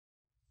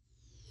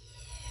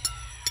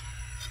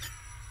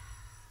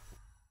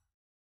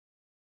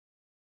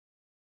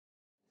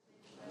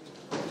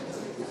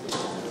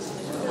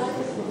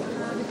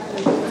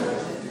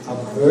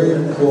very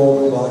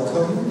warm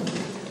welcome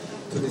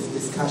to this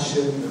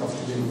discussion of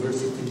the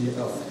University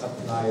of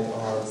Applied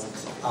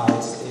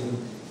Arts in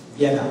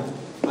Vienna.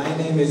 My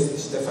name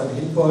is Stephan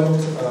Hilpold.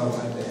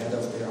 I'm the head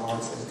of the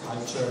Arts and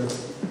Culture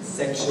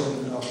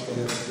section of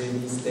the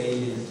Viennese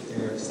Daily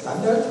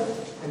Standard,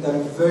 and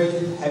I'm very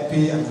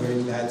happy, I'm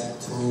very glad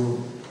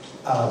to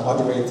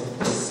moderate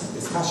this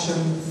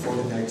discussion for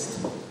the next,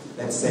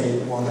 let's say,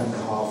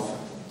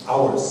 1.5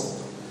 hours.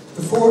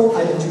 Before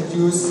I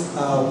introduce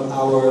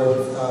our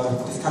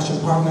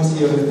discussion partners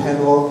here in the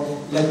panel,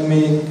 let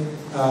me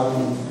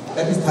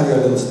tell you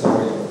a little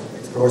story,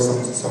 explore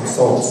some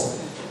thoughts.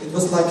 It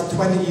was like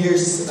 20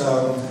 years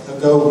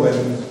ago when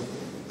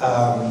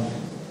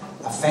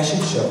a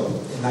fashion show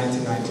in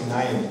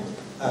 1999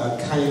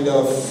 kind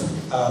of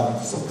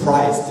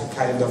surprised,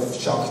 kind of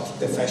shocked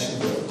the fashion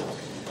world.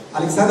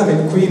 Alexander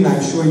McQueen,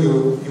 I'm sure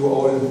you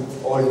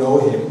all know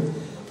him.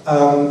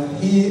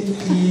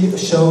 He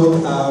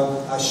showed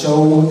a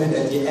show, and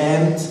at the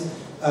end,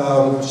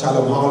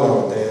 Shalom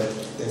Harlow,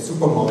 the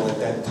supermodel at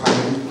that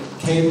time,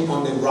 came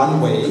on the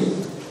runway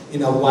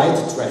in a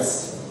white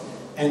dress.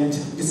 And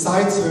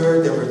besides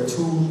her, there were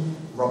 2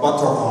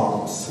 robotic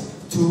arms,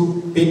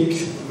 2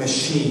 big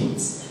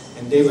machines,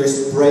 and they were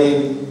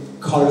spraying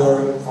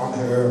color on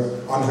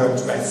her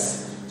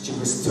dress. She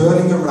was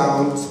turning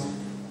around.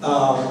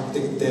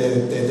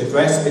 The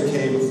dress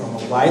became from a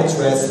white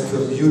dress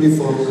to a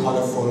beautiful,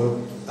 colorful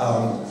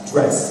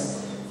dress.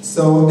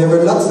 So there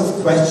were lots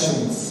of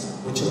questions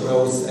which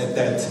arose at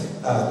that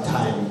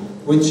time,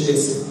 which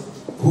is,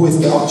 who is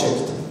the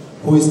object?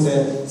 Who is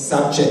the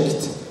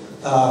subject?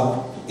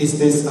 Is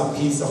this a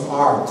piece of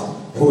art?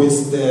 Who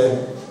is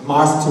the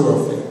master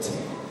of it?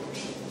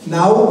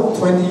 Now,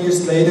 20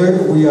 years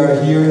later, we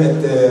are here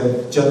at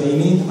the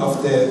Giardini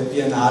of the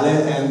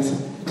Biennale, and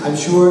I'm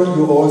sure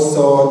you all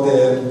saw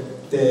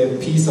the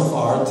piece of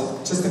art,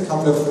 just a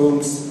couple of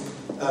rooms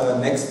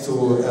next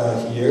to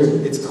here.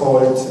 It's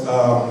called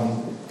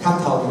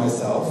Can't Help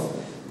Myself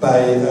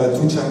by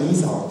 2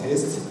 Chinese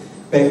artists,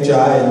 Beng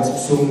Jia and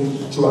Sun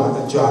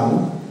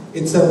Juan.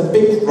 It's a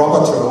big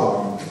robot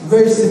arm,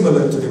 very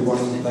similar to the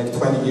one like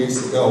 20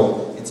 years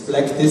ago. It's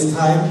black this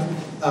time.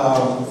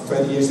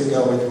 20 years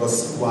ago it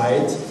was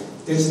white.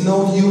 There's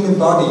no human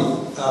body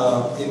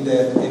in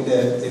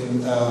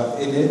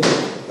it,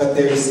 but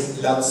there's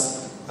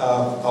lots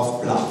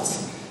of blood.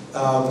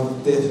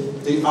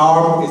 The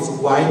arm is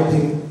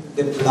wiping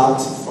the blood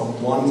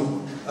from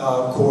one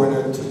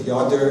corner to the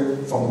other,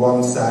 from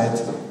one side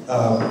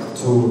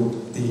to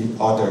the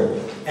other.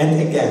 And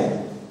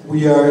again,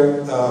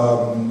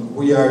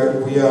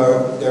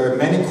 there are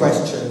many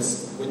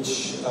questions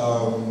which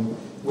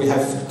we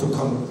have to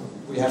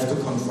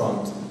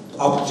confront.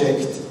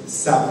 Object,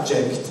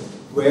 subject,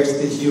 where's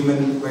the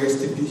human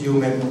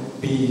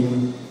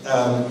being?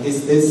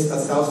 Is this a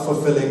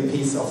self-fulfilling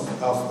piece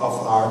of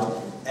art?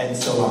 And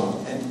so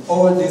on. And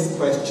all these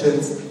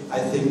questions, I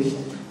think,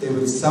 they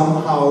will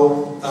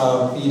somehow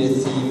be the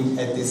theme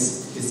at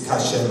this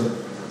discussion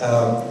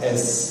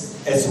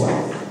as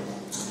well.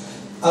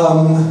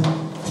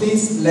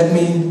 Please let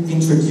me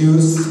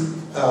introduce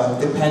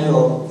the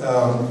panel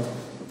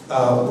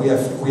we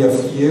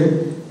have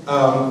here.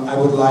 I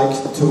would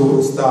like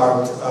to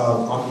start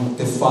on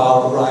the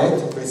far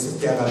right with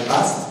Gerald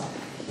Bast.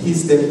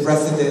 He's the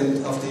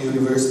president of the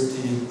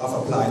University of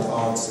Applied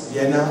Arts,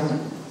 Vienna,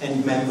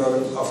 and member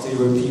of the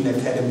European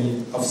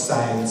Academy of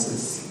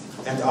Sciences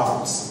and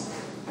Arts.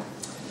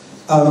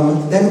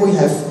 Then we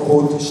have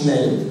Ruth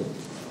Schnell.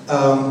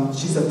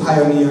 She's a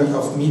pioneer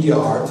of media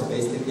art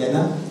based in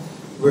Vienna,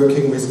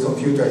 working with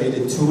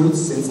computer-aided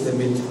tools since the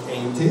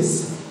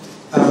mid-80s.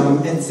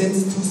 And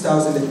since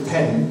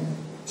 2010,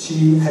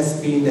 she has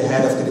been the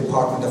head of the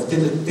Department of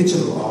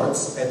Digital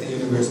Arts at the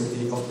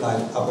University of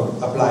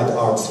Applied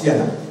Arts,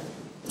 Vienna.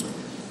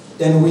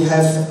 Then we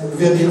have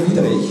Virgil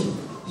Widrich.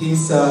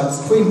 He's a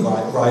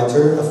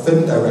screenwriter, a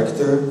film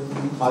director,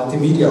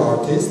 multimedia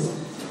artist,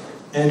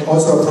 and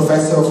also a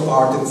professor of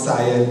art and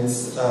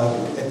science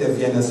at the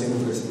Vienna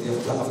University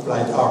of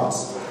Applied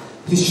Arts.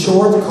 His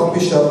short Copy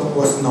Shop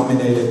was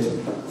nominated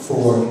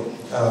for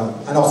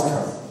an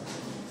Oscar.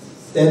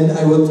 Then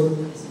I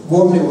would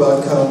warmly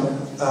welcome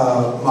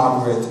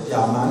Margarete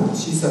Jahrmann.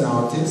 She's an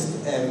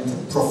artist and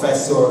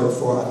professor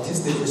for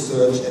artistic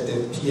research at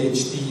the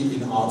PhD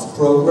in Arts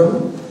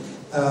program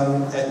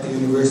at the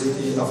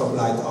University of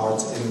Applied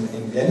Arts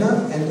in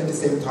Vienna, and at the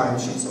same time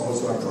she's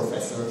also a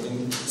professor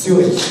in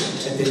Zurich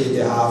at the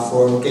ETH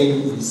for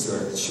game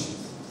research.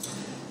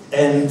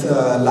 And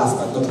last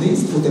but not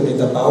least,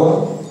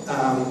 Bauer.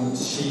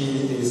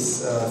 She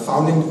is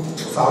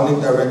founding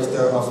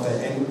director of the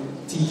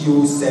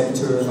NTU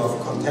Center of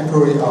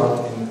Contemporary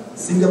Art in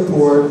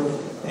Singapore,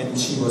 and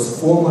she was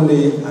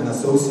formerly an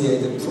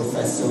associated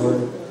professor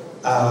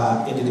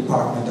in the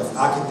Department of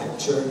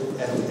Architecture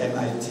at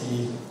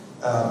MIT,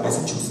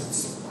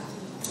 Massachusetts.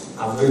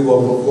 A very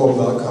warm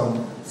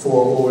welcome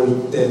for all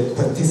the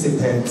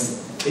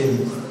participants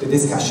in the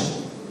discussion.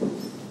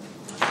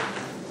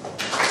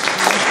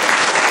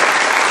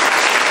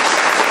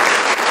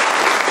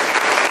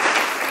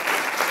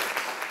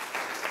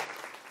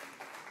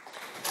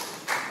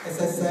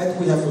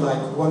 we have like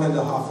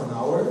 1.5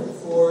 hours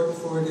for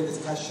the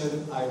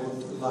discussion. I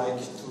would like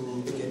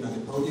to begin on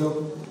the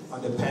podium,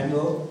 on the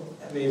panel,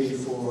 maybe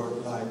for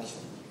like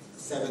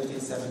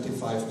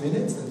 70-75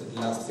 minutes, and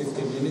the last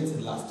 15 minutes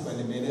and the last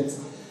 20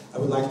 minutes, I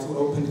would like to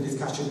open the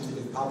discussion to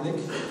the public.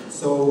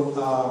 So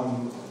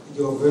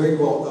you're very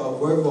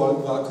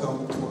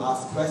welcome to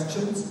ask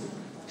questions,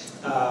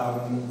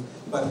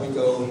 but we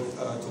go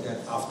to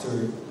that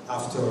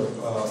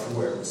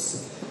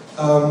afterwards.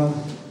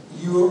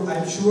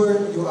 I'm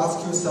sure you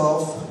ask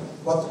yourself,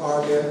 what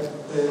are the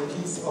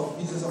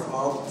pieces of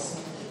art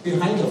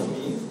behind of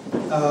me?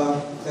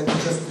 Let me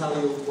just tell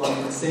you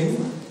one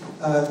thing.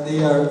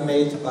 They are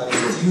made by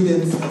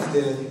students of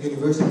the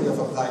University of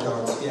Applied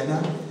Arts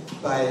Vienna,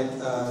 by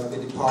the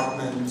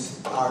department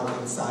Art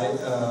and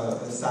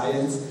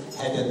Science,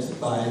 headed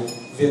by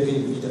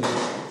Virgil, Widrich,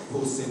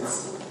 who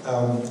sits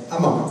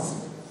among us.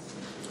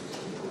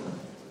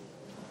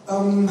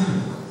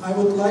 I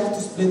would like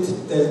to split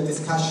the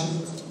discussion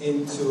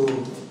into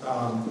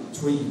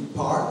 3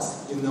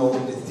 parts. You know,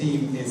 the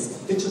theme is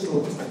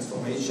digital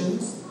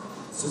transformations,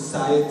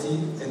 society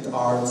and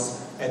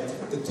arts at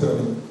the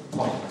turning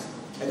point.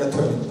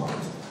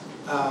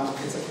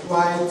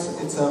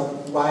 It's a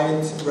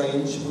wide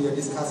range we are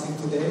discussing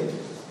today.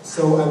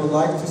 So I would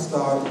like to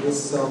start with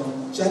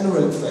some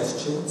general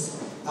questions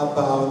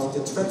about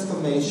the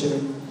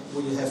transformation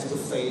we have to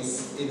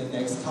face in the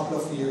next couple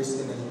of years,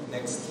 in the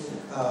next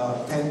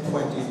 10,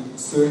 20,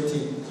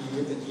 30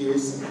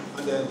 years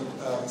on the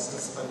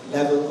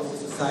level of the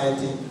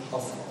society,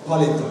 of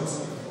politics.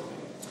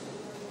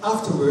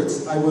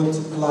 Afterwards, I would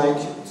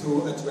like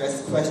to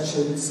address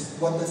questions: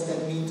 what does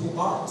that mean to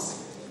arts?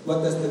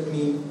 What does that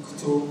mean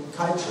to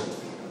culture?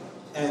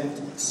 And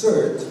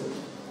third,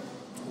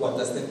 what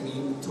does that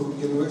mean to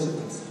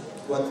universities?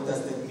 What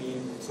does that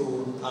mean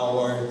to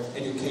our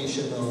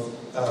educational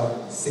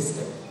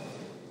system?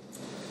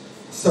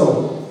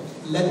 So,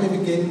 let me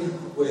begin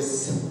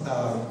with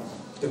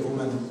the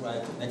woman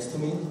right next to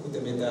me,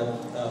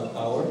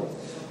 Bauer.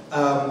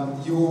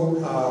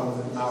 You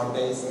are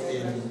based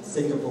in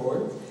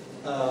Singapore,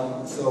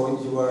 so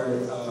you are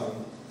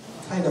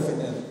kind of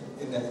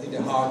in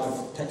the heart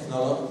of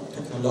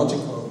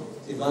technological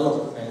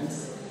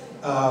developments.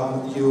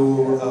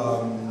 You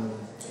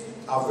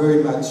are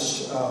very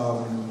much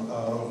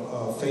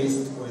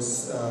faced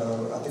with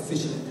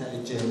artificial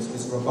intelligence,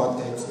 with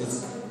robotics,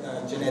 with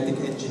genetic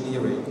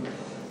engineering.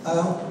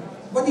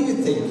 What do you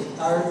think?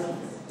 Are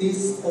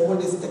all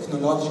these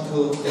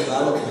technological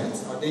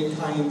developments, are they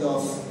kind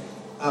of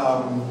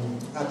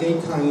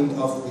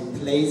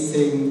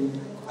replacing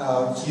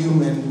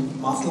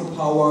human muscle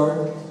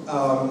power,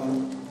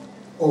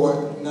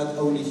 or not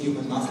only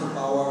human muscle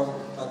power,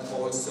 but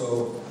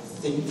also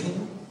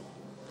thinking?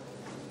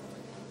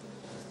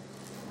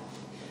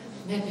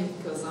 Maybe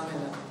because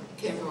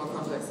came from a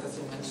context, as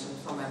you mentioned,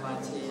 from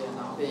MIT, and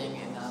now being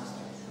in a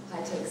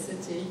high-tech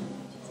city.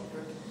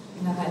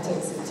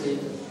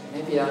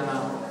 Maybe I'm a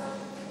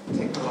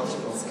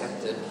technological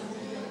skeptic.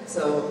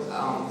 So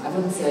I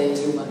wouldn't say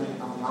human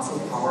muscle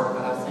power,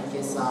 but I think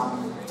it's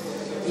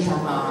we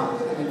have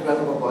an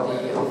incredible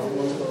body of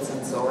multiple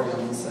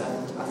sensoriums,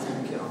 and I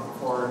think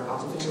for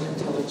artificial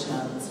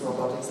intelligence,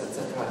 robotics,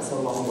 etc., it's a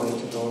long way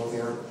to go.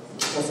 We're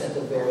just at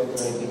the very,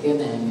 very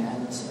beginning,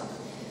 and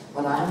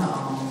what I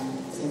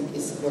think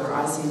is where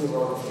I see the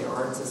role of the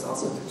arts is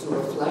also to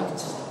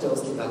reflect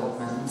those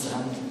developments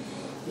and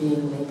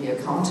being maybe a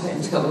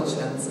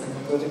counterintelligence and a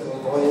critical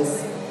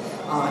voice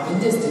in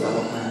these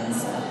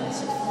developments, and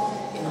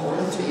in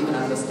order to even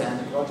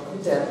understand what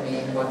could that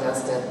mean, what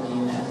does that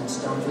mean,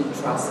 and don't we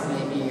trust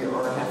maybe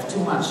or have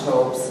too much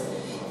hopes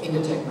in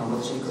the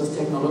technology, because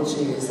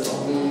technology is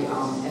only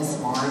as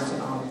smart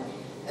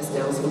as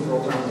those who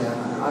program them.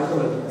 An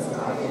algorithm is an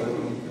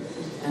algorithm.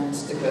 And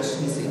the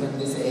question is, even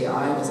with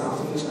AI, with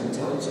artificial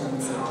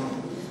intelligence,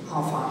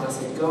 how far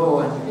does it go?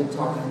 And we're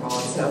talking about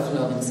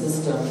self-learning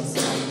systems,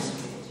 and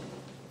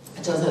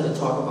I just had a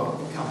talk about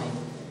becoming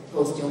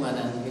post-human,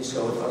 and we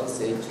showed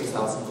Odyssey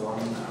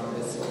 2001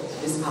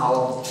 with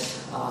HAL,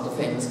 the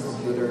famous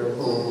computer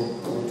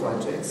who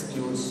tried to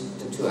exclude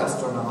the 2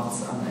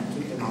 astronauts and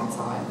keep them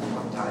outside, and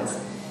one dies.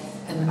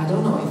 And I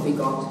don't know if we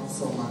got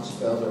so much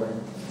further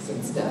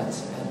since that.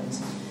 And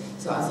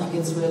so I think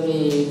it's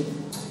really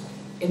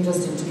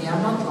interesting to me.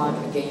 I'm not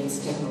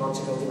against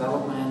technological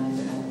development,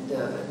 and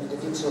the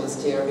digital is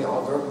there, we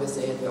all work with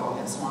it, we all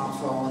have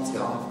smartphones, we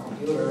all have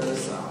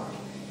computers.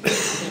 I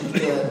think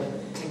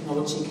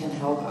technology can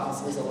help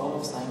us with a lot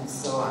of things,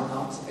 so I'm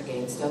not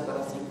against that, but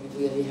I think we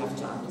really have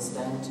to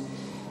understand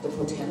the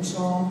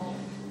potential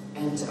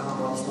and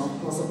what's not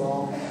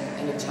possible,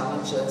 and the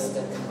challenges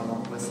that come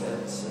along with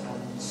it.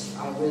 And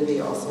I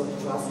really also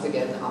trust,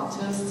 again,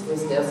 artists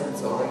with their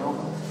sensorium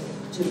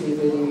to be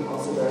really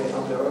also very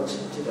alert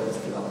to those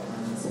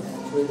developments,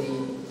 and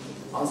really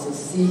also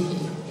see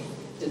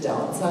the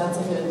downsides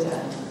of it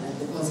and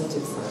the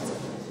positive sides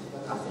of it.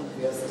 But I think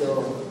we are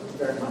still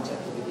very much at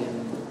the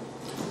beginning.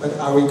 But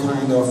are we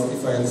kind of,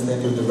 if I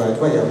understand you in the right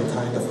way, are we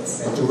kind of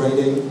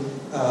exaggerating,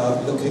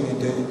 looking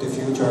into the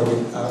future?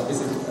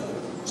 Is it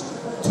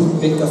too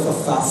big of a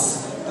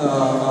fuss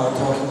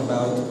talking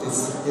about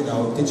this,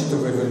 digital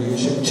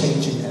revolution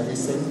changing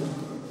everything?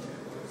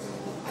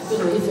 I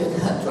believe in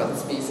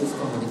trans-species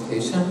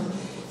communication.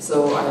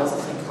 So I also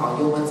think how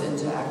humans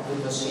interact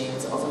with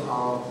machines, also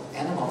how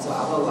animals or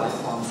other life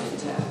forms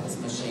interact with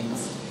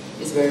machines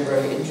is very,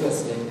 very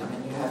interesting. I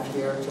mean, you have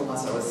here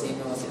Thomas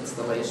Orsino's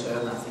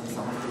installation. I think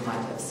some of you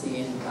might have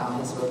seen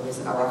his work with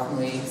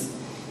arachnoids.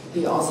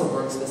 He also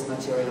works with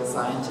material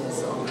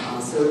scientists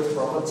on silk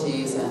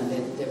properties, and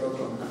they work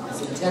on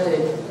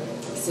synthetic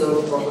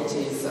silk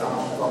properties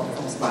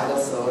from spider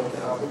silk,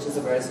 which is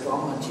a very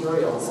strong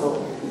material.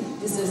 So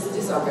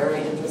these are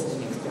very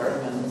interesting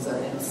experiments,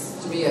 and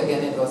to me,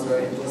 again, it was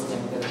very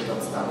interesting that we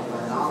got started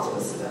by an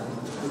artist, and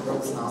he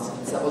works now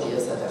since several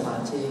years at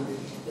MIT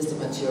with the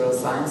material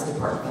science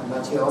department,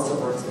 but he also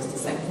works with the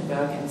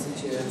Senckenberg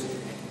Institute,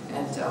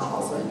 and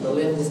also in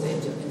Berlin with the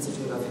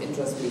Institute of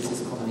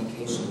Interspecies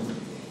Communication.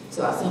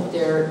 So I think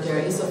there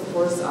is, of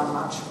course, a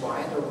much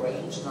wider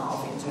range now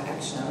of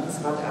interactions,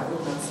 but I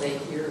would not say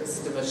here's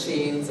the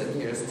machines and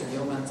here's the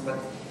humans, but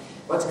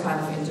what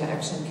kind of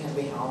interaction can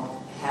we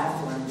have,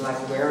 and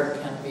like where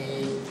can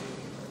we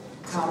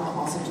come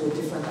also to a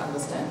different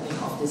understanding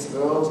of this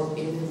world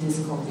in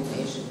this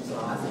combination. So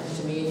I think,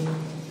 to me,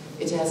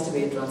 it has to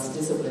be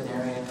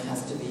transdisciplinary, and it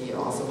has to be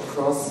also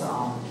across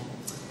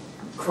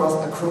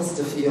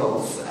the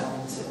fields,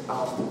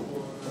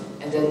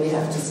 and then we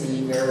have to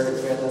see where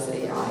does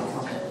AI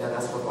come in, where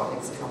does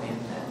robotics come in,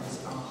 and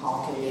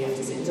how can we have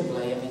this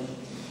interplay. I mean,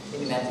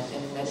 in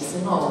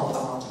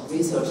medicinal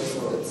research,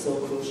 it's so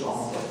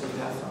crucial that we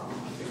have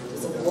the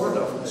support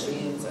of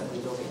machines, and we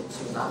look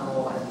into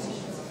nano and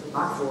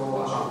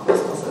macro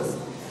cosmoses.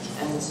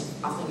 And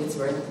I think it's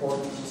very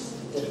important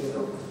that we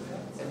look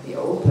and be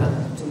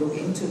open to look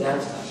into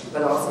that,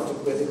 but also to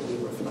critically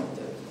reflect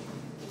it.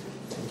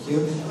 Thank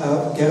you.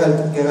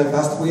 Gerald,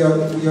 Bast, we are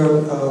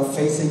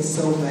facing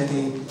so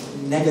many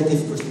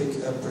negative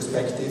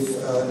perspective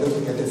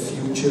looking at the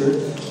future.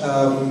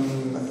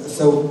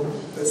 So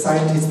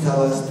scientists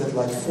tell us that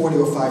like 40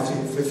 or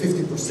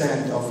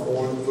 50% of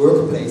all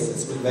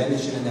workplaces will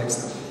vanish in the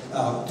next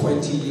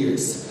 20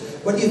 years.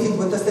 What do you think?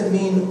 What does that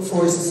mean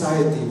for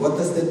society? What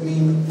does that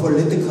mean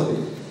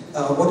politically?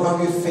 What are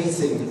you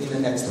facing in the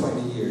next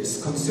 20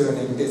 years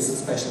concerning this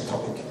special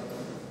topic?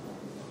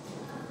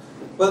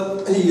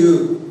 Well,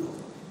 you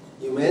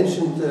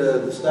mentioned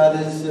the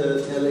studies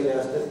telling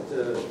us that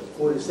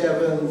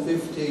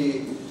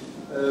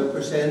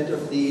 47–50%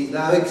 of the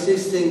now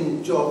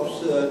existing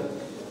jobs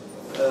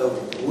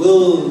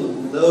will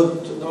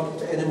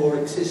not anymore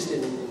exist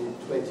in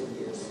 20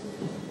 years.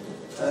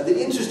 The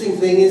interesting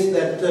thing is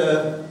that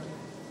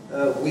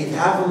we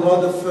have a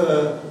lot of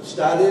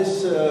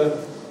studies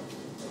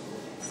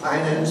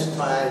financed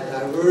by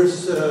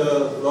diverse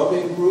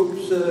lobbying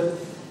groups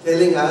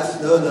telling us,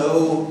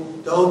 no,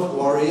 don't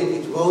worry,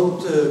 it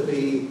won't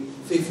be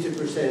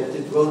 50%,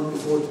 it won't be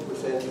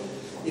 40%,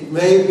 it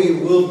maybe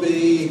will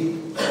be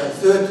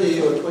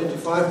 30 or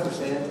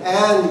 25%,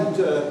 and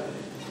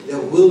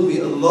there will be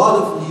a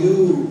lot of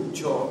new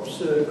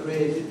jobs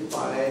created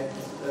by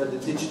the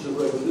digital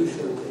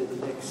revolution in the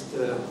next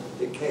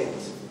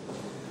decades.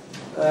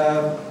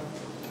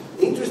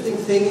 Interesting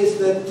thing is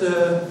that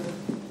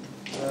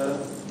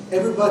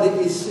everybody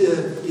is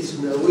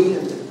knowing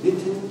and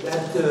admitting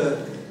that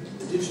the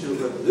digital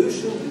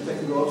revolution, the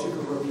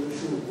technological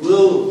revolution,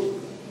 will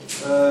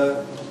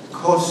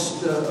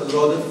cost a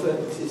lot of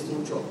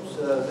existing jobs.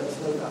 That's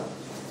no doubt.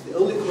 The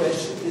only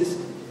question is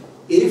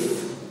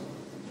if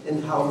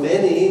and how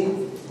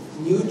many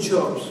new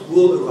jobs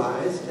will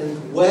arise,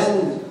 and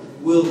when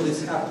will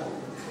this happen?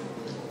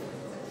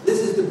 This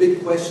is the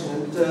big question,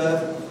 and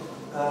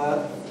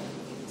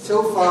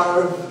so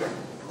far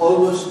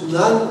almost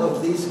none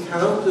of these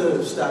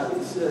counter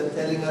studies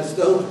telling us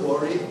don't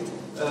worry,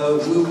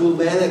 we will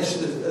manage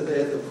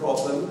the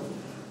problem.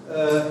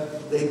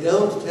 They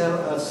don't tell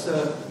us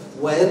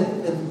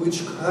when and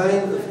which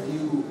kind of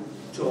new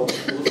jobs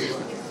will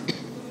arise.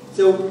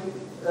 So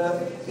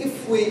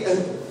if we,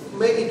 and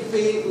may it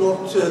be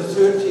not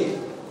 30,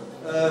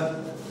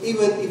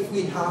 even if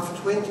we have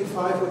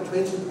 25 or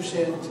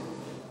 20%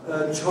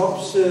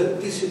 jobs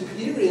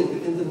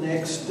disappearing in the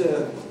next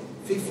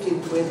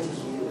 15, 20 years,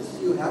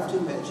 you have to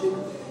imagine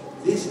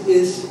this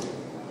is a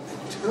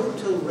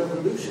total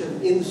revolution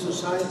in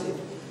society.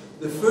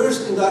 The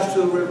first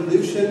industrial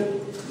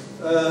revolution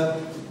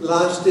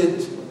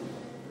lasted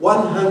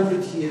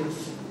 100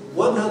 years.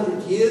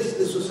 100 years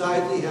the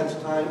society had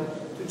time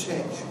to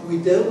change. We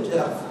don't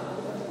have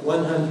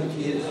 100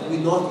 years. We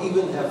not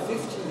even have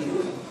 50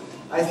 years.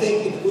 I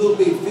think it will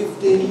be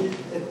 15,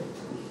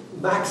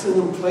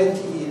 maximum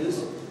 20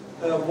 years,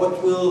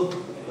 what will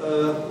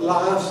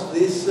last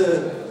this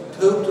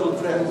total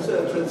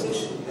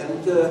transition.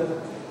 And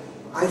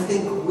I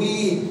think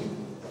we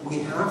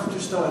have to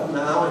start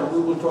now, and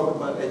we will talk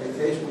about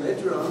education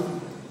later on.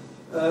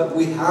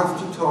 We have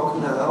to talk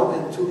now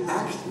and to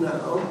act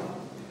now,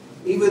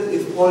 even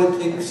if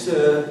politics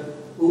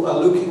who are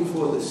looking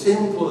for the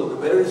simple, the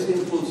very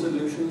simple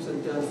solutions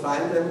and don't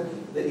find them,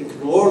 they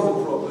ignore the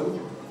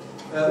problem.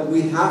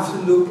 we have to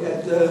look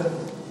at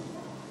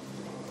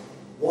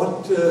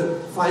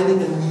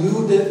finding a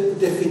new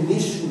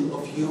definition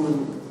of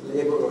human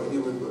labor or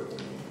human work.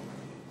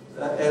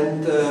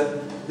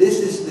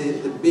 This is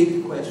the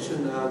big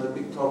question now, the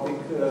big topic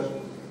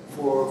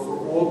for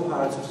all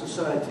parts of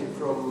society,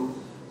 from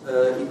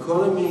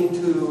economy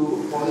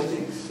to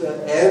politics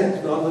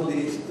and not the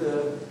least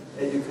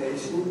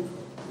education.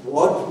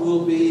 What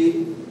will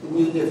be the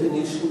new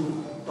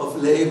definition of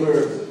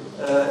labor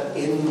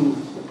in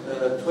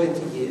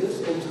 20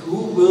 years, and who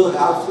will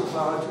have the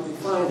power to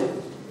define it?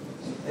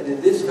 And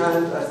in this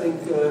kind, I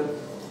think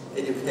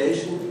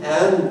education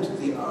and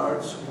the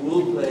arts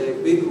will play a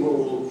big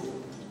role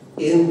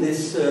in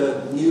this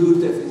new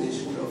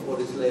definition of what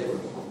is labor.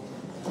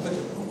 But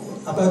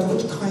about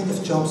which kind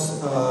of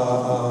jobs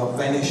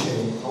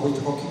vanishing are we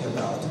talking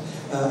about?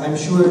 I'm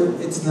sure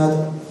it's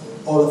not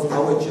all of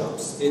our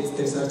jobs.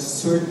 There's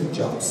certain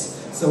jobs.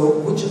 So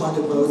which are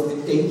the most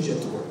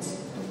endangered ones?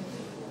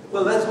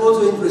 Well, that's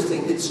also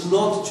interesting. It's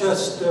not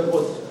just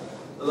what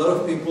a lot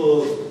of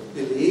people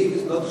believe.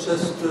 It's not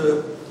just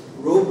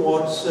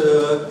robots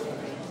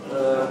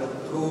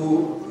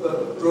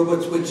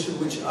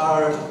which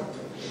are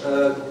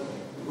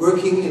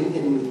working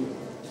in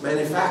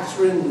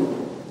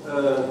manufacturing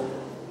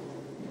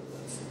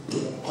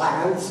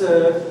plants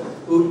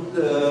who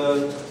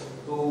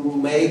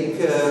make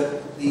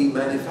the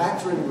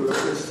manufacturing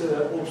workers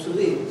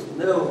obsolete.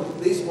 No,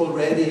 this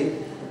already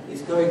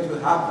is going to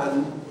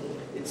happen.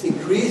 It's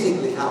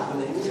increasingly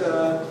happening.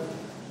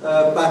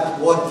 But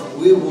what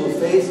we will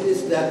face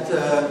is that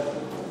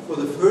for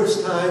the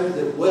first time,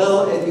 the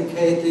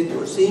well-educated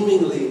or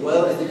seemingly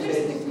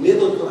well-educated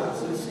middle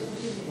classes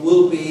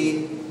will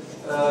be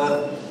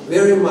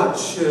very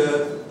much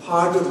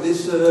part of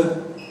this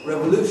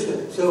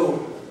revolution. So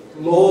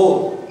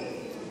law,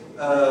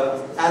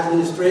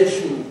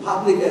 administration,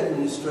 public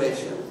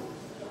administration,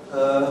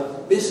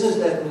 business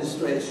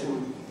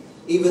administration,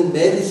 even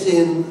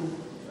medicine,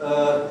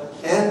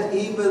 and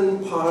even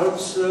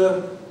parts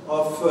of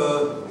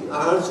the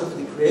arts, of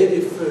the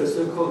creative,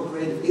 so-called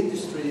creative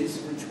industries,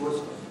 which was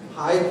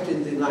hyped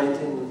in the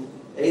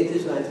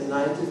 1980s,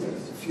 1990s,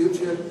 that's the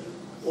future.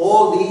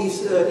 All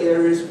these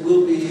areas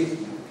will be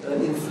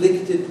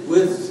inflicted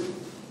with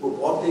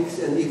robotics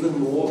and even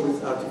more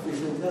with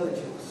artificial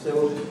intelligence.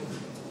 So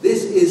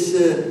this is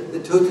the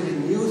totally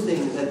new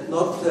thing, that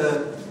not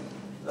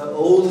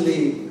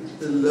only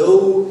the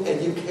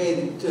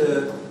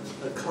low-educated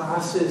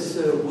classes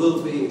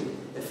will be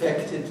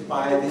affected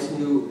by this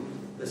new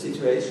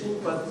situation,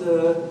 but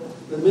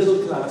the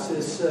middle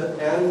classes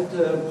and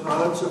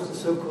parts of the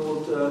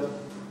so-called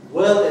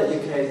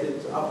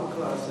well-educated upper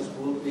classes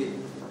will be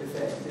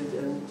affected.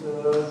 And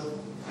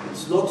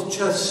it's not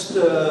just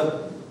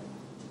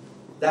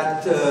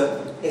that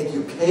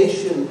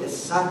education as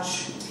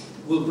such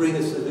will bring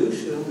a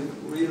solution. The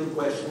real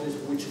question is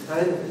which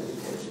kind of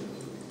education.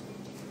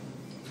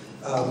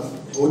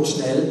 Ruth,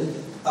 Schnell,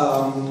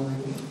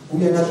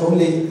 we are not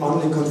only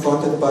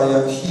confronted by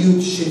a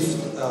huge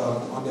shift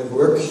in the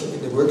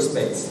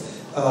workspace.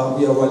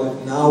 We are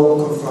now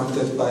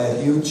confronted by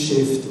a huge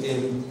shift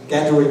in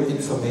gathering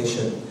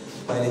information,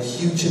 by a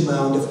huge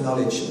amount of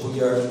knowledge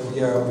we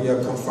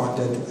are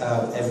confronted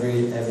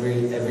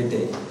every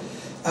day.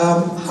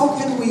 How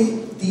can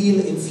we deal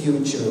in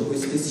future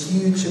with this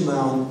huge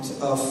amount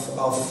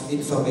of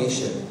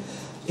information?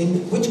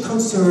 In which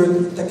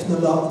concern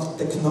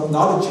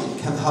technology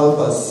can help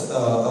us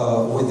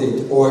with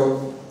it, or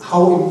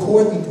how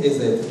important is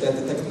it that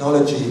the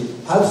technology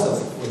helps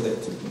us with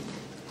it?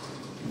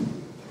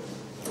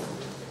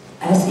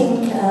 I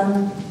think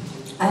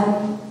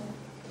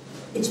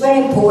it's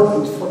very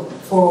important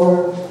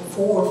for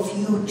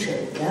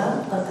future,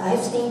 yeah. But I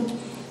think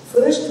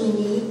first we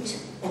need,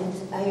 and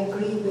I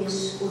agree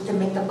with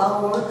Ruth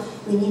Bauer,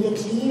 we need a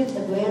clear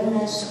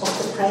awareness of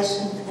the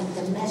present and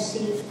the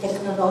massive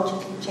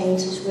technological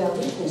changes we are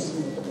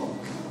witnessing at the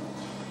moment.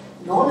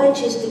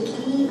 Knowledge is the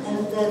key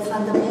and the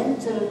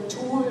fundamental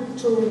tool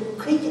to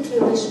critically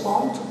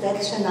respond to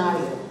that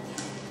scenario.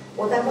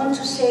 What I want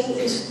to say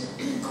is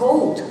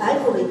code,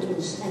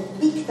 algorithms, and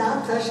big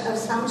data are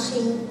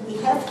something we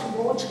have to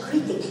watch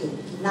critically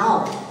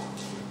now.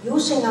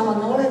 Using our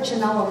knowledge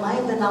and our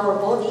mind and our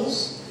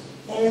bodies,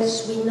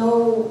 as we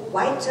know,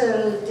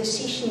 vital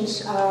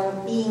decisions are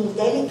being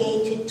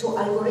delegated to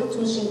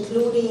algorithms,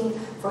 including,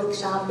 for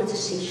example,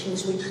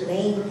 decisions which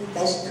lane,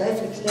 best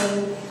traffic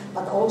lane,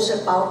 but also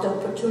about the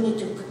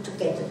opportunity to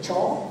get a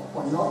job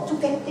or not to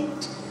get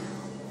it.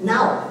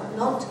 Now,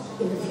 not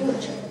in the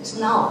future, it's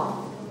now.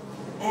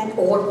 And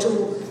or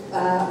to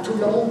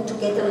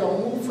get a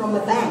loan from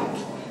a bank.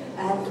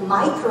 And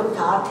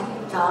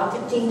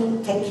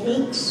micro-targeting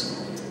techniques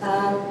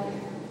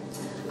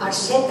are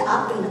set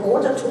up in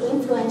order to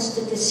influence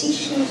the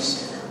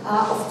decisions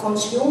of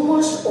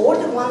consumers or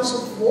the ones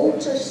of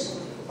voters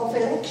of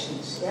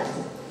elections. Yeah?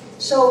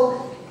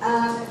 So,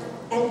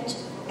 and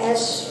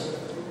as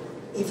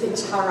if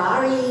it's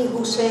Harari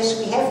who says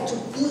we have to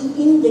be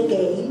in the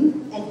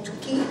game and to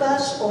keep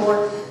us,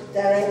 or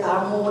There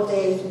are more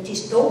the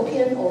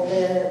dystopian or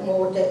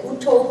more the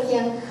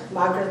utopian.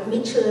 Margaret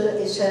Mitchell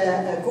is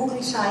a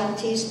Google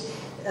scientist.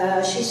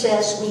 She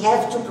says we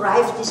have to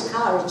drive this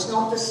car. It's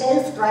not a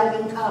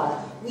self-driving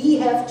car. We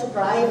have to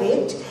drive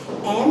it,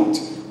 and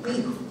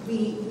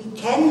we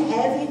can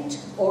have it,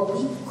 or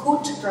we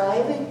could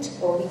drive it,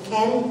 or we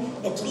can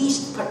at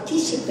least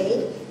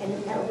participate,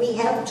 and we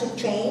have to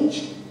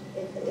change.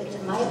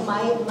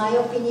 My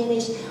opinion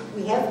is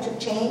we have to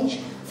change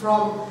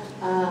from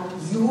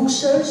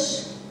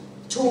users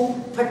to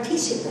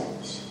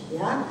participants.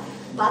 Yeah?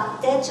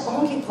 But that's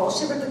only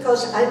possible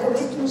because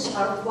algorithms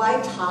are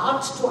quite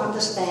hard to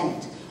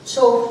understand.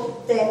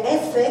 So the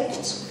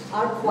effects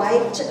are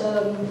quite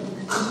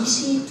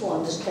easy to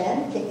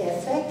understand, the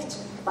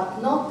effects,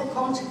 but not the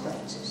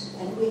consequences.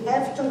 And we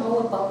have to know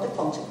about the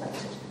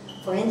consequences.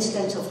 For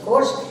instance, of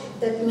course,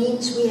 that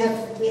means we have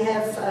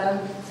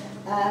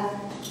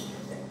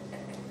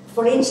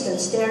for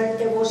instance,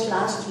 there was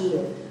last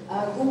year,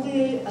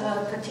 Google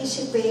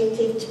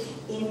participated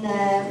in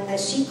a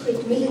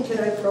secret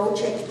military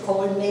project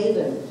called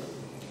Maven.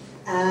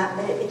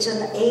 It's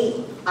an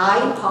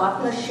AI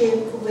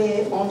partnership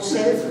on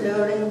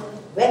self-learning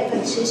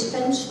weapon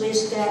systems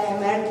with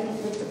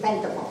the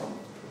Pentagon.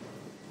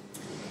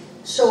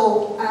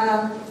 So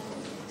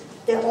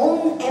their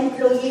own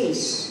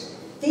employees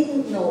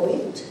didn't know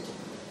it,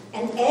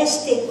 and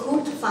as they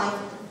could find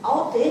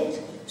out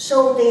it,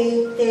 so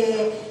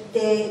they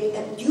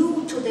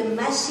due to the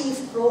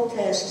massive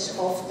protests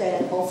of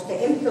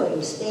the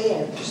employees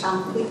there,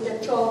 some quit their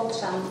job,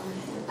 some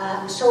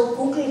so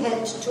Google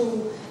had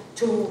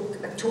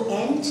to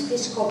end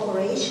this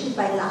cooperation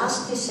by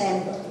last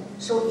December.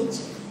 So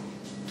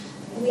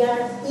we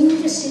are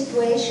in the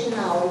situation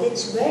now.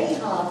 It's very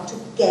hard to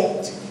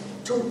get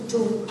to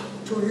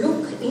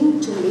look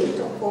into it.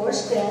 Of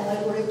course, the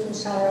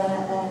algorithms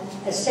are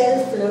a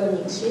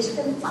self-learning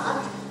system,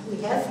 but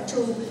we have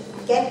to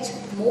get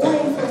more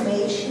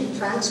information,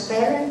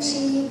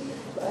 transparency,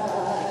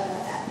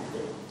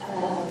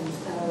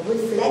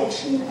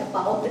 reflection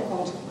about the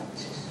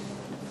consequences.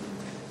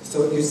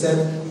 So you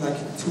said like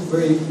two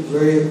very,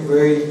 very,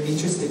 very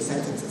interesting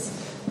sentences.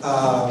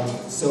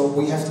 So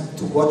we have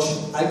to watch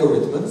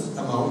algorithms,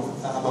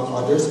 among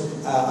others,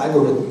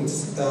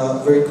 algorithms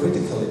very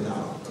critically now.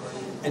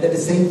 And at the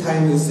same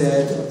time you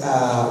said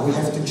we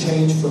have to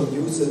change from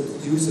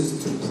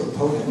users to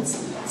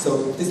proponents.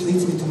 So this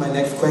leads me to my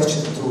next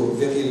question to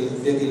Virgil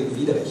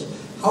Widrich.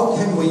 How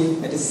can we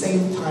at the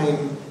same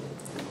time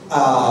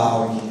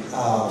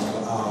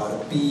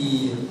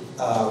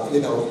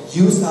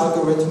use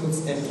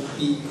algorithms and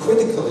be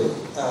critically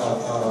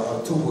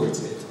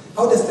towards it?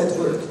 How does that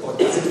work, or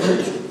does it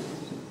work?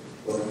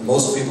 Well,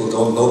 most people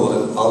don't know what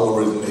an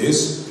algorithm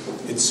is.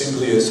 It's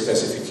simply a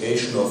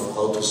specification of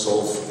how to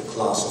solve a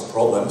class of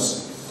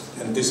problems.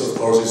 And this, of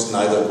course, is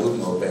neither good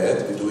nor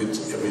bad. We do it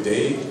every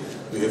day.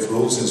 We have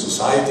rules in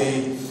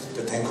society.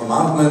 The 10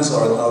 Commandments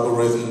are an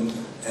algorithm,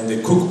 and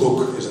the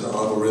cookbook is an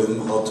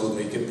algorithm how to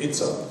make a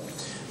pizza.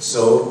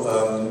 So,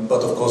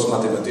 but of course,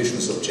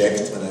 mathematicians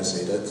object when I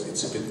say that.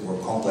 It's a bit more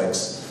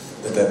complex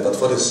than that. But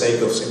for the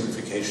sake of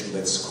simplification,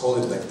 let's call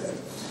it like that.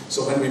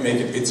 So when we make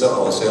a pizza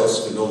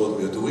ourselves, we know what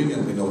we are doing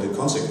and we know the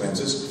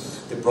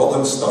consequences. The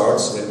problem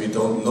starts when we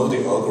don't know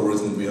the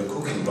algorithm we are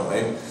cooking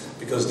by,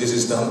 because this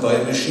is done by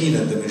a machine,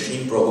 and the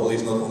machine probably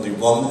is not only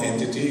one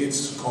entity,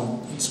 it's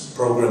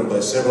programmed by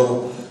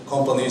several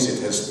companies,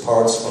 it has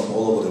parts from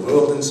all over the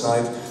world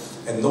inside,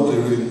 and nobody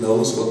really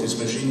knows what this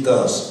machine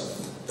does.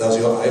 Does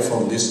your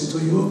iPhone listen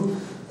to you?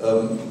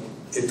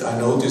 I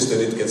notice that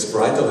it gets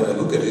brighter when I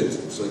look at it,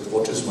 so it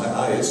watches my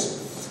eyes,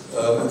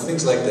 and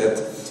things like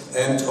that.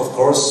 And of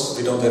course,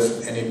 we don't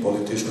have any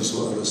politicians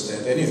who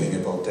understand anything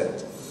about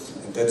that.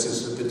 And that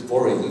is a bit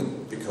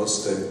worrying,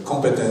 because the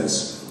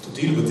competence to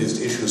deal with these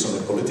issues on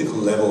a political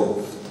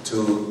level,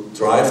 to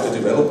drive the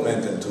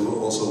development and to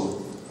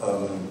also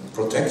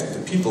protect the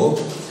people,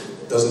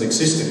 doesn't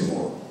exist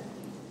anymore.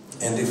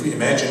 And if we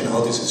imagine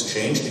how this has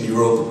changed in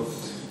Europe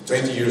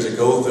 20 years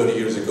ago, 30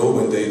 years ago,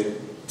 when they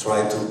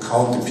tried to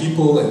count the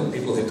people and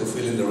people had to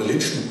fill in the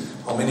religion,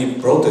 how many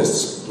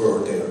protests were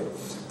there.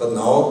 But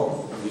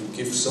now we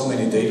give so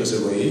many data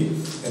away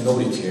and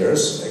nobody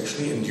cares.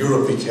 Actually, in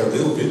Europe we care a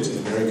little bit. In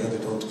America they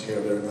don't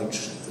care very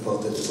much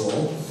about that at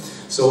all.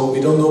 So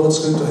we don't know what's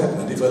going to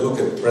happen. And if I look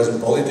at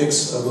present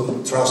politics, I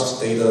wouldn't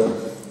trust data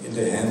in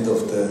the hand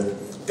of the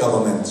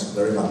government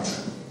very much.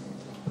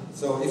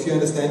 So if you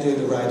understand you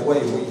in the right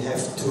way, we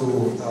have to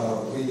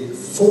we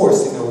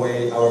force, in a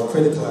way, our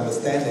critical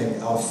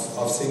understanding of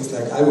things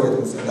like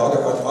algorithms and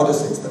other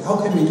things. But how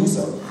can we do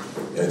so?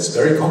 Yeah, it's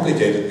very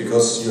complicated,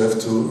 because you have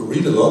to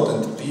read a lot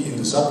and be in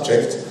the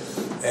subject.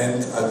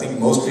 And I think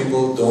most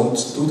people don't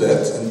do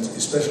that, and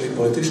especially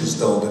politicians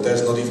don't. And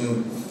there's not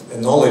even a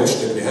knowledge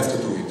that we have to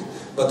do it.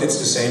 But it's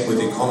the same with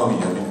economy.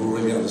 I mean, who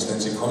really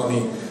understands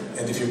economy?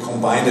 And if you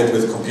combine it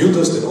with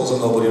computers that also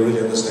nobody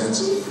really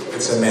understands,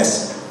 it's a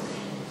mess.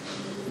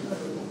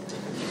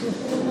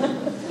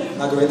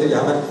 Margarete,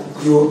 Jahrmann,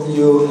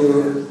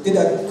 you did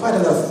quite a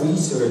lot of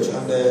research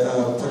on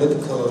the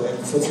political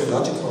and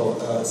sociological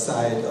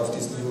side of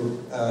this new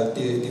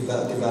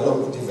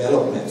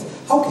development.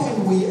 How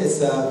can we,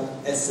 as a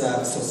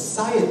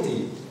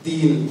society,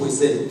 deal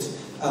with it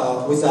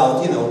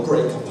without,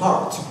 break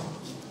apart?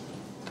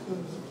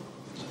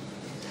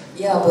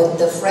 Yeah, but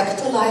the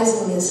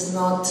fractalizing is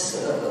not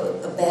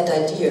a bad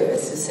idea,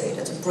 as you say.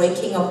 That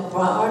breaking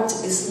apart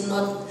is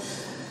not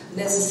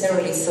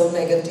necessarily so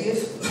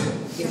negative,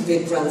 if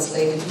we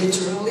translate it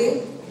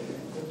literally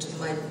into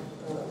my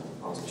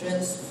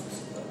Austrian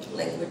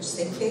language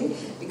thinking,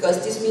 because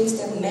this means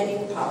there are many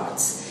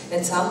parts,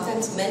 and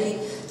sometimes the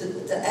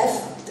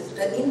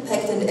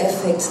impact and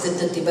effects that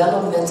the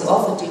development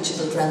of a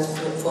digital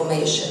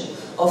transformation,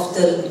 of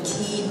the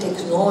key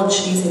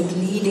technologies and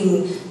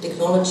leading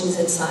technologies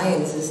and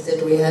sciences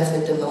that we have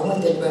at the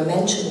moment that were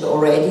mentioned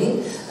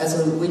already,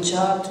 which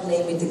are, to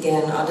name it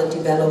again, other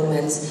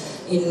developments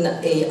in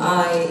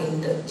AI,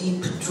 in the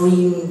deep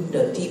dream,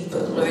 the deep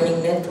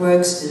learning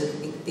networks, the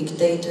big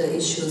data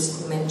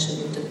issues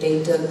mentioned, the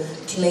data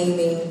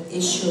claiming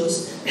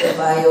issues, the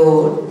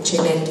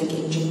biogenetic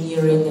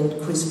engineering and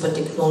CRISPR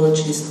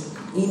technologies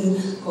in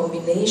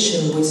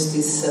combination with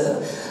this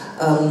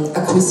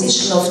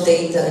acquisition of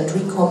data and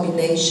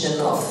recombination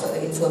of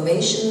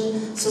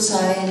information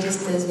societies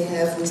that we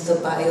have with the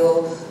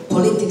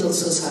biopolitical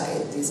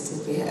societies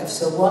that we have.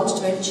 So one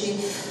strategy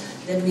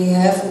that we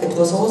have, it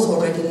was also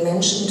already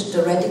mentioned,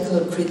 the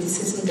radical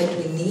criticism that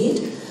we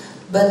need,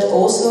 but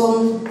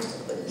also,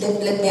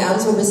 let me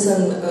answer with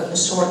a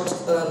short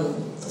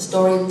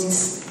story.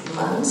 This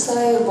month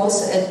I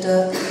was at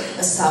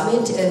a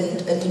summit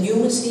at the New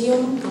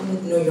Museum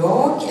in New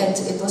York, and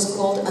it was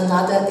called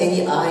Another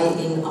AI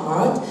in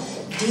Art,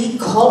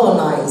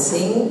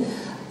 Decolonizing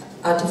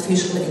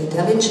Artificial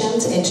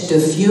Intelligence and the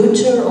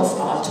Future of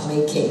Art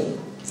Making.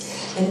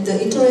 And the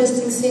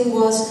interesting thing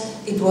was,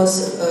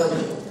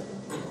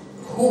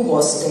 who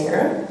was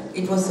there?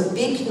 It was a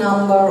big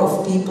number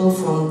of people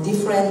from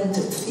different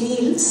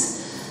fields,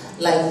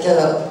 like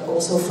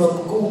also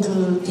from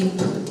Google,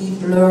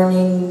 deep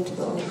learning,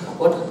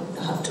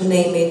 how to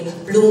name it,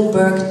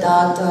 Bloomberg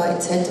data,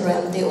 etc.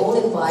 And they all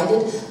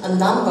invited a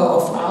number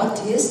of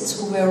artists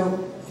who were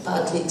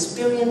partly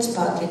experienced,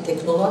 partly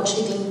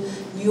technological,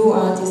 new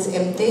artists,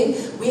 and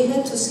we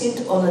had to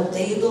sit on a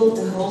table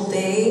the whole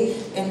day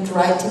and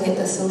writing and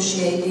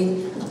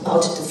associating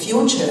about the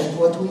future and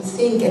what we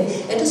think. And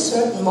at a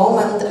certain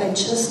moment I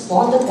just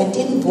wondered, I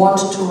didn't want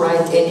to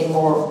write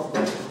anymore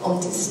on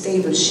this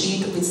stable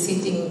sheet with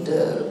sitting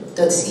the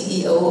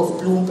CEO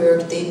of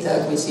Bloomberg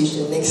Data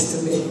Acquisition next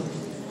to me.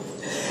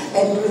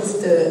 And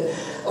with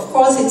of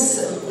course it's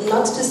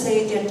not to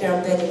say that there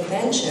are bad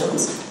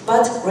inventions,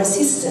 but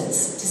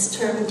resistance, this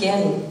term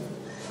again.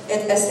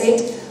 And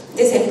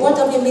they said, what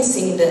are we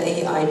missing in the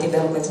AI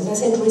development? And I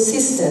said,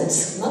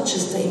 resistance, not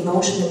just the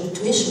emotion and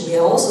intuition we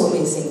are also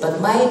missing, but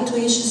my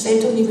intuition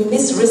said to me, we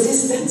miss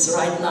resistance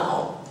right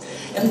now.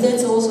 And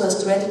that's also a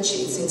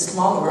strategy since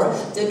longer,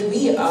 that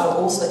we are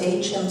also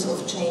agents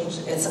of change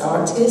as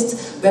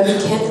artists, where we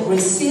can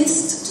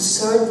resist to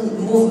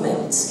certain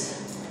movements,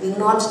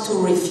 not to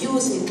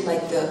refuse it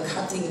like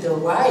cutting the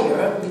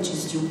wire, which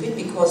is stupid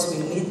because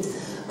we need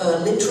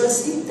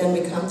literacy, then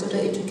we come to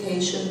the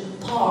education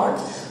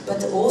part,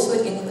 but also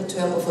in the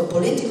term of a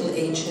political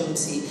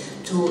agency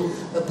to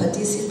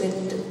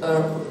participate,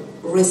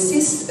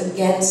 resist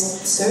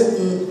against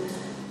certain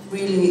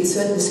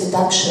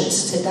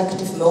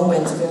seductive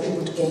moments where we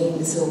would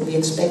gain, so we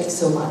expect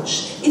so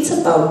much. It's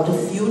about the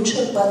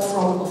future, but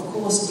from, of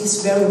course,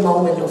 this very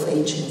moment of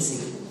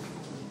agency.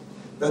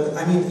 But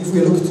I mean, if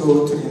we look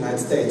to the United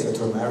States or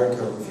to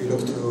America, if you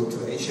look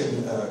to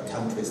Asian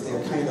countries, they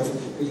are kind of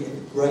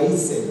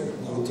embracing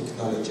new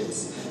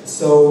technologies.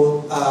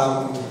 So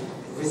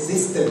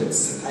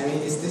resistance, I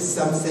mean, is this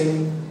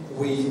something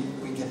we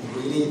can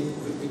really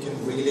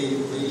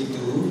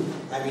do?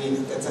 I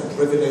mean, that's a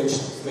privilege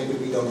maybe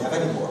we don't have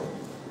anymore.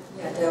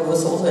 Yeah, there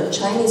was also a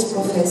Chinese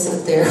professor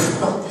there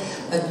from,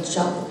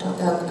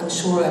 I'm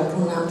sure I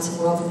pronounce him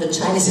wrong, from the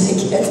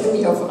Chinese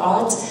Academy of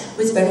Arts,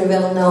 who is very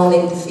well known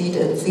in the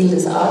field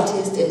as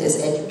artist and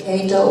as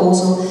educator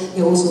also.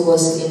 He also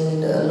was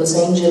in the Los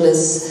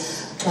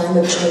Angeles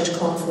Climate Change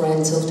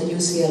Conference of the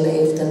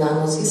UCLA of the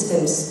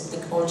Nanosystems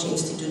Technology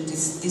Institute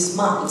this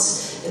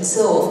month. And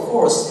so, of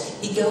course,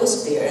 he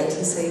goes there and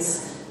he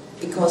says,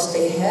 because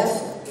they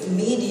have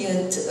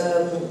immediate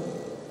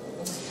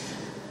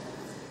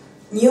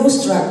new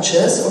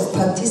structures of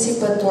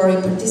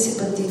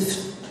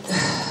participative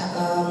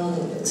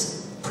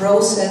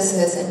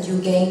processes, and you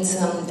gain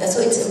some,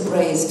 so it's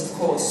embraced, of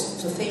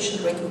course, so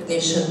facial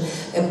recognition,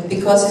 and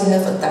because you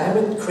have a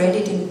direct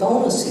credit and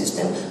bonus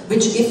system,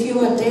 which if you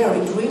are there,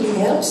 it really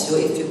helps you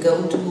if you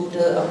go to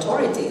the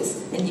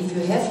authorities, and if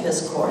you have your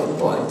scoring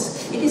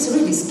points. It is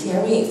really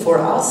scary for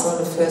us on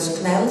the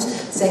first glance.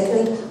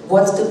 Second,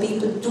 what do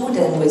people do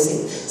then with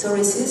it? So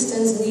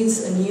resistance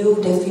needs a new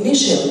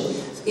definition.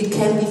 It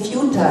can be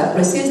futile.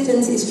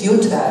 Resistance is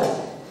futile,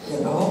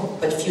 you know,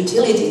 but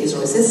futility is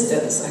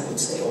resistance, I would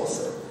say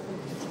also.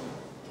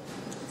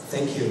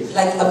 Thank you.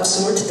 Like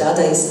absurd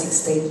Dadaistic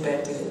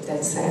statement in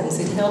that sense.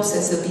 It helps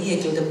as a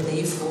vehicle, the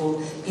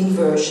playful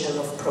inversion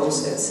of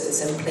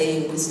processes and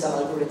playing with the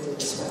algorithm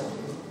as well.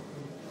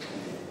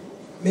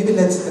 Maybe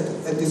let's,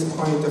 at this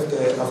point of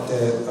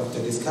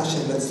the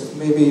discussion, let's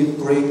maybe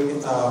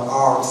bring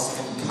arts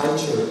and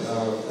culture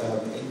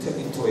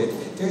into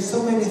it. There are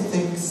so many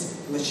things,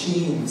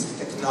 machines,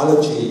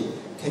 technology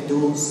can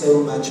do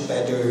so much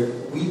better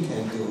we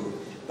can do.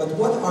 But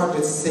what are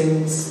the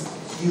things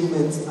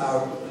humans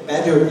are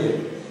better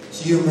in?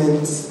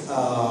 Humans,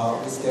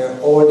 with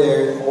all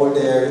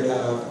their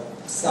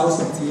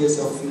thousand years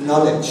of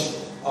knowledge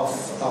of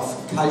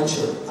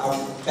culture, are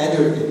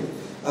better in.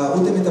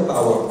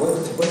 Bauer,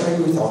 what are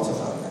your thoughts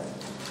about that?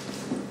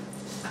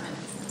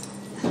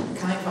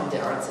 Coming from the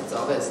arts, it's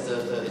always,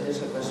 the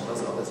initial question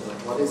was always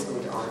like, what is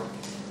good art?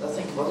 I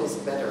think what is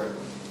better?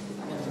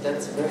 I mean,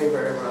 that's very,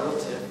 very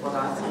relative. What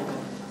I think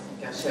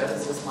I share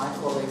this with my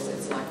colleagues,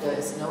 it's like there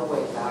is no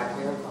way back.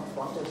 We are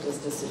confronted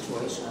with this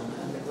situation,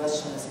 and the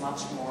question is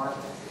much more,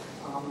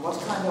 what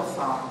kind of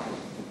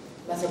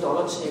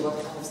methodology, what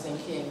kind of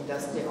thinking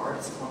does the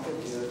arts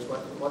contribute?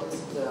 What is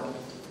the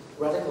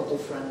radical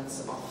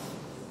difference of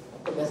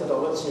the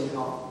methodology,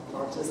 how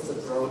artists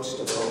approach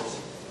the world?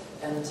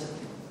 And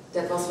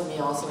that was for me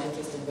also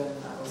interesting when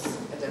I was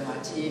at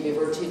MIT. We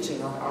were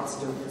teaching on art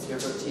students, we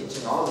were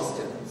teaching all the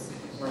students,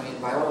 marine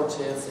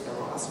biologists, there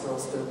were astro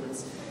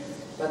students,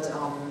 but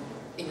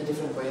in a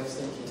different way of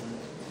thinking,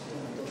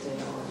 that they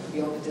are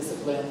beyond the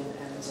discipline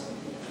and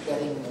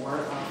getting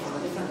more from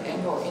a different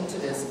angle into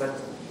this. But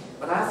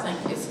what I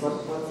think is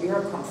what we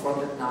are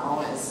confronted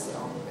now is,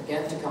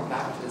 again, to come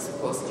back to this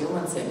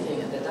post-human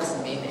thinking, and that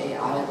doesn't mean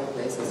AI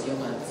replaces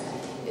humans,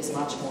 is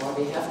much more,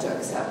 we have to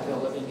accept we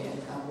are living in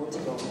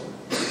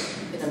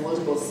a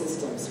multiple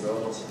systems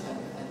world, and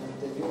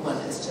the human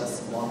is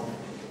just one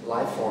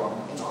life form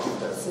in all of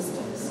those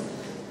systems.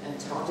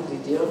 And how do we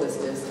deal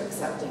with this,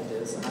 accepting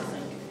this? And I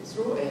think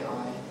through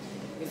AI,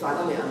 we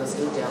finally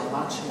understood there are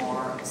much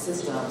more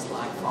systems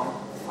like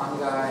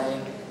fungi,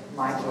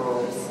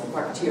 microbes,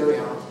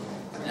 bacteria.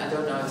 I mean, I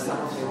don't know if some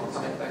of you,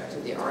 coming back to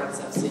the arts,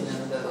 have seen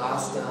in the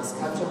last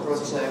sculpture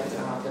project,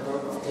 the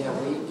work of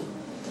Gerald,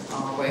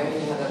 where he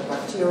had a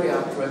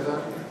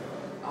bacteria-driven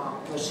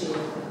machine.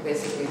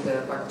 Basically,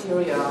 the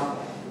bacteria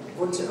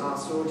would,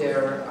 through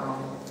their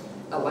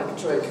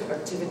electric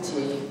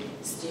activity,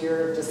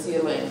 steer the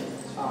ceiling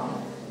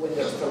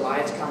windows, the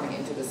light coming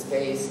into the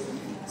space.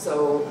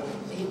 So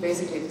he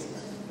basically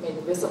made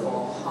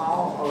visible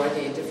how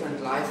already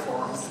different life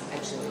forms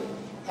actually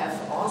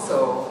have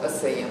also a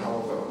say in our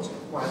world,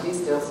 while we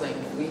still think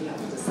we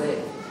have the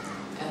say.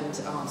 And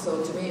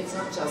so to me, it's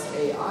not just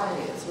AI,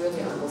 it's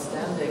really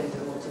understanding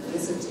the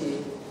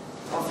multiplicity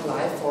of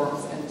life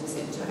forms and these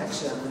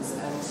interactions.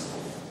 And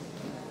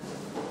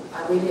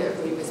I really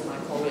agree with my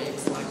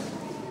colleagues, like,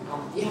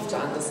 we have to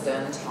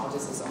understand how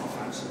this is all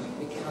functioning.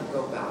 We cannot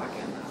go back,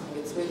 and I think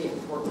it's really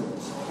important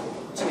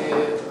to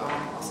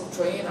also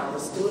train our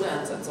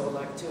students and so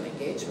like to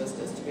engage with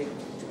this, to be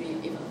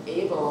even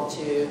able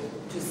to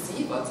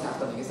see what's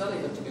happening. It's not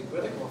even to be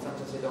critical,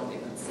 sometimes we don't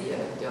even see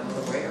it, they're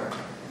not aware.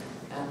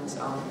 And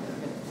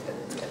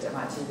at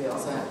MIT we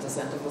also have the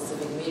Center for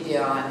Civic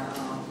Media,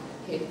 and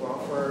Kate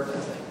Crawford, I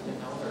think you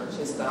know her,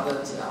 she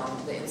started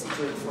the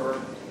Institute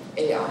for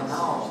AI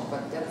Now,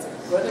 but that's a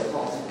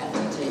critical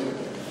entity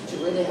to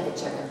really have a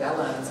check and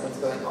balance what's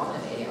going on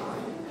in AI.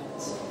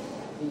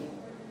 And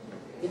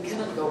we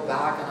cannot go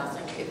back, and I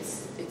think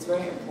it's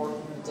very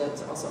important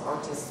that also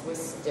artists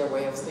with their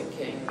way of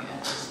thinking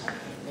and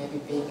maybe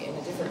being in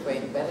a different way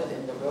embedded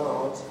in the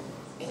world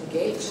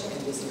engage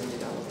in these new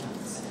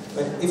developments.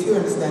 But if you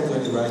understand it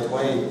in the right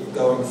way,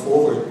 going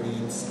forward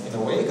means, in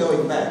a way,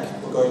 going back.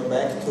 We're going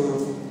back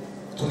to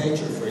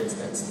nature, for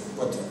instance,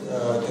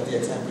 the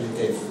example you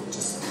gave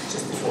just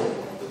before.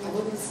 I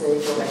wouldn't say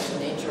go back to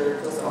nature.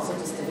 It was also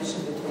this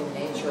division between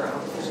nature,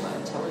 artificial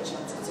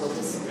intelligence, and so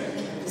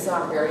these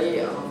are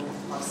very,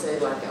 I'd say,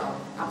 like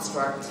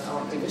abstract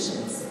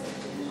divisions.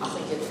 I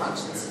think it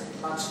functions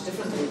much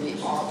differently. We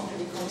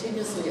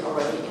continuously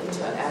already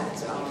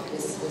interact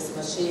with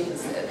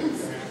machines.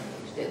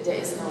 There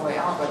is no way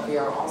out, but we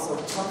are also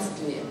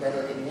constantly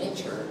embedded in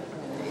nature.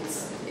 And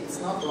it's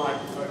not like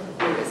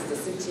here is the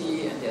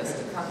city and there's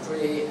the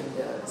country and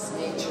there's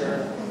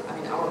nature. I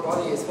mean, our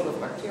body is full of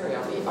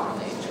bacteria. We are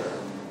nature,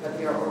 but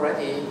we are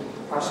already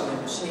partially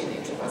a machine.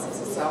 Each of us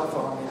has a cell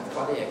phone. We have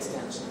body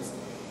extensions.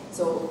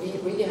 So we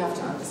really have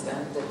to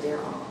understand that there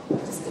are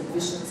these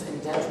divisions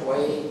in that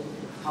way.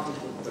 How we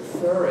would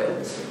prefer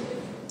it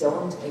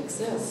don't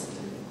exist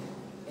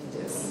in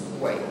this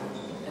way.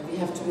 And we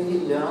have to really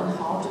learn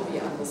how do we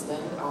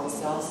understand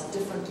ourselves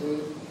differently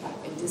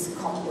in this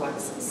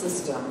complex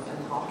system,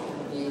 and how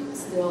can we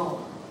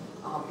still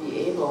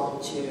be able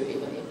to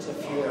even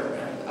interfere.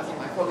 And I think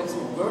my colleagues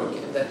who work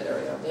in that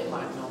area, they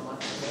might know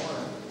much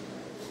more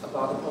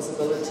about the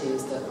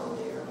possibilities that are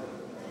there.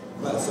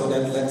 Well, so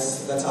then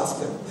let's ask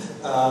them.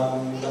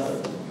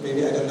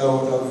 Maybe, I don't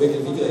know,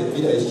 Widrich,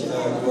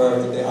 you are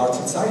in the arts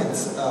and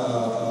science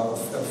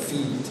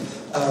field.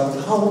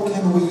 How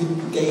can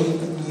we gain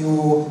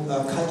new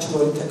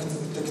cultural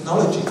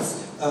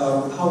technologies.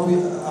 How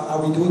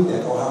are we doing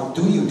that, or how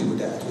do you do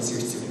that with your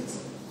students?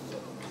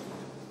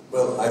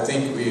 Well, I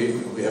think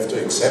we have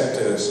to accept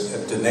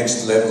at the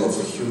next level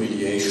of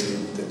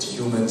humiliation that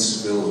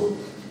humans will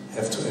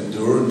have to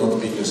endure,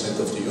 not being the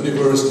center of the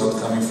universe,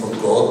 not coming from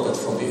God, but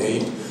from the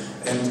ape.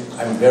 And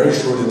I'm very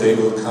sure the day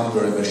will come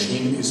where a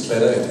machine is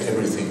better at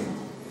everything.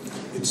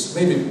 It's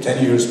maybe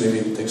 10 years, maybe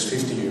it takes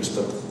 50 years,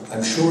 but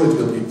I'm sure it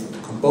will be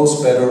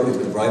composed better, it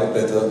will write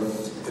better,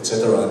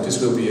 etc. And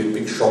this will be a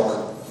big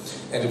shock.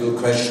 And it will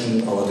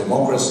question our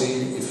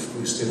democracy, if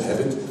we still have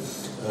it.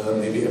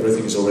 Maybe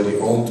everything is already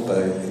owned by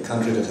a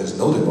country that has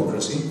no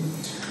democracy.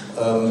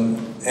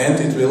 And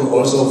it will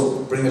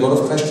also bring a lot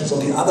of questions. On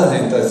the other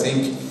hand, I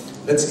think,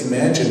 let's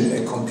imagine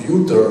a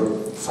computer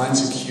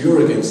finds a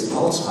cure against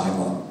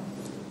Alzheimer.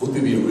 Would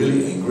we be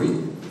really angry?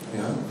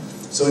 Yeah?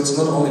 So it's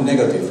not only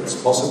negative,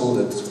 it's possible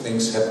that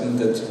things happen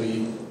that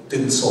we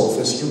didn't solve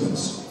as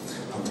humans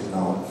until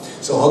now.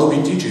 So how do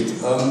we teach it?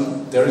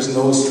 There is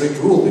no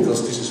strict rule,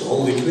 because this is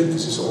all liquid,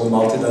 this is all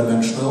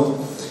multidimensional.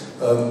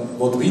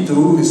 What we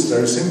do is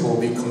very simple.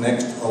 We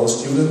connect our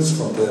students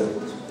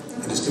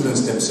and the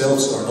students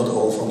themselves are not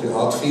all from the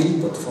art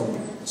field, but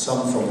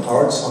some from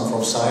art, some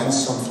from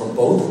science, some from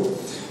both.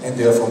 And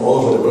they are from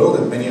all over the world,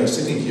 and many are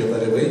sitting here, by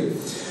the way.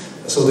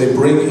 So they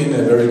bring in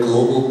a very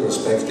global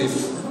perspective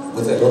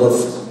with a lot of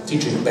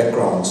teaching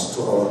backgrounds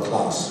to our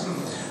class.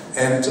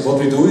 And what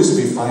we do is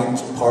we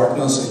find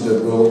partners in the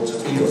world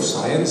field of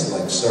science,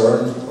 like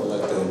CERN, or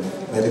like the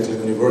Medical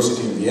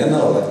University in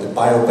Vienna, or like the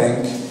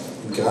Biobank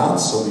in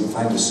Graz. So we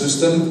find a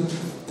system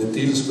that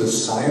deals with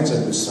science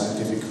and with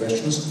scientific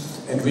questions,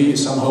 and we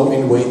somehow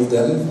invade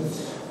them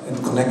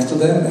and connect to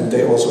them, and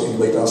they also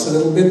invade us a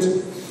little bit,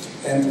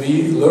 and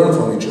we learn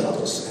from each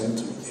other.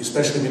 And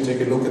especially we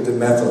take a look at the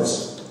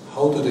methods.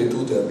 How do they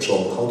do their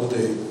job?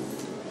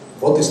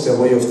 What is their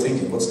way of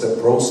thinking? What's their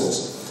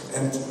process?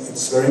 And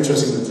it's very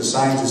interesting that the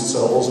scientists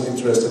are also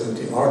interested in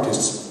the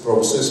artists'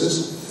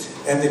 processes.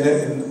 And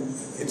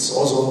it's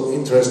also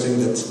interesting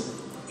that,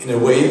 in a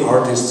way,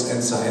 artists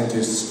and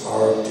scientists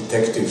are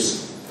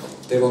detectives.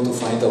 They want to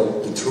find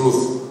out the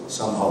truth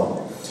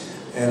somehow.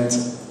 And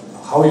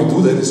how you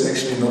do that is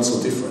actually not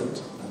so different.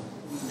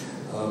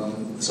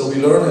 So we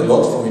learn a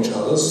lot from each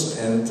other,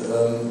 and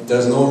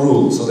there's no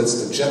rule. So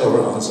that's the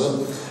general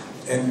answer.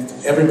 And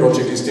every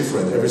project is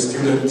different. Every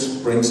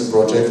student brings a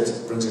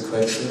project, brings a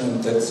question,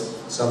 and that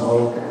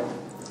somehow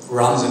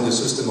runs in the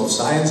system of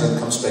science and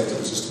comes back to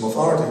the system of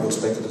art and goes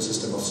back to the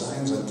system of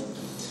science. And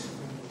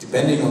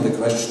depending on the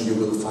question, you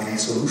will find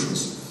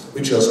solutions,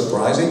 which are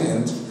surprising.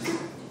 And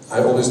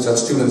I always tell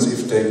students,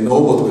 if they know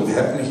what will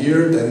happen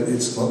here, then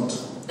it's not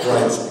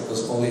right,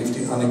 because only if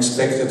the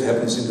unexpected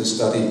happens in the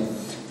study.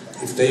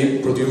 If they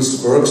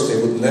produce works they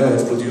would never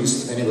have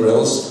produced anywhere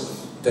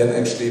else, then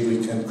actually we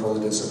can call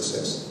it a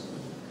success.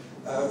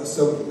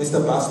 So,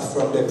 Mr. Bast,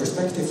 from the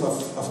perspective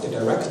of the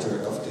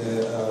director of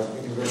the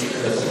University,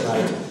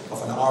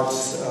 of an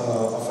arts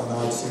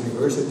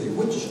university,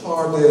 which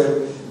are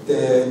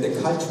the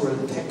cultural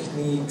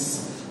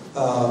techniques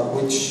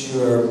which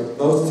you're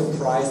most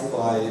surprised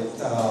by,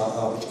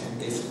 which can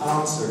give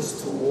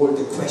answers to all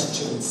the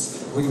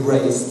questions we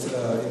raised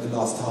in the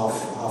last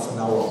half an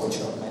hour, which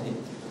are many?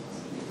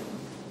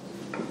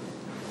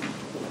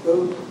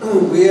 Well,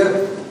 we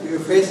are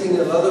facing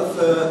a lot of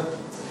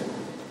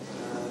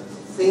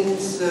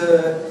things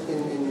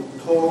in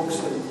talks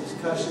and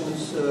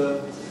discussions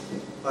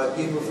by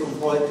people from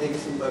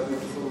politics and by people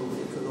from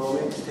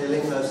economics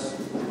telling us,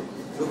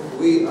 look,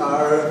 we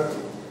are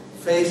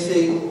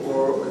facing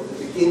or at the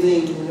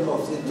beginning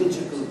of the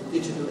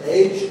digital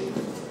age,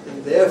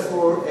 and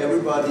therefore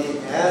everybody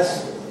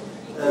has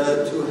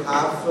to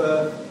have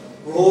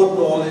broad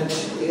knowledge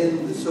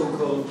in the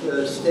so-called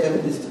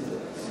STEM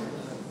disciplines: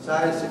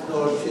 science,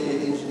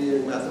 technology,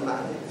 engineering,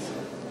 mathematics.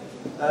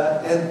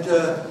 And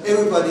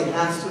everybody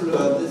has to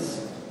learn this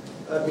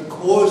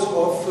because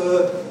of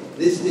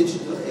this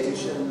digital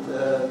age, and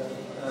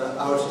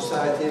our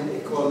society and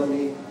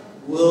economy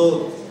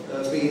will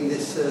be in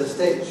this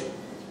stage.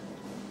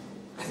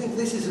 I think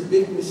this is a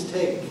big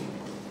mistake.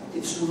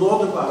 It's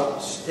not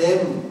about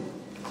STEM,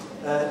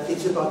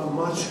 it's about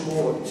much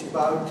more. It's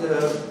about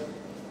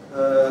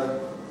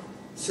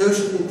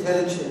social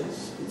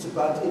intelligence, it's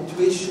about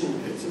intuition,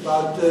 it's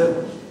about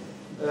the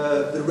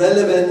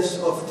relevance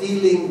of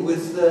dealing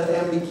with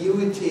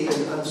ambiguity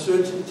and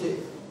uncertainty.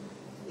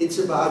 It's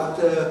about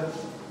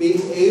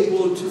being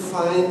able to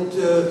find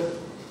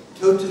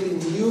totally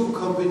new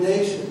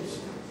combinations.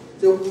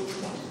 So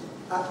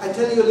I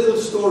tell you a little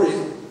story.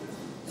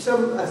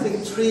 I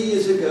think 3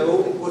 years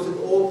ago, it was in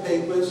all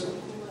papers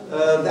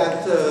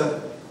that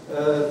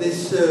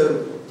this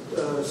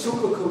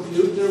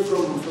supercomputer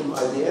from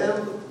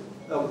IBM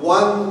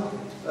won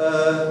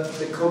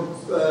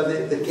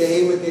the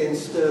game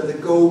against the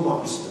Go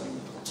master.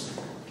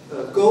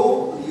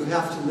 Go, you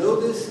have to know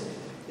this,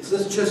 it's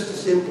not just a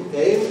simple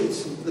game,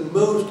 it's the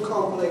most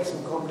complex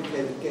and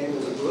complicated game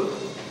in the world,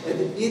 and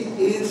it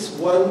is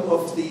one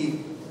of the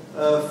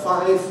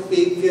 5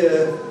 big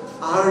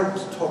art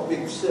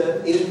topics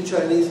in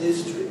Chinese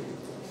history.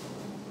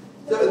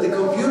 The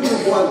computer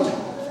won,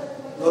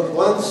 not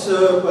once,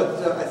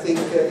 but I think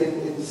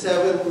in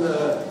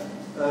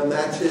 7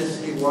 matches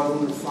he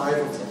won 5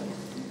 of them.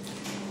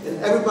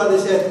 And everybody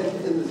said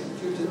in the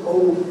computer,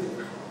 oh,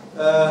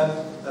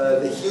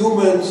 the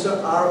humans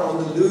are on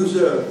the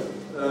loser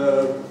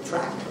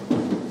track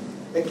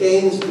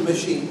against the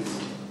machines.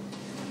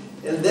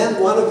 And then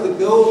one of the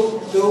Go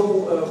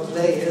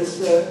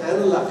players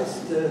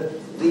analyzed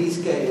these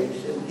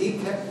games, and he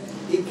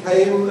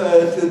came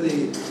to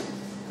the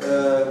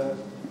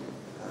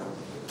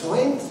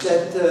point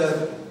that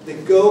the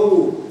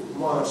Go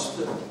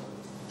master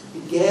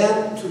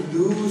began to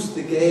lose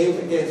the game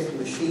against the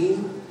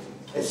machine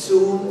as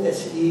soon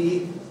as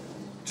he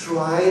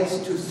tried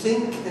to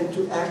think and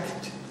to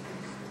act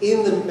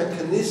in the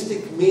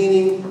mechanistic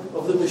meaning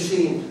of the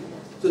machine.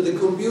 So the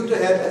computer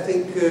had, I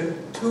think,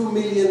 2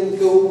 million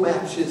Go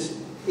matches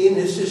in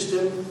his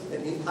system,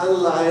 and he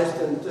analyzed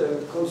and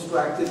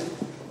constructed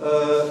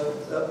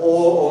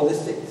all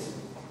these things.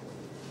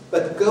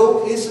 But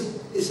Go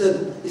is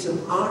an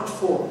art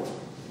form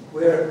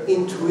where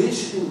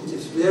intuition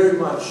is very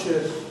much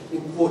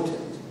important.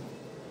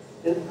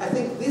 And I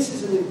think this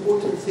is an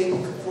important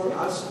thing for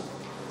us.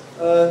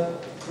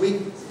 We're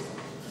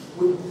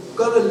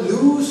going to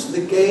lose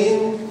the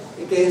game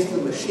against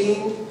the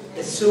machine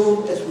as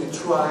soon as we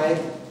try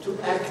to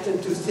act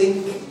and to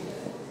think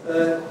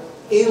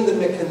in the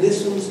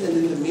mechanisms and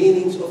in the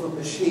meanings of a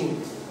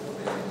machine.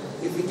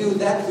 If we do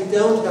that, we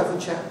don't have a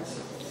chance.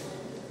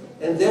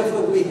 And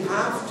therefore we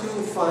have to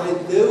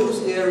find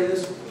those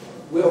areas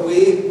where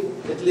we,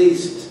 at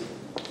least,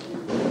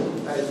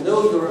 I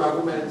know your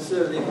arguments,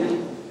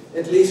 Virgil,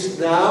 at least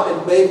now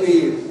and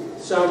maybe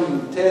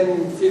some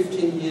 10,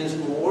 15 years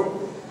more,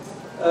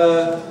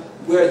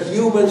 where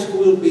humans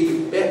will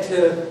be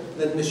better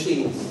than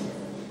machines.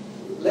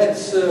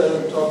 Let's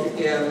talk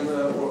again,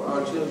 or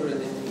our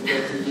children in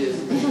 20 years.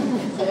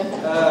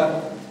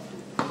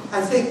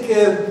 I think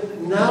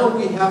now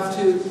we have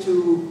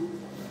to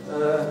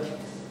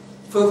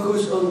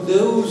focus on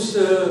those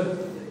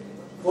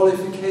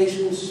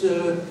qualifications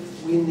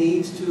we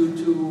need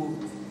to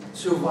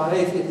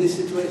survive in this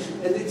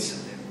situation. And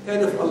it's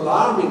kind of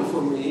alarming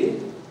for me,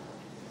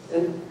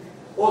 and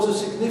also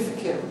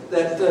significant,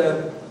 that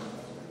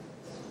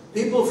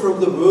people from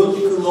the World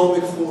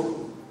Economic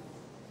Forum,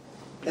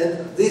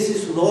 and this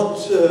is not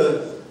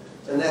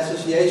an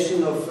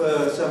association of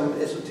some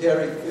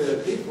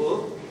esoteric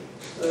people,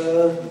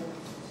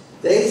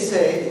 they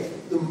say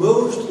the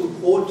most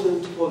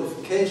important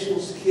qualification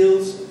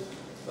skills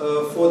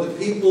for the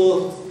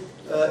people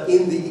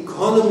in the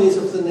economies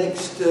of the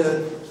next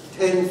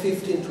 10,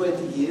 15,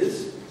 20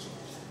 years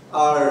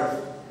are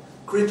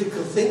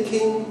critical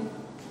thinking,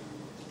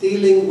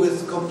 dealing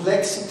with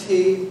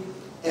complexity,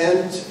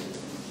 and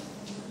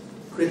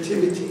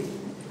creativity.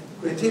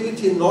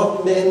 Creativity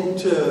not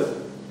meant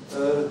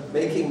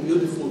making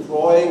beautiful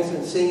drawings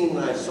and singing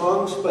nice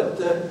songs, but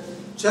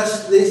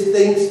just these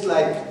things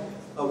like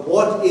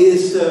what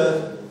is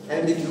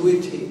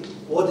ambiguity,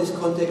 what is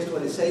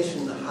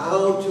contextualization,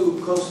 how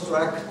to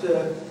construct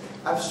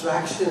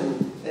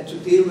abstraction and to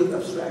deal with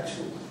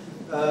abstraction,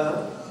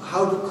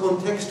 how to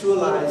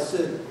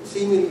contextualize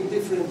seemingly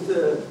different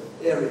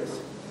areas.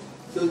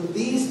 So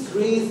these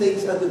 3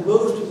 things are the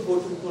most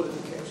important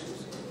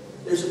qualifications.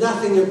 There's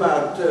nothing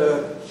about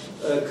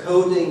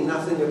coding,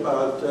 nothing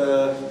about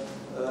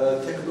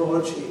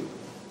technology.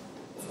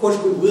 Of course,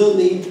 we will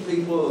need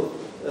people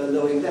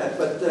knowing that,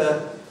 but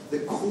the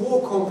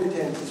core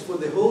competences for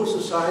the whole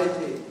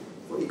society,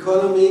 for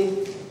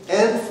economy,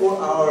 and for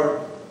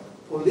our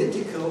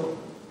political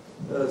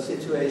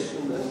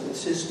situation and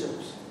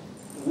systems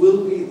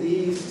will be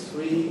these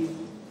 3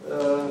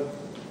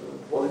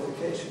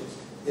 qualifications.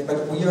 Yeah,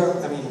 but we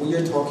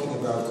are talking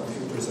about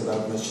computers,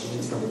 about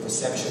machines from the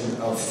perception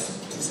of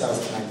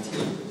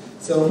 2019.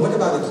 So what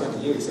about in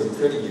 20 years or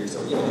 30 years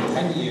or even in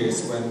 10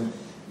 years when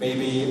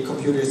maybe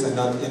computers are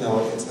not,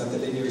 it's not the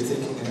linear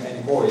thinking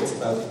anymore, it's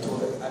about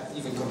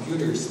even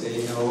computers,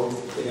 they know,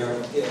 they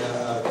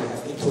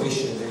have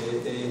intuition,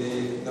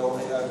 they know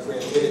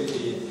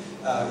creativity,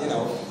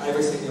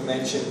 everything you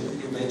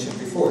mentioned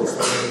before.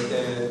 So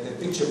the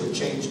picture would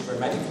change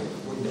dramatically,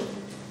 wouldn't it?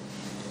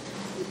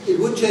 It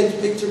would change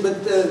the picture,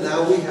 but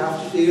now we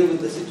have to deal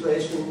with the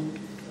situation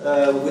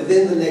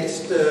within the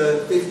next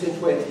 15,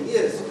 20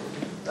 years.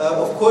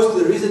 Of course,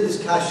 there is a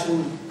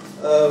discussion,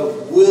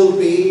 will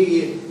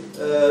be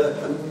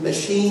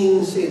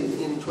machines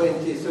in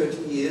 20, 30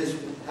 years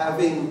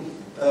having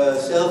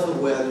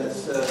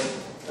self-awareness,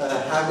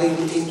 having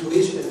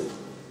intuition.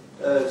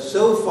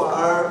 So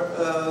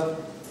far,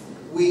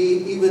 we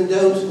even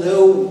don't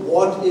know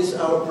what is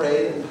our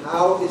brain and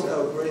how is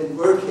our brain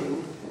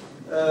working.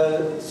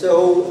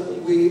 So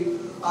we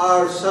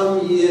are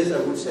some years, I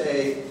would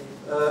say,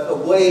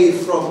 away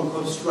from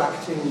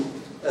constructing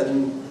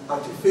an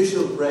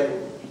artificial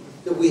brain.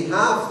 So we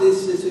have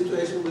this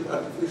situation with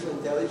artificial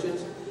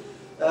intelligence,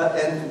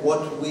 and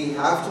what we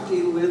have to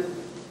deal with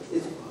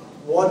is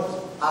what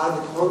are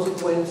the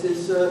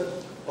consequences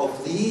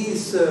of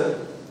these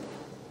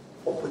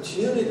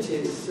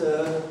opportunities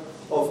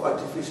of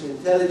artificial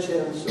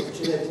intelligence, of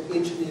genetic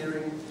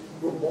engineering,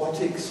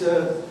 robotics,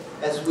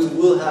 as we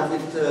will have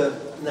it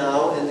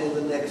now and in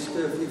the next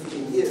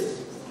 15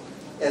 years.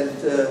 And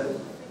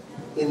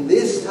in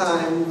this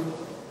time,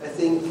 I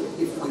think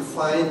if we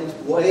find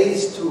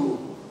ways to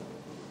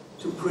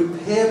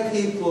prepare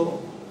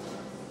people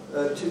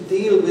to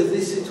deal with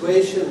this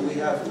situation we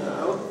have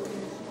now,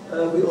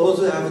 we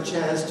also have a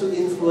chance to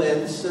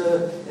influence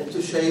and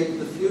to shape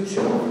the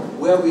future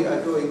where we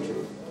are going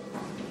to.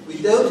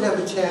 We don't have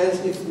a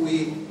chance if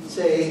we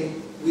say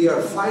we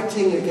are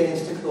fighting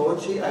against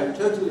technology. I'm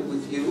totally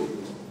with you.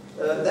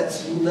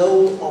 That's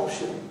no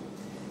option.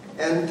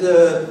 And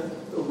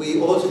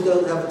we also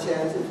don't have a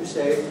chance if we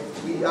say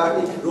we are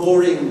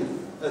ignoring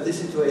the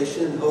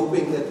situation and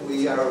hoping that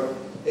we are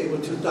able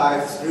to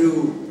dive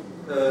through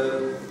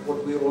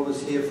what we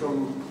always hear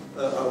from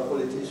our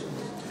politicians.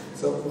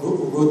 So,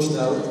 Ruth,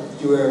 Schnell,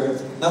 you are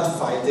not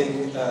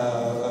fighting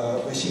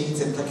machines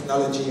and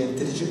technology and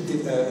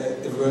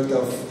the world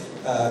of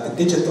the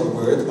digital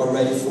world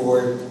already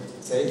for,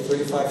 say,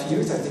 35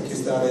 years. I think you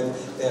started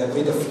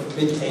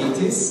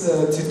mid-80s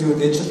to do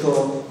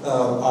digital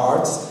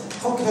arts.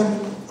 How can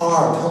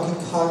art, how can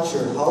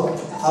culture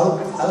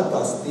help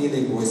us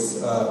dealing with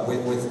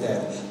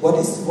that?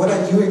 What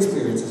are your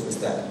experiences with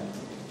that?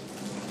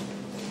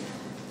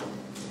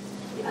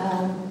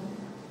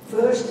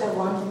 First, I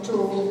want to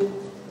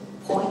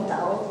point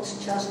out,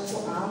 just to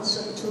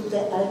answer to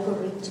the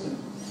algorithm.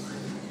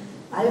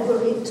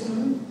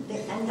 Algorithm,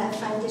 and I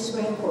find this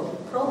very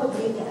important.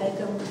 Probably the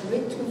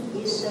algorithm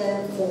is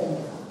a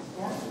formula,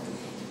 yeah?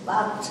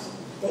 But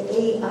the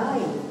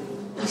AI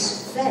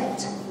is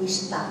fed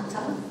with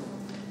data,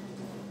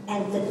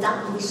 and the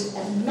data is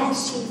a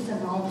massive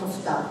amount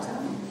of data,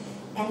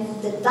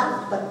 and the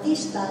data, but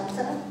these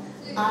data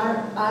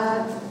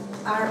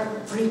are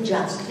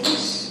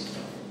prejudice,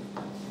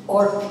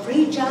 or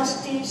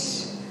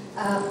prejudice,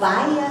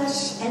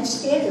 bias and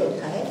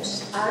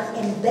stereotypes are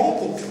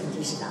embedded in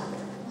this data.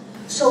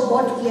 So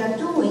what we are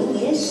doing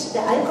is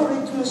the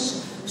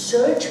algorithm's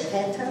search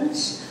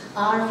patterns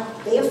are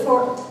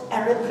therefore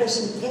a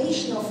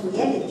representation of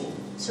reality.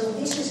 So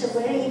this is I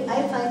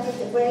find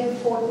it a very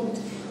important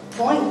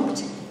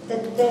point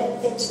that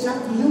it's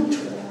not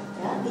neutral.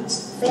 Yeah?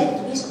 It's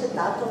fed with the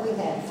data we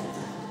have.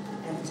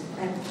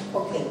 And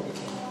okay.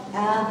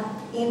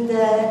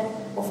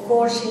 Of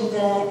course, in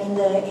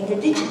the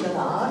digital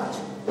art,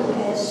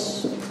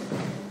 as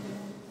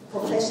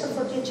professor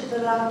for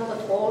digital art,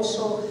 but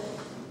also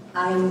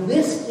I'm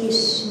with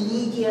this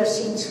media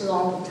since a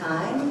long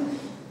time.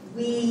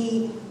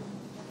 We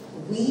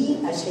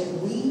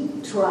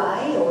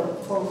try, or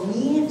for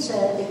me, it's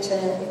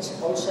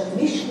also a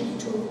mission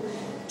to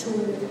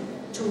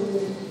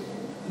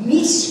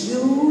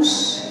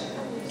misuse.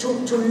 To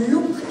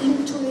look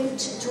into it,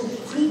 to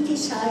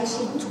criticize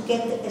it, to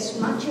get as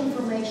much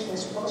information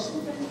as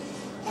possible,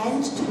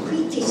 and to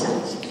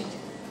criticize it,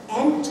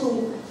 and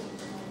to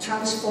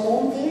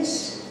transform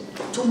this,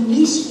 to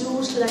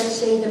misuse, let's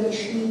say, the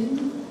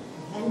machine,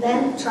 and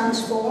then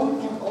transform,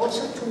 and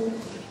also to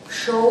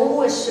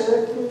show a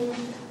certain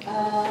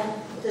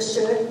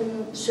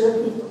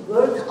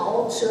work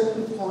out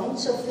certain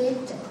points of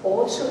it,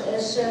 also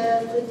as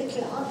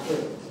critical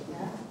artwork.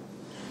 Yeah?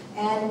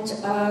 And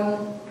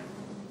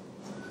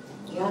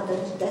yeah,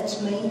 that's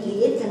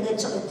mainly it, and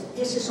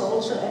this is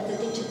also at the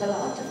Digital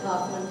Art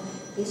Department.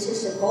 This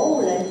is a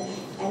goal,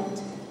 and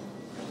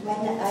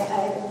when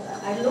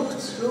I looked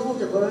through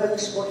the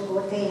works,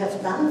 what they have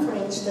done, for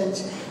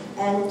instance,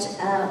 and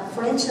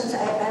for instance,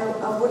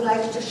 I would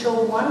like to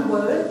show one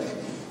work,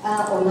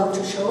 or not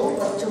to show,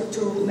 but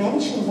to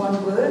mention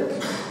one work,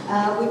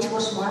 which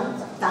was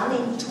done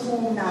in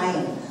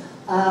 2009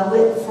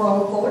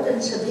 from Gordon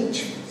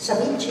Savicic,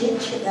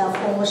 a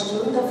former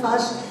student of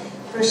us,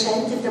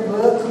 presented a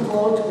work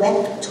called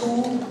Web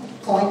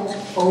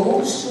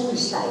 2.0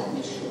 Suicide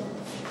Machine.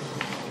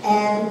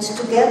 And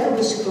together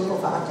with a group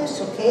of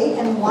artists, okay,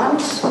 and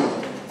once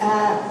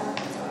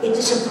it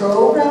is a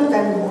program,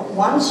 then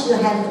once you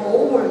hand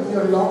over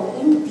your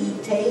login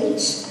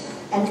details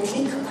and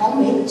click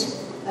commit,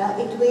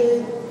 it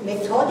will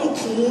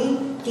methodically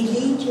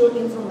delete your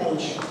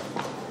information.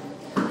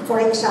 For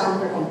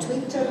example, on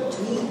Twitter,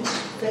 tweets,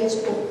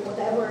 Facebook,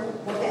 whatever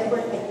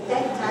at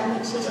that time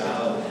existed in a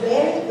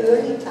very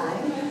early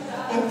time,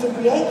 and the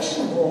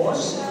reaction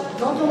was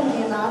not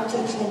only an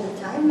article in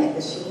the Time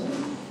magazine,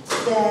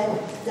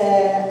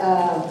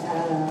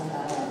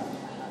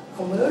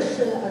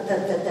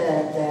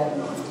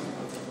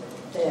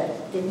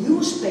 the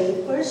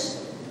newspapers,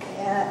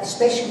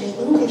 especially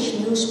English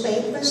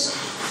newspapers,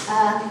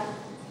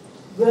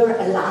 were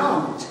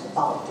alarmed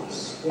about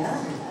this. Yeah?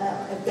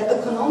 The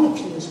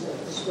economic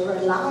newspapers were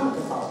alarmed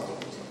about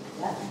it.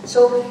 Yeah?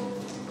 So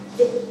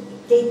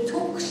they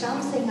took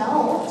something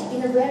out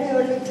in a very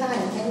early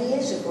time, 10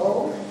 years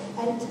ago,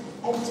 and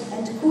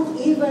could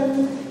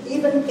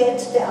even get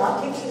the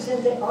articles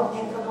in the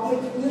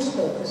economic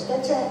newspapers.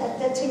 That's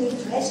an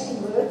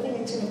interesting work, and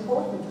it's an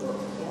important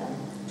work. Yeah?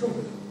 To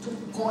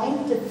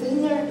point the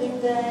finger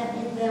in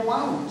the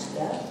wound.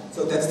 Yeah?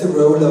 So that's the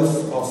role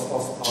of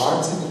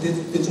arts in the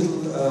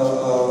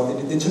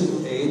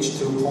digital age,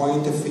 to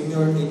point the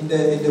finger in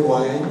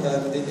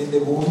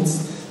the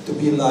wounds, to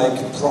be like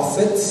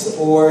prophets,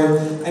 or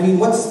I mean,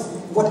 what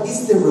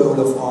is the role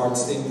of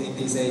arts in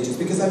these ages?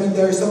 Because I mean,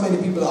 there are so many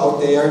people out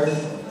there.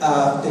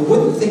 They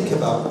wouldn't think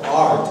about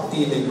art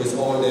dealing with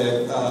all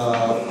the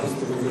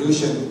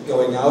revolution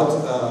going out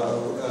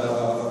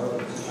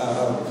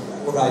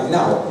right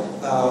now.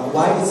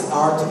 Why is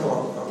art,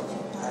 or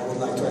I would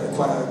like to ask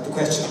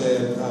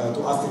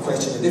the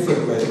question a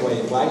different way.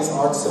 Why is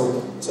art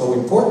so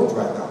important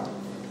right now?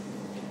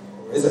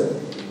 Or is it?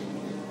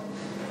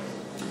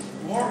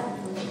 Yeah,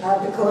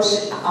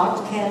 because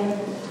art can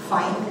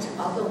find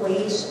other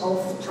ways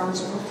of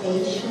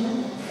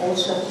transportation,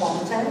 also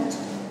content,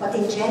 but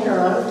in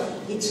general,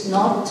 it's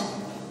not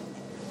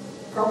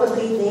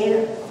probably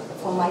there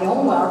for my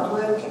own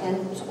artwork,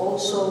 and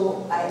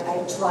also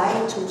I try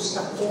to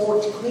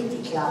support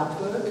critical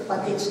artwork,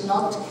 but it's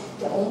not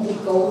the only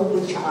goal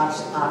which art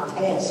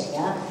has.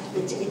 Yeah,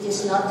 it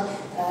is not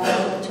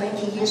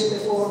 20 years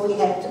before we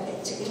had.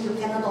 You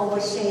cannot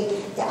always say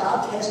the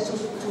art has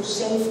to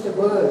save the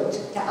world.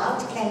 The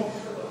art can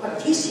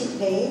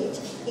participate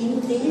in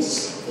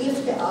this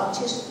if the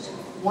artist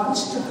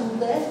wants to do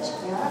that.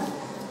 Yeah,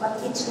 but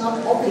it's not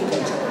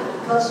obligatory,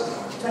 because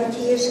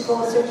 20 years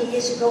ago, 30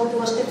 years ago, it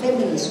was the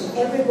feminism.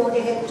 Everybody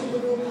had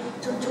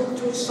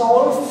to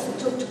solve,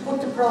 to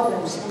put the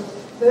problems. And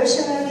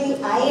personally,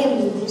 I am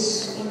in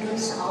this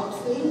art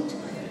field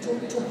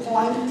to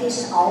point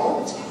this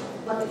out,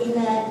 but in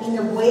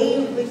a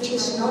way which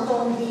is not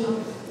only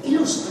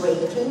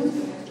illustrating,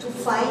 to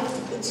find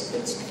its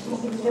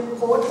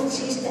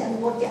importances,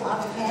 and what the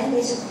art can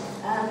is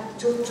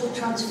to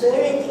transfer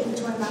it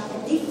into a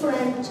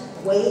different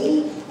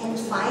way and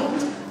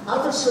find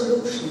other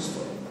solutions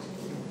for it.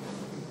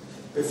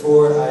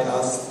 Before I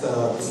asked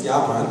Ms.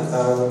 Jahrmann,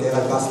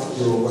 Gerald, Bast,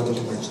 you wanted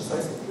to mention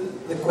something?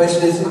 The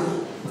question is,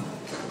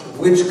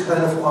 which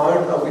kind of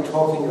art are we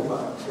talking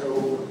about?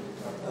 So,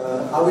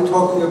 are we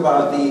talking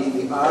about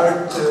the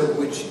art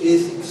which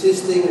is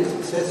existing and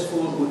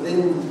successful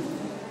within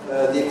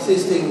the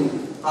existing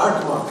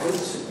art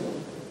markets,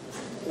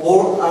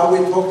 or are we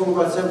talking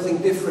about something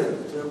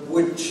different,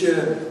 which,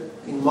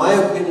 in my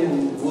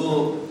opinion,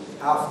 will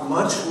have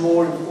much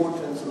more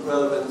importance and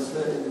relevance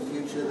in the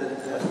future than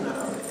it has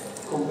now,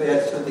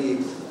 compared to the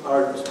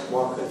art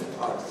market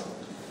art?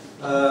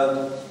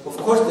 Of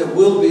course, there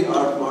will be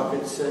art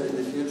markets in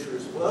the future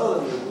as well,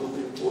 and they will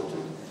be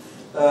important.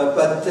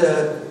 But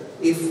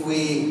if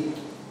we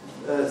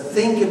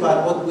think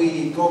about what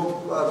we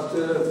talked about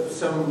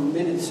some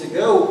minutes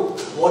ago,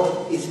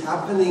 what is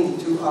happening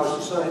to our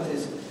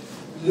societies,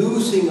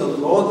 losing a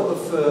lot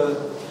of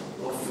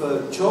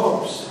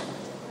jobs.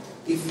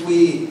 If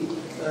we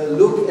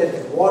look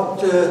at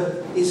what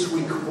is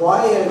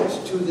required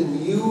to the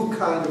new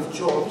kind of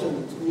jobs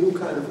and the new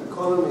kind of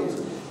economies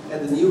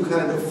and the new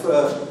kind of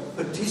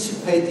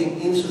participating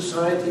in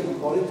society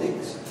and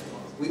politics,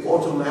 we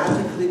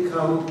automatically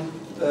come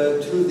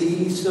to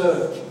these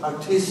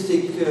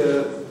artistic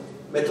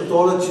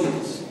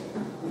methodologies,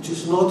 which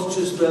is not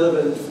just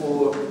relevant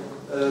for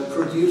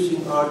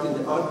producing art in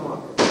the art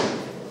market.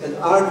 And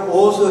art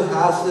also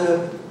has,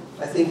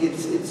 I think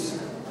it's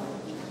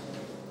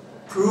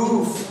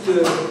proved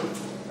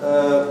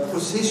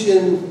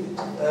position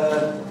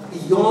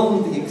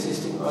beyond the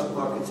existing art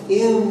markets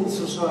in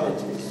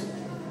societies.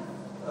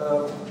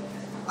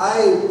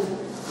 I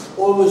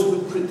almost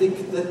would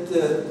predict that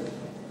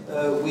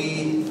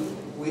we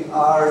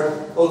are,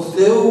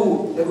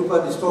 although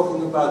everybody's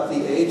talking about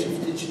the age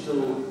of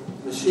digital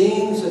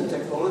machines and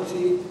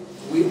technology,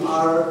 we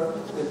are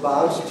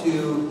about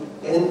to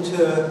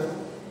enter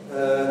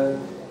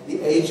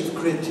the age of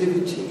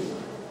creativity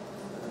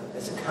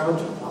as a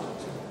counterpart.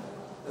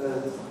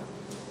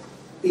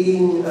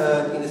 Being in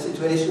a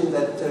situation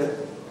that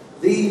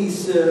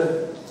these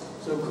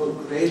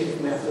so-called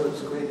creative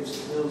methods, creative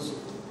skills,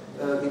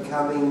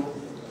 becoming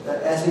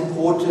as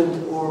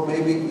important, or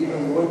maybe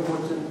even more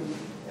important,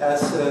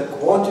 as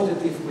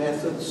quantitative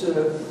methods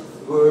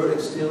were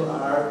and still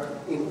are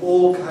in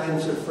all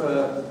kinds of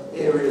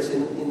areas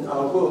in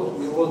our world.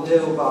 We all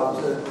know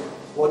about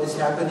what is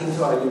happening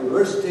to our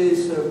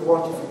universities.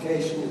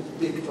 Quantification is a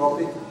big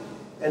topic.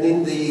 And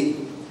in the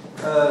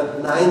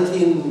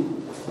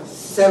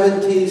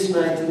 1970s,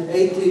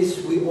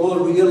 1980s, we all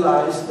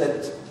realized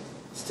that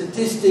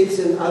statistics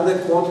and other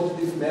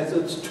quantitative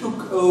methods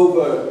took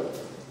over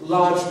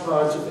large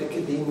parts of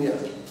academia,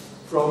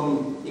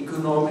 from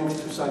economics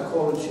to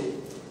psychology.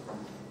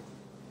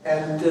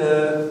 And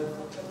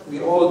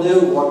we all know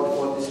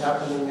what is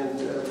happening and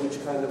which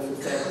kind of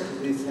effect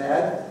this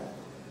had.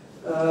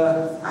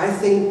 I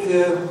think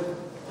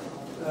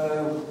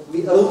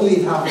we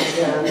only have a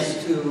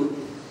chance to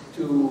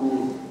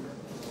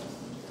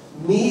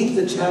meet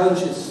the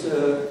challenges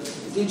the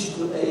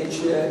digital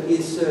age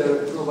is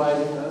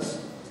providing us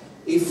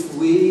if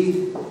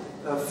we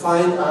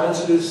find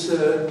answers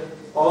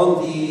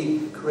on the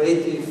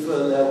creative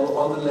level,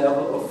 on the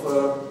level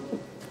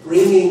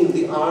bringing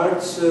the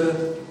arts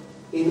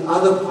in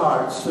other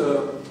parts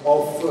of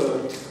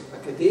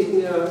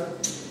academia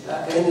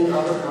and in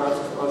other parts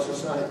of our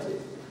society.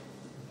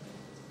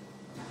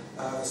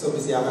 So,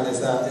 Ms. Jahrmann,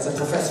 as a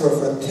professor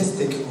of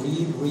artistic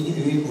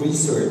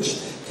research,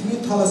 can you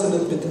tell us a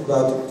little bit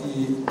about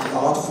the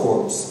art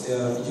forms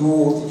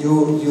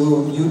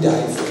you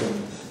dive in,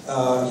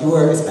 you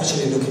are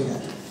especially looking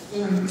at?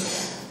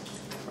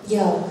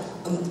 Yeah,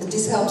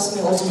 this helps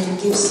me also to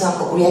give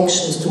some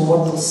reactions to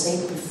what was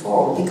said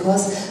before,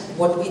 because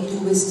what we do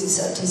with this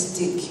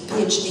artistic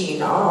PhD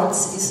in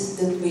arts is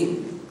that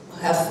we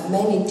have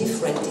many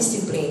different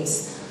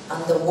disciplines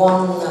under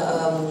one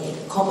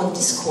common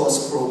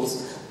discourse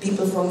groups,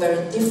 people from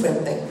very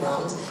different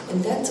backgrounds,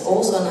 and that's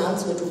also an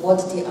answer to what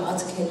the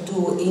arts can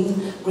do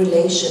in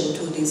relation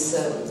to these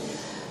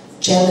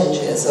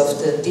challenges of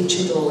the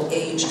digital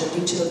age, the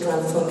digital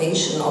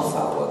transformation of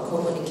our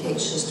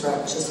communication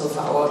structures, of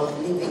our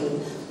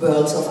living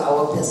worlds, of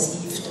our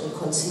perceived and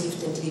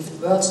conceived and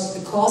lived worlds,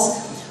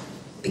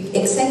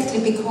 exactly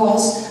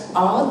because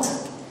art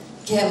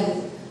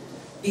can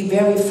be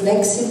very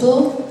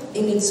flexible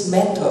in its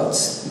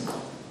methods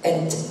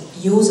and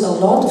use a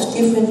lot of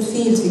different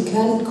fields. We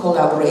can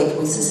collaborate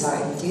with the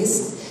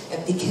scientists,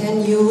 and we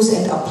can use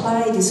and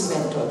apply this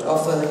method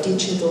of a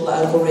digital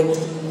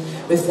algorithm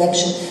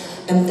reflection,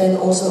 and then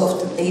also of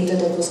the data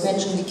that was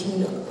mentioned, we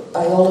can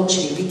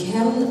biology. We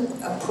can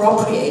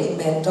appropriate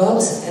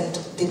methods and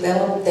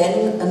develop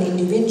then an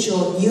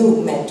individual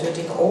new method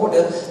in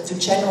order to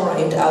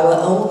generate our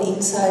own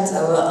insights,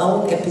 our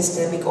own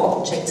epistemic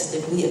objects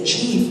that we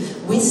achieve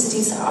with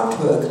this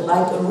artwork,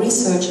 like a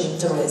research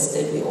interest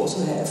that we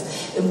also have.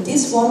 And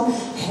this one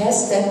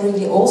has then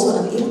really also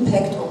an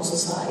impact on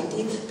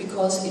society,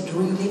 because it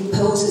really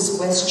poses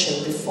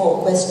questions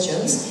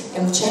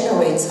and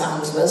generates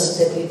answers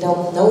that we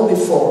don't know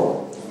before.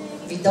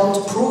 We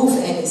don't prove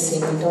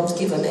anything, we don't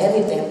give an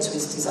evidence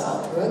with this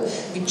artwork,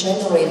 we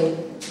generate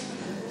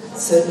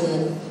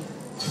certain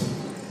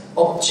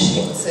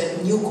objects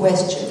and new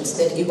questions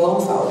that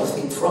evolve out of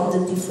it from the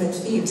different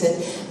fields.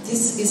 And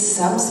this is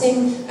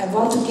something, I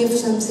want to give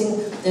something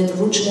that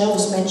Ruth Schnell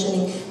was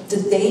mentioning,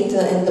 the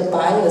data and the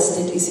bias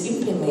that is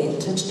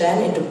implemented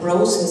then in the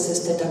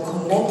processes that are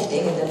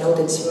connecting, and I know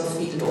that's your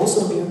field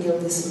also, Virgil,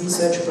 these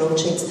research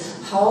projects,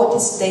 how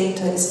this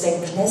data is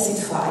then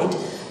classified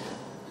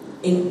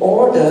in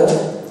order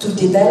to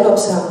develop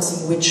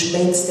something which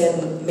makes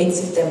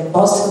it then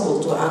possible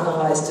to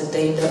analyze the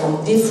data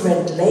on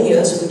different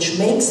layers, which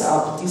makes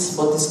up this,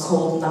 what is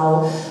called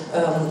now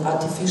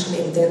artificial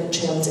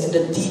intelligence and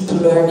a deep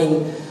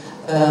learning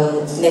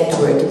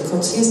network. It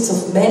consists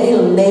of many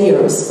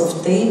layers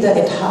of data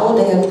and how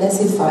they are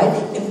classified,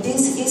 and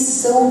this is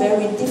so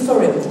very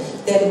different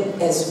than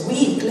as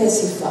we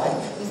classify.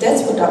 And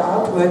that's what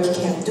our artwork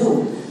can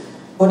do.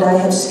 What I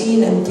have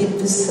seen and did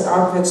with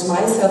artworks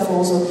myself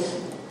also,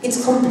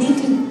 it's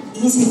completely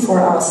easy for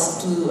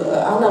us to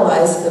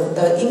analyze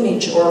the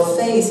image or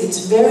face. It's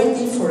very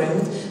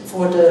different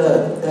for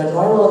the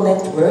neural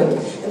network,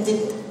 and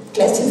it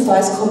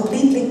classifies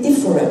completely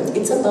different.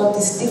 It's about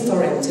this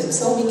difference, and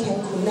so we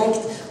can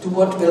connect to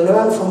what we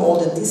learn from all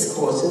the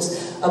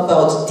discourses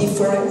about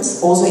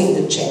difference, also in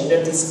the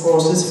gender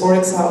discourses, for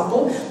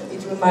example.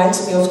 It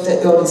reminds me of the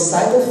early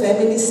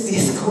cyber-feminist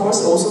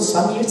discourse, also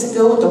some years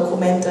ago,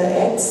 Documenta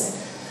X.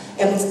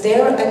 And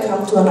there I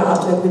come to an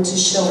artwork which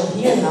is shown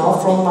here now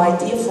from my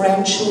dear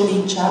friend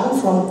Shu Chang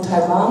from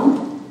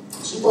Taiwan.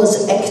 She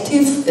was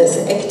active as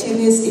an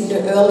activist in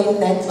the early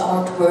net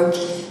artwork,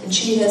 and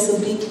she has a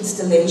big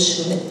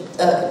installation,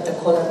 the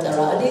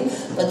Collaterali,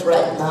 but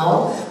right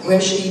now,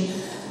 where she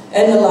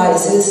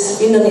analyzes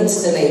in an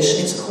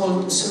installation, it's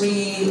called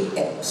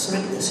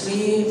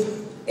 3x6,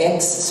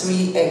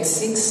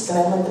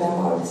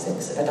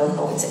 I don't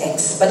know, it's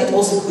X, but it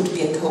also could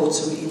be a code,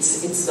 so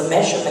it's the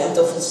measurement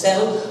of a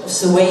cell of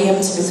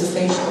surveillance with a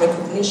facial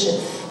recognition,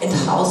 and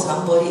how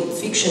somebody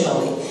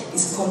fictionally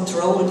is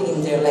controlled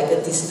in there, like a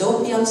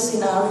dystopian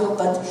scenario,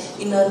 but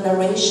in a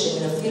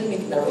narration, in a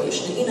filmic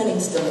narration, in an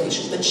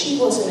installation. But she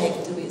was an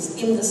activist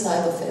in the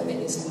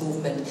cyber-feminist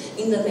movement,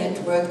 in the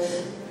network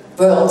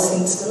world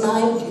since the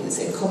 90s,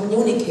 and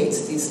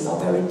communicates this now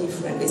very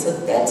differently. So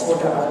that's what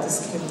the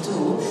artist can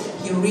do.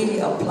 He really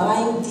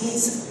applying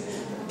these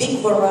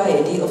big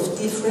variety of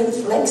different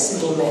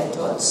flexible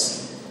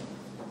methods,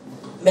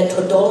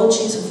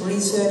 methodologies of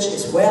research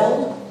as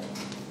well,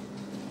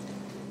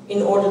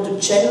 in order to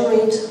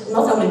generate,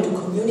 not only to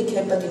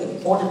communicate, but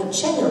in order to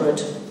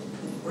generate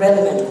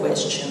relevant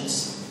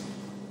questions.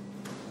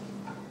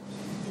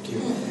 Thank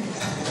you.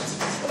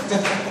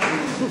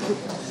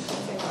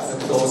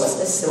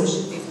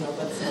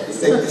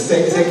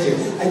 Thank you.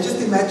 I just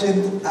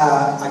imagined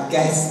a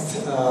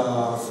guest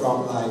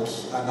from like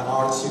an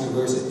arts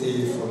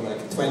university from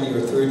like 20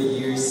 or 30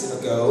 years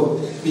ago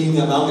being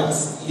among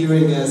us,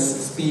 hearing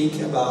us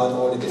speak about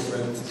all the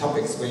different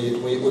topics we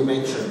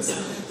mentioned.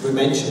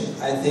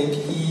 I think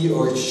he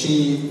or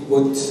she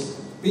would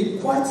be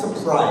quite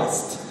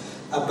surprised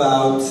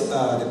about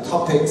the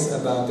topics,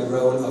 about the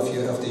role of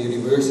the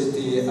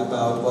university,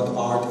 about what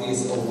art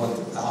is or what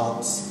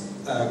arts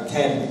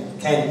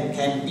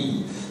can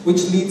be.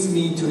 Which leads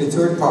me to the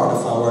third part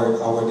of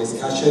our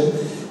discussion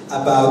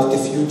about the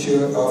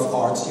future of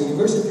arts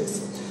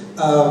universities.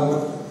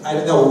 I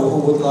don't know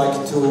who would like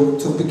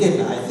to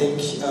begin. I think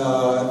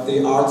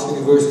the arts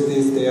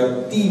universities, they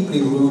are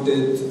deeply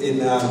rooted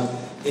in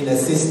a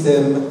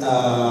system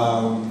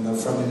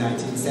from the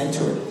 19th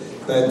century.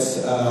 But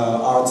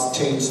arts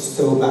changed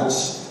so much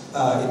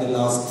in the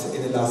last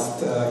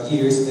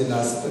years, in the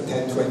last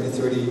 10, 20,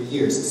 30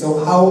 years.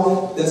 So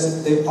how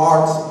does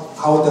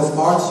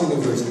arts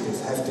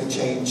universities have to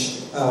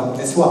change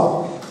as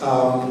well?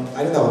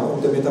 I don't know,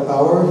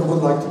 Bauer, who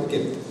would like to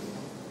begin?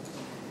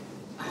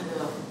 I had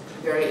a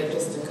very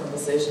interesting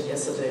conversation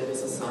yesterday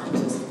with a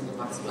scientist from the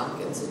Max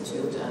Planck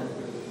Institute, and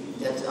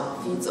that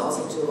feeds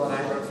also to what I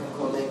heard from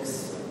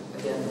colleagues,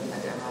 again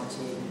at MIT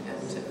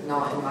and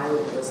now in my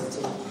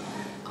university.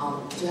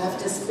 To have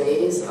this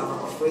space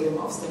of freedom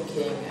of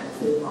thinking and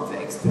freedom of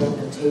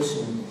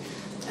experimentation.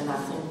 And I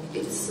think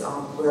it's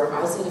where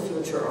I see the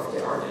future of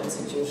the art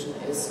institution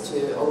is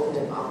to open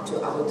them up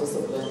to other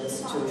disciplines,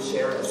 to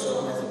share a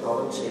certain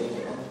methodology,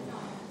 and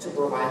to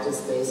provide a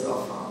space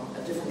of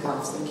a different kind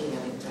of thinking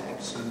and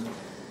interaction.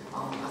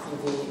 I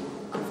think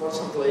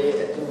unfortunately,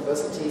 at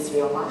universities, we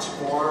are much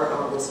more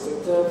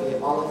restricted. We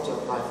all have to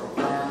apply for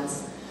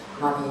grants.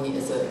 Money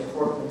is an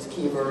important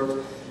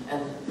keyword.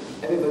 And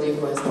everybody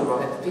who has to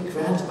write big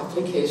grant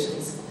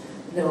applications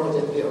know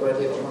that we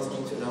already almost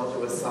need to know the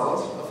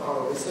result of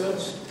our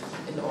research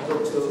in order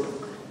to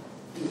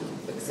be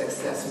a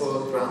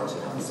successful grant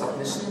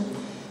submission.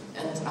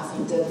 And I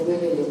think that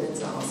really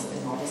limits us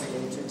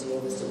enormously to deal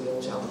with the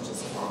real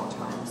challenges of our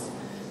times.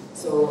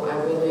 So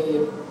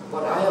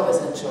what I always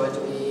enjoy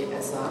to be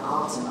as an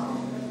art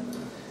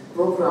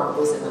program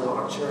within a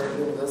larger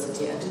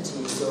university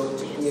entity, so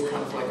to be a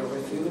kind of like a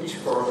refuge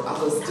for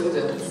other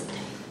students.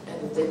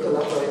 They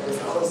collaborate with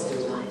other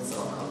students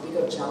on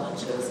bigger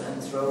challenges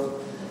and throw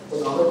the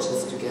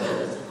knowledges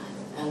together.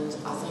 And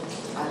I think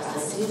I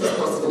see the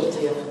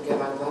possibility, and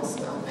Gerald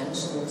Bast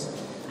mentioned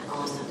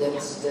that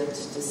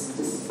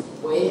this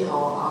way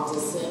how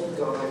artists think,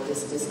 or like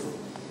this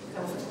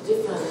kind of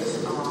different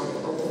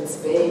open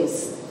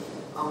space,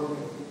 I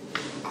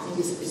think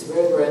is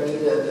very, very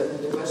needed. And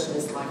the question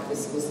is like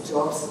with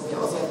jobs, we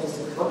also have to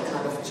think what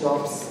kind of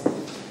jobs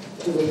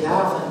do we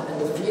have,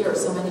 and the fear of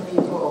so many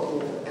people who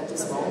at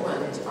this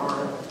moment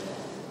are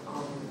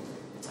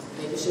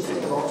maybe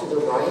shifting more to the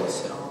right,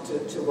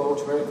 to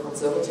vote very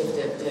conservative,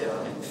 that they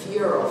are in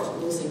fear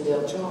of losing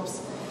their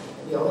jobs.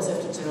 And we always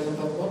have to tell them,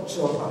 but what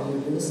job are you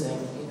losing,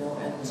 you know,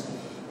 and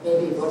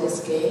maybe what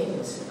is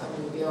gained. I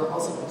mean, we are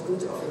also not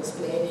good of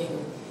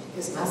explaining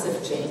these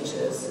massive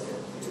changes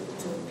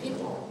to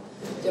people.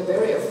 They're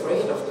very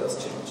afraid of those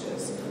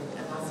changes,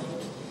 and I think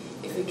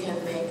if we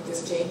can make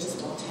these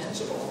changes more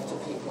tangible to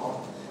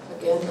people,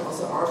 again,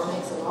 also art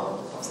makes a lot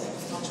of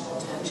things much more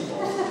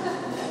tangible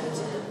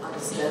and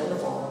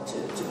understandable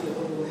to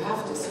people who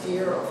have this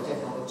fear of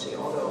technology,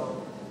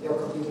 although we are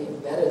completely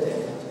embedded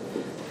in it.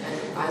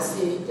 And I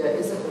see there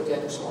is a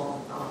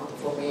potential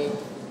for me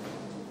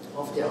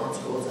of the art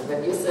schools. And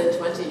when you said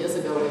 20 years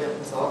ago we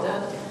haven't saw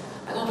that,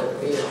 I don't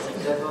agree. I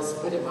think that was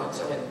pretty much,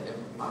 I mean,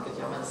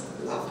 Jahrmann's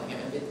laughing. I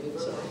mean, we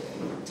were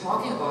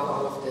talking about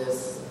all of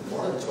this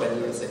more than 20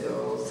 years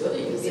ago, 30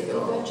 years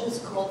ago. The invention is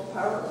called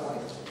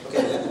paranoid.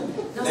 Okay,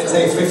 let's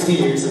say 50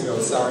 years ago,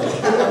 sorry. I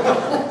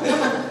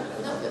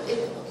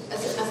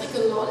think a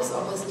lot is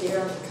always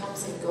there and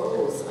comes and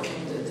goes. I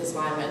mean, that's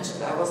why I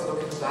mentioned I was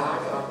looking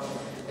back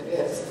and we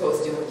had this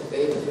post-human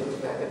debate if you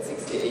look back at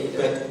 68.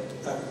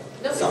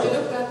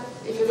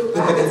 If you look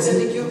back at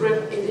Stanley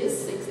Kubrick,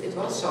 it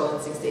was shot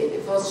in 68.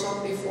 It was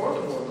shot before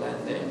the moon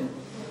landing.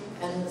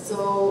 And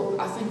so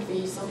I think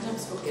we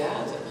sometimes forget.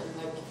 I mean,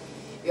 like,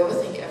 we always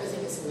think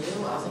everything is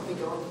new. I think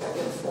we're going back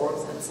and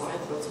forth and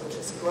sideways, which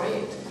is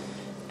great.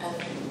 And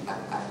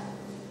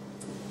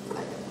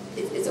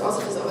it's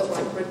also always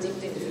like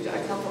predicting the future.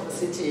 I come from a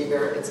city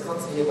where it's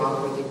constantly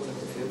about predicting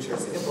the future.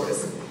 Singapore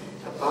is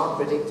about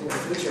predicting the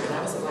future. And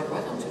I was like,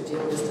 why don't you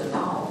deal with the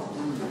now?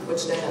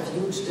 Which they have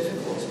huge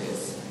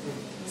difficulties.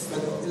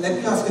 Let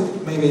me ask you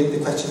maybe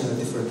the question in a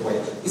different way.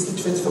 Is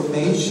the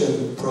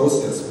transformation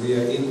process we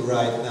are in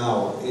right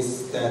now,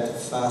 is that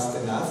fast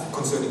enough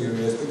concerning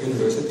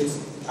universities,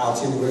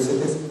 arts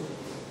universities?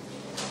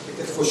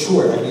 Because for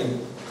sure, I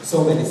mean,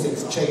 so many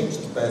things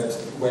changed, but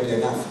were they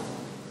enough?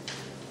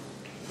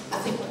 I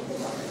think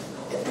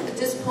at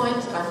this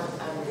point,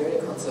 I'm very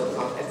concerned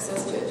about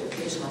access to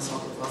education. I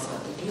thought it was a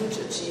huge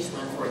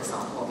achievement, for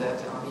example,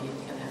 that we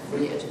can have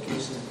free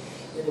education.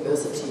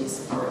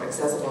 Universities are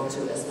accessible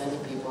to as many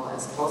people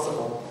as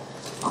possible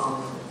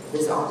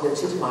without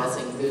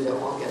legitimizing will they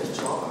all get a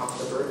job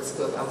afterwards.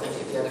 Because I think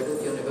if you had a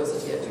good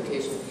university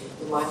education,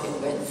 you might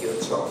invent your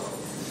job.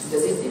 That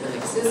didn't even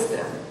exist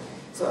then.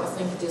 So I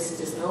think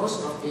this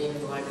notion of being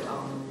like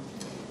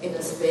in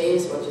a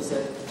space, what you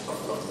said,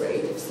 of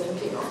creative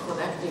thinking, of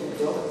connecting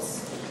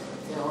dots,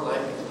 you know,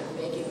 like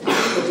making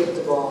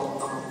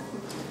unpredictable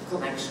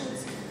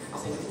connections. I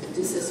think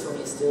this is for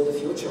me still the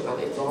future, but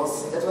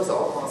that was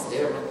almost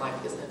there. I mean,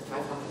 like, isn't it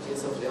 500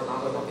 years of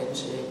Leonardo da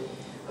Vinci?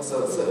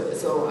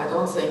 So I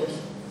don't think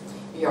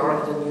we are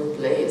at a new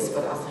place,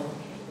 but I think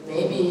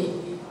maybe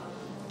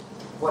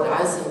what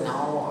I see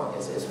now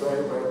is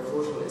very, very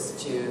crucial is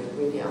to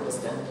really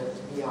understand that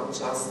we are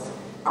just,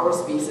 our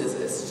species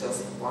is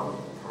just one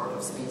part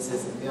of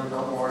species, and we are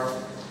no more,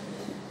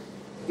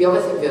 we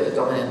always think we are the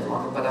dominant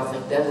one, but I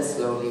think that is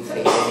slowly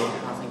fading,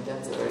 and I think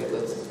that's a very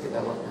good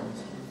development.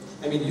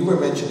 I mean, you were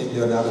mentioning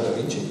Leonardo da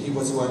Vinci. He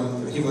was a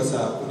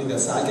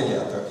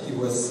Universalgelehrter. He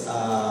was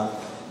a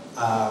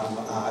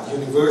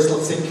universal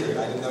thinker.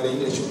 I don't know the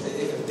English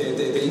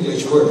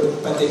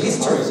word, but the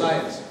history.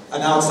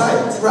 An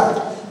outscience, right?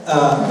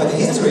 But the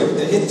history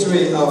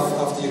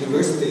of the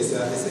university is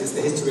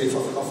the history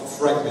of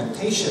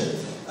fragmentation.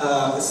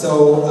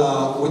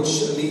 Which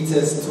leads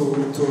us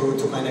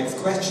to my next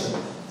question.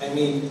 I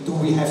mean, do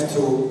we have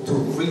to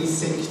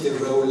rethink the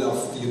role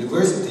of the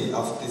university,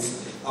 of this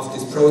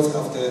process,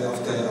 of the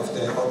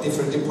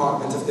different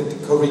departments of the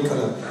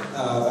curriculum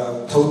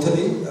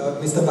totally,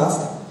 Mr.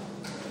 Bast?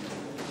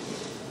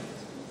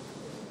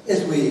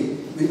 Yes, we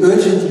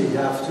urgently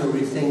have to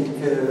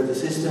rethink the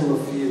system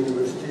of the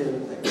university,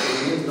 and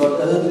actually not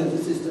only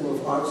the system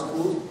of art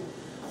schools,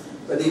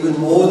 but even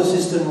more the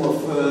system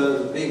of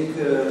big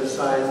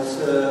science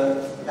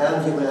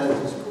and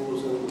humanities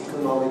schools and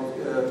economic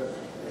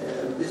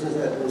business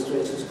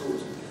administration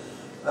schools.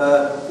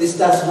 This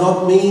does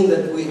not mean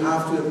that we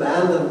have to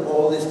abandon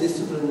all this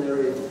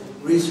disciplinary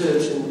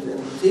research and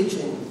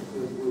teaching.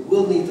 We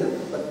will need them,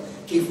 but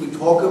if we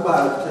talk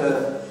about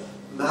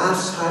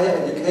mass higher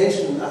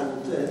education,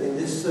 and in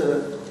this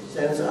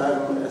sense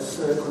I'm as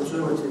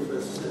conservative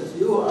as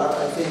you are,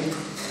 I think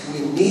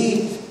we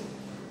need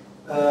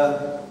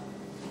a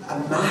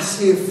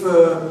massive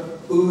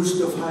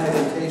boost of higher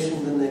education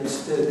in the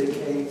next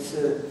decades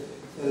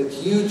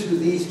due to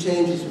these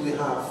changes we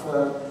have.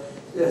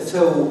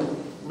 So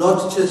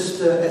not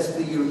just as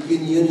the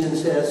European Union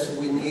says,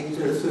 we need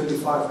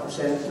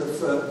 35%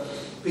 of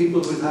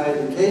people with higher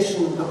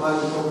education among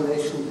the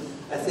population.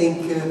 I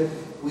think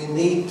we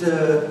need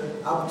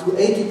up to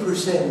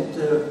 80%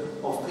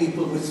 of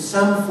people with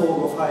some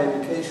form of higher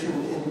education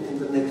in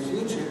the next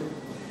future.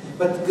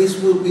 But this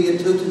will be a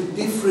totally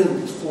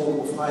different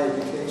form of higher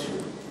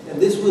education. And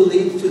this will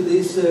lead to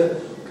this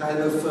kind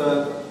of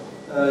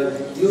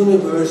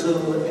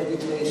universal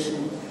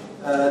education,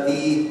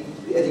 the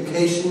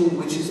education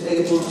which is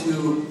able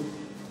to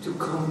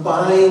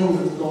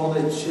combine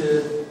knowledge,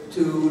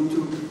 to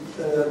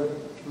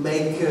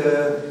make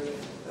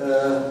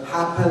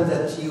happen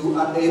that you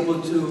are able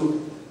to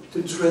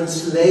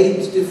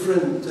translate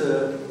different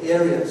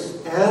areas.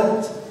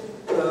 And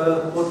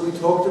what we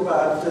talked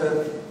about,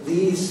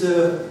 these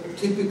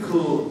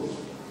typical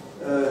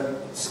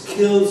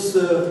skills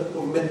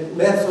or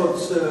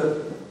methods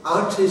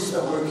artists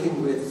are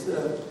working with,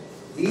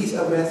 these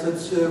are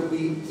methods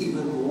we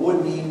even more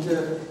need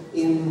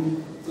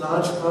in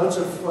large parts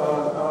of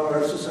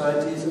our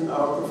societies and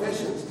our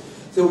professions.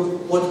 So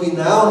what we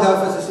now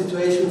have as a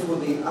situation for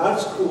the art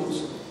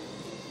schools,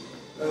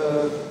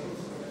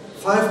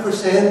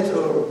 5%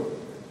 or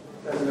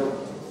I don't know,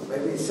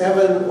 maybe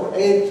 7 or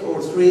 8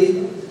 or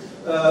 3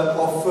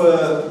 of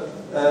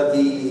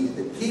the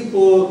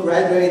people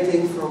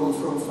graduating from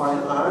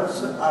fine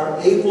arts are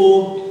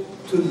able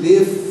to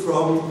live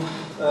from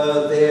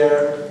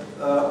their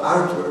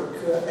artwork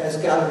as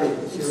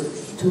galleries.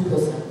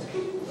 2%.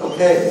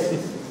 Okay.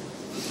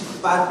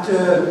 But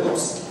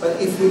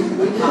if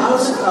we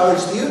ask our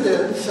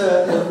students,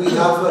 and we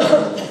have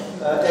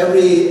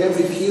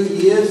every few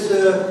years,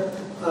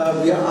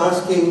 we are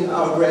asking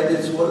our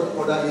graduates,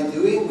 what are you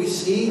doing? We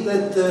see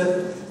that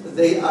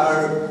they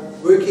are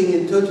working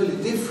in totally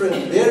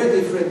different, very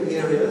different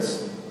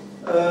areas,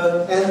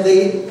 and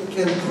they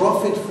can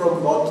profit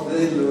from what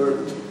they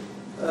learned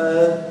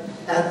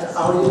at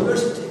our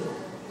university.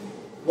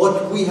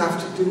 What we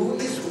have to do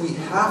is we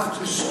have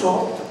to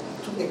stop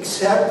to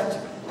accept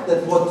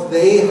that what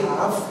they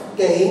have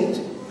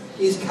gained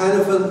is kind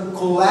of a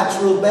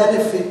collateral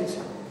benefit.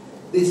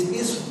 This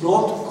is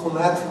not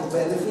collateral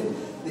benefit.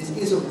 This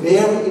is a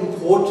very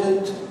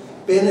important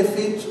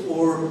benefit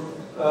or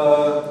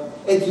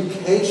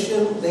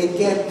education they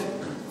get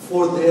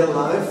for their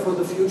life, for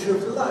the future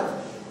of their life.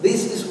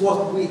 This is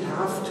what we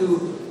have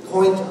to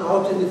point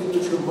out in the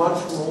future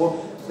much more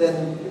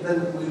than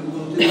we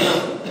will do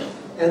now.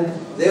 And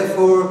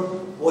therefore,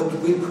 what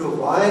we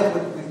provide,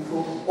 what we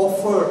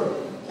offer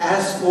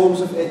as forms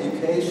of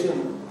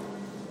education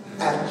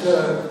at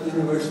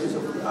universities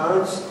of the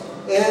arts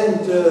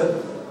and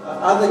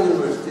other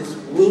universities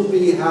will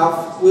be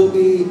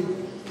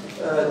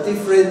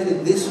different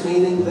in this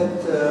meaning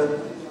that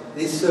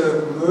this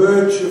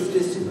merge of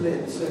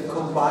disciplines,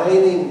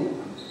 combining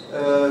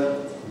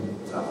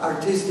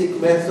artistic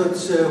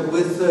methods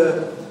with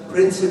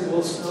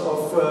principles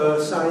of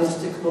science,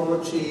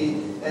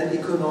 technology, and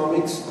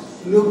economics,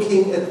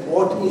 looking at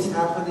what is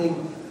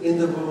happening in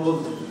the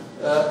world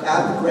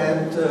at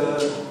grand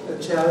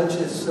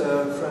challenges,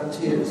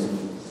 frontiers.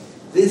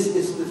 this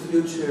is the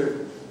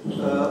future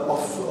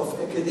of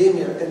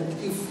academia. And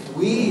if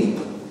we,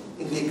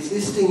 in the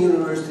existing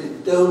university,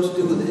 don't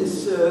do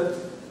this,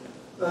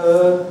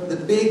 the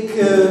big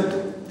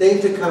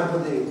data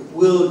company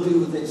will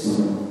do this.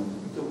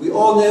 So we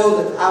all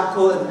know that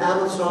Apple and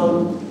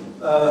Amazon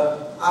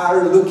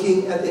are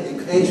looking at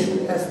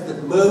education as the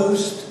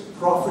most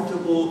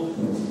profitable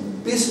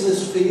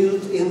business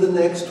field in the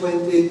next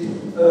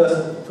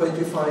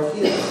 25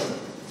 years.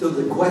 So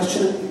the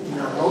question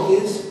now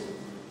is,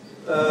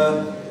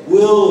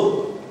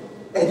 will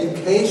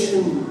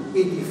education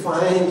be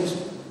defined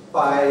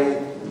by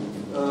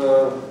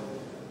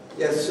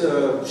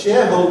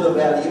shareholder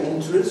value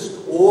interest,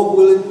 or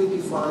will it be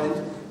defined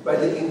by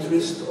the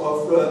interest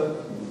of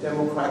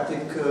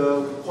democratic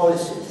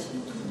policies?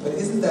 But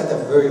isn't that a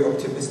very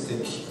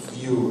optimistic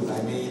view?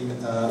 I mean,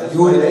 that's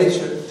my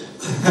nature.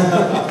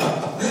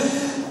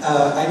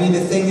 I mean,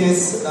 the thing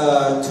is,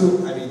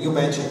 you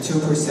mentioned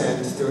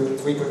 2%,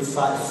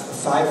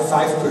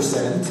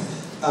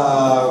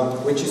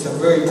 3.5%, which is a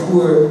very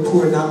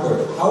poor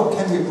number. How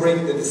can we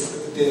bring the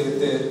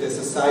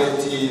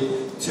society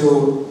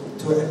to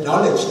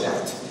acknowledge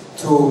that,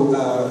 to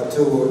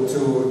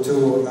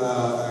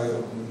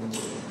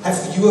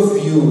have your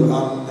view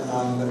on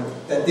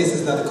that this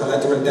is not a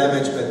collateral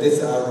damage, but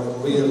these are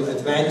real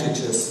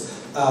advantages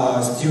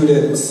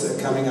students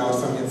coming out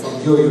from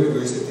your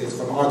universities,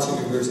 from arts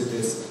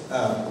universities,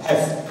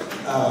 have.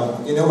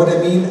 You know what I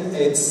mean?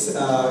 It's,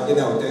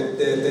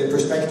 the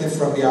perspective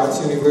from the arts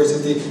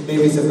university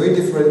maybe is a very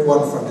different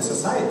one from the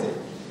society.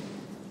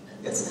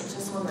 Yes? I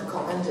just want to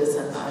comment this,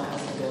 and I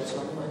think that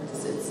Jahrmann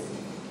is,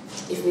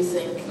 if we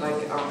think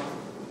like an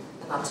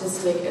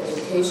artistic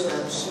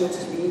education should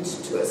lead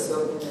to a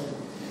certain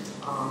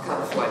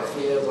kind of like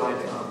field,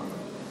 like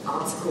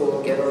art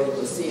school, gallery,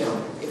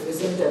 museum. If we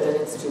think that, then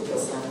it's 2%.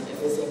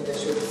 If we think they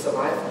should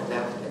survive on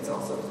that, it's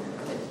also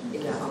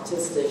in an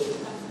artistic,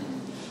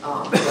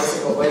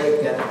 classical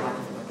way, getting like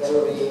from a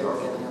gallery or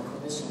getting a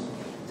commission,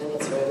 then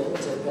it's very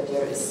limited. But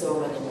there is so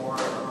many more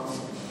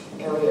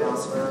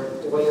areas where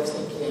the way of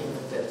thinking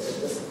that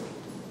this,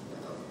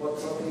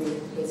 what we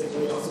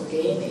basically also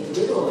gain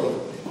individually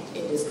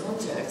in this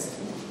context,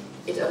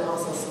 it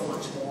allows us so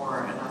much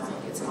more, and I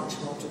think it's much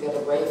more to get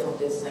away from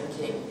this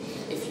thinking,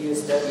 if you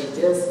study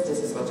this, this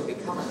is what you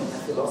become. I mean, a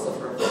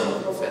philosopher,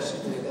 what profession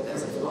do you get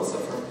as a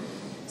philosopher?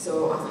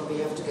 So I think we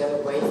have to get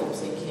away from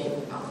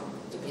thinking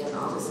to be an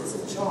artist is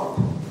a job,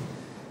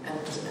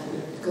 and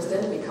because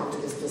then we come to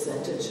these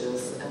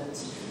percentages, and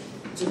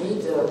to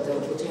me the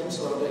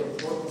potential or the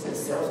importance is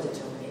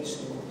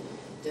self-determination,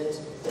 that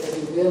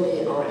we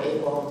really are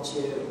able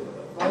to,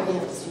 why we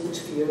have these huge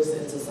fears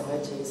in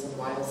societies, and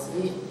why I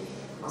see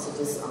also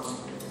this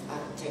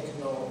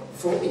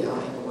technophobia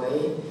in a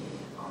way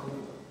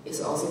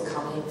is also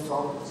coming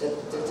from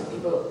that the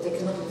people, they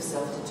cannot be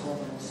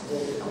self-determined.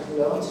 They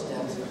learned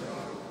that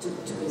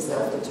to be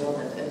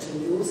self-determined and to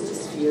use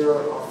this fear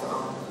of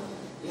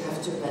you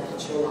have to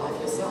manage your life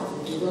yourself,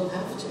 and you will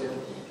have to.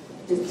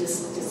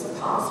 These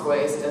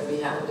pathways that we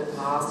had in the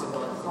past, you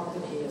run a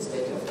company, you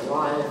stay there for a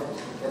while, you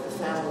have a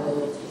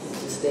family,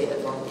 you stay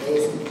at one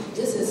place.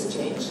 This is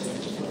changing.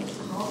 And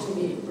how to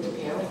be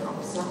preparing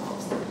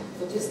ourselves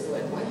for these new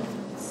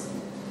environments?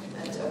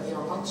 And we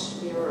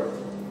are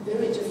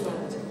very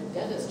different.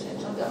 That has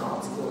changed. Not the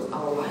art school,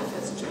 our life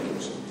has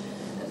changed.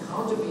 And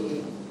how do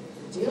we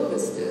deal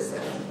with this?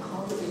 And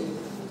how do we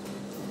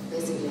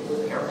basically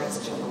prepare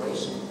next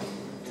generation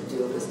to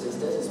deal with this?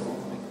 That is one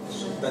of my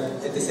questions. But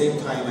at the same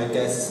time, I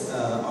guess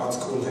art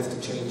school have to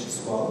change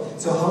as well.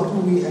 So how do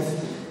we have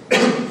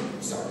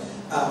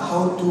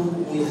how do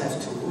we have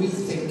to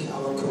rethink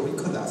our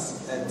curricula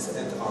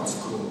at art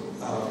school?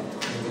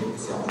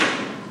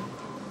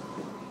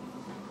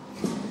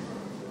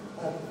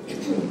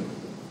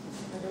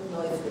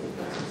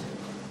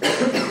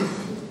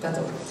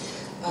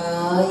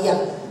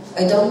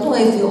 I don't know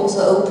if you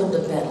also opened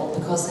the panel,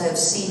 because I've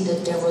seen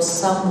that there was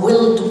some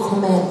will to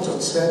comment on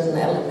certain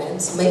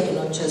elements, maybe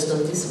not just on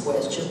this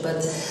question,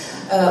 but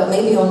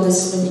maybe on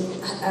this.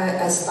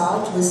 I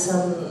start with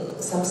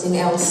something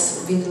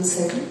else. Widrich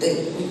said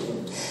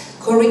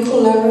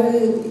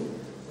curricular.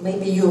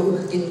 Maybe you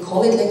didn't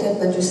call it like that,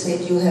 but you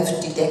said you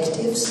have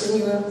detectives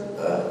in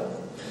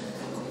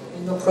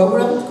your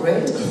program.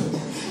 Great.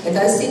 And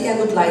I think I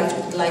would like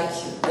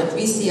that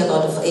we see a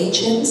lot of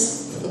agents.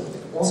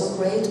 Also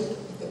great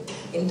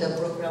in the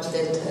program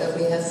that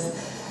we have,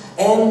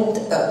 and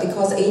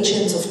because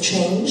agents of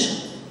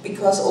change,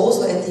 because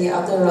also at the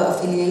other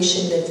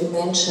affiliation that you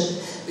mentioned,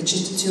 which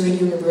is the Zurich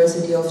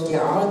University of the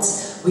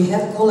Arts, we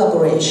have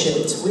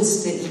collaborations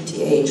with the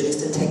ETH, with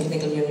the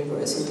technical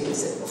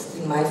universities,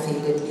 in my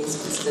field at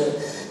least, with the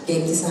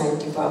game design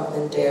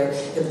department there,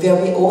 where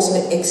we also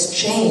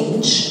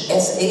exchange,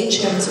 as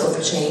agents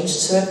of change,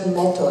 certain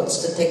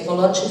methods, the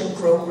technological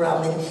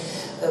programming,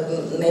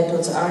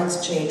 methods are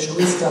exchanged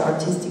with the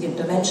artistic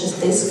interventions.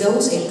 This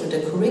goes into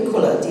the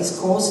curricula. These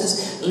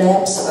courses,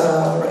 labs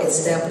are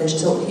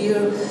established. So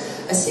here,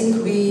 I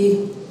think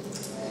we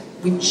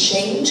we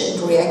change and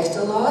react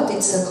a lot.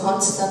 It's a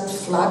constant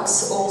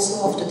flux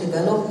also of the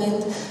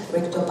development.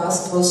 Rektor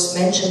Bast was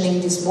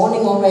mentioning this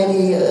morning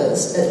already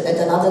at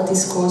another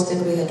discourse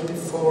that we had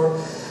before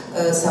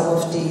some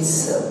of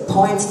these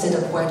points that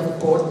are quite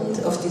important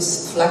of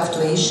this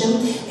fluctuation,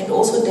 and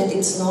also that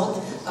it's not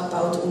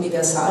about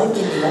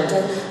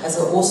Universalgelehrte.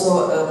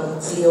 Also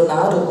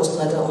Leonardo was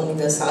not an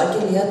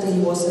Universalgelehrte, he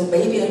was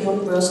maybe a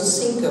universal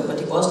thinker, but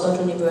he was not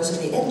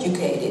universally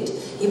educated.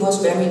 He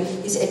was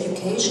his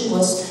education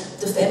was,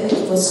 the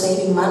family was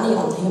saving money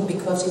on him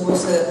because he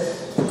was a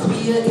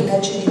queer,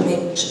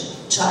 illegitimate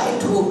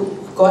child who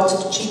got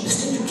the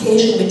cheapest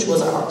education, which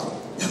was art.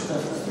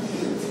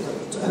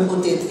 To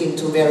put it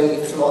into very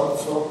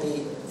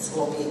floppy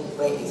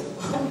ways.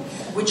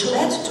 Which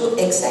led to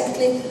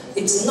exactly,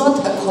 it's not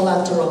a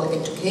collateral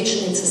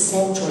education, it's a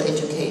central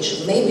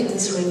education. Maybe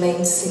this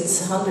remains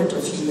since hundreds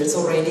of years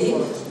already,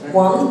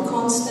 one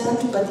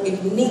constant, but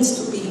it needs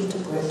to be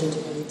integrated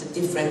in the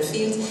different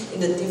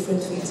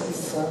fields,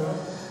 of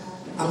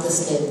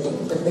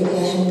understanding. But maybe I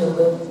hand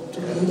over to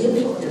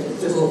Virgil.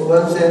 Just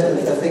one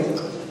sentence, I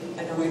think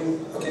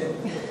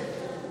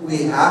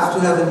we have to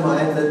have in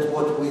mind that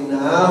what we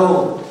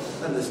now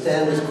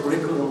understand as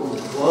curriculum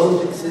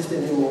won't exist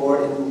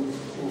anymore in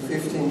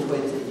 15,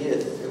 20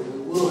 years. So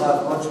we will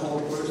have much more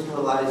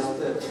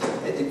personalized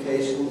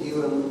education,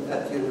 even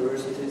at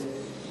universities.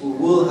 We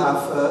will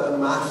have a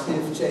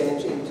massive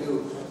change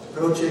into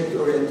project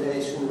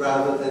orientation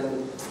rather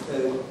than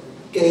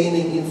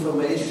gaining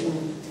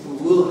information. We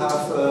will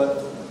have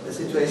a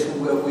situation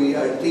where we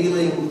are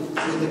dealing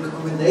with a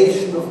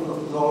combination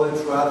of knowledge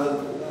rather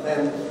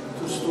than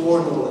to store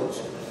knowledge.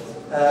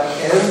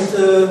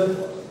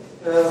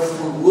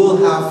 We will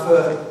have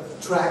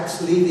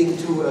tracks leading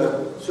to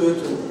a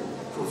certain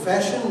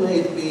profession,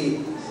 may it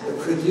be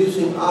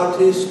producing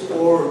artist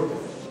or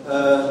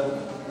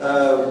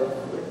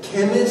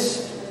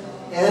chemist,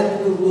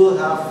 and we will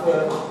have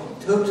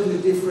totally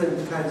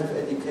different kinds of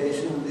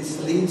education. This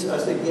leads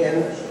us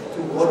again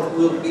to what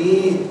will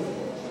be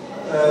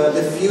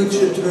the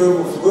future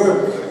term of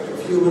work,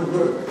 of human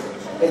work.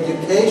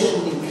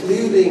 Education,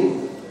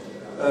 including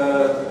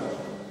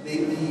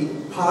the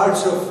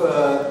parts of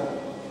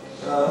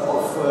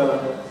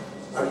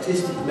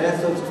artistic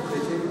methods of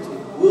creativity,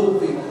 will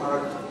be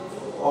part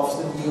of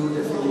the new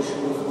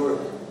definition of work.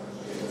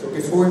 So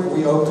before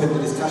we open the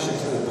discussion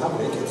to the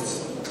public,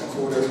 it's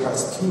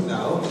 2:15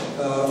 now.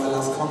 A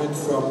last comment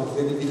from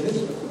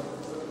Widrich.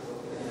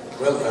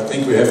 Well, I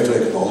think we have to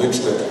acknowledge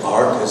that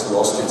art has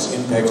lost its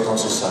impact on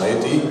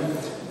society.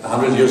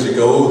 100 years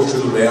ago,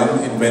 Jules Verne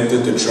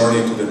invented the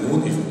journey to the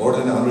moon, even more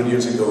than 100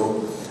 years ago,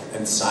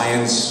 and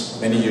science,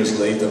 many years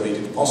later, made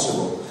it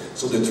possible.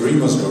 So the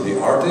dreamers were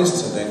the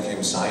artists, and then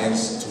came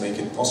science to make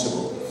it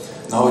possible.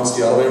 Now it's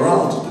the other way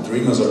around. The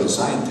dreamers are the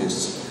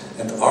scientists,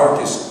 and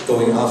art is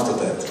going after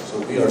that. So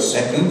we are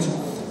second,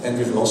 and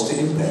we've lost the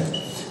impact.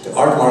 The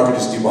art market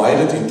is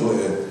divided into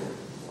a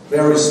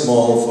very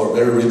small, for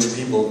very rich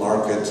people,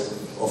 market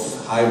of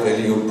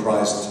high-value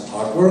priced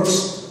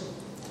artworks,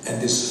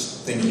 and this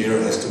thing here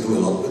has to do a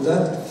lot with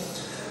that.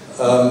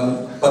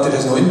 But it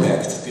has no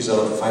impact. These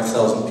are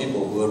 5,000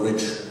 people who are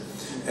rich.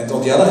 And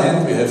on the other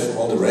hand, we have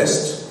all the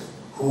rest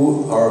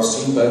who are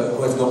seen by,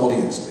 who have no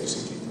audience,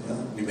 basically. Yeah?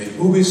 We make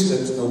movies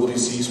that nobody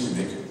sees, we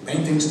make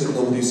paintings that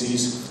nobody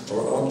sees,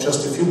 or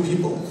just a few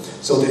people.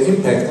 So the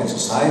impact on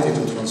society,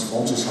 to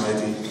transform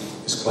society,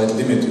 is quite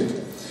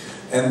limited.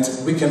 And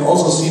we can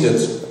also see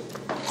that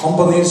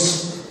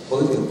companies,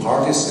 political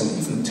parties, and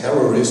even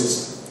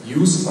terrorists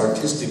use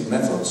artistic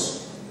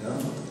methods, yeah?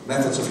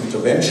 Methods of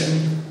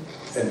intervention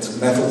and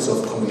methods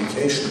of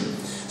communication.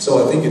 So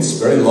I think it's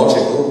very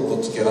logical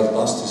what Gerald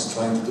Bast is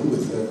trying to do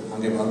with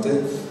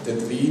angewandte,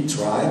 that we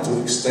try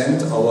to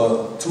extend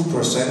our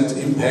 2%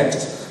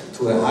 impact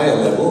to a higher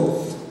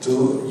level,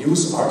 to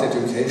use art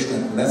education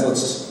and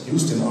methods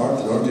used in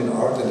art, learned in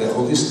art, and a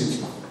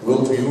holistic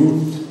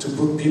worldview to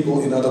put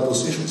people in other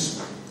positions,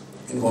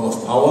 in one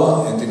of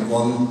power and in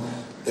one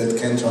that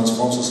can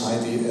transform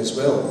society as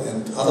well.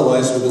 And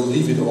otherwise we will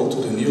leave it all to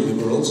the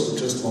neoliberals who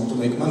just want to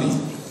make money,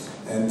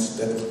 and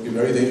that would be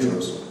very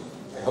dangerous.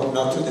 I hope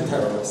not to the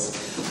terrorists.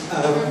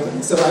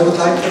 So I would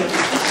like to...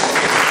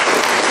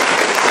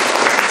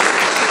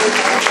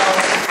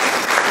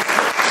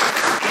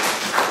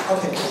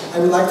 Okay, I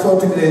would like to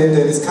open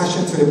the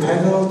discussion to the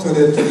panel, to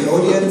the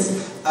audience.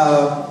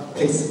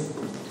 Please.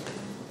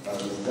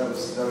 That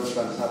was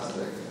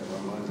fantastic, and my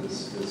mind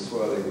is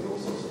swirling with all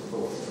sorts of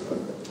thoughts.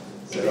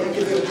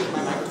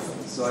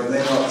 So I may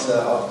not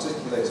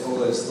articulate all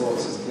those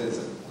thoughts as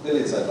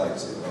clearly as I'd like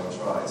to, but I'll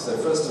try. So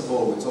first of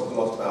all, we talk a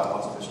lot about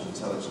artificial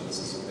intelligence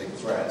as a big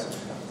threat.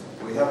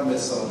 We haven't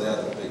missed some of the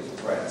other big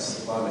threats.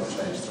 The climate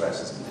change threat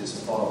is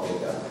far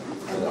bigger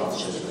than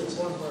artificial intelligence.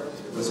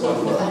 There's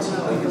one word.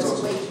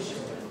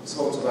 We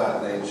talked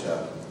about nature.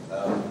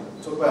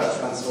 We talk about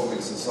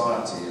transforming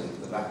society and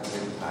the lack of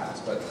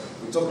impact, but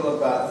we talk a lot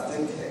about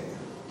thinking.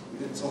 We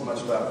didn't talk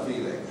much about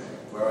feeling,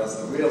 whereas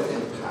the real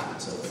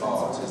impact of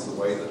art is the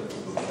way that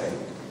people think.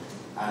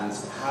 And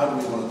how do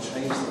we want to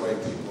change the way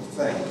people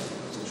think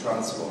to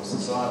transform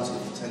society,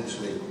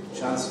 potentially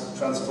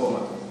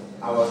transform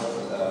our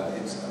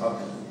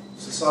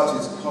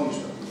society's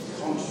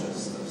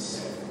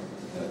consciousness?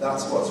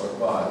 That's what's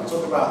required. We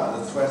talk about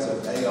the threat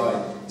of AI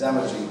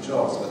damaging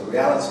jobs, but the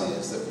reality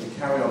is that if we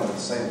carry on with the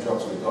same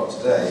jobs we've got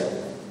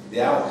today,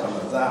 the outcome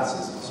of that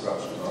is a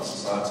disruption of our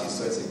society.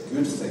 So it's a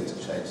good thing to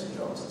change the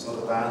jobs. It's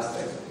not a bad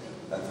thing.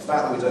 And the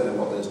fact that we don't know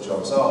what those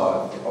jobs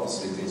are, it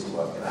obviously needs to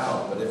work it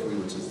out. But if we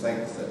were to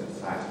think that, in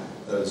fact,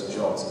 those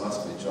jobs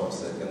must be jobs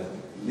that are going to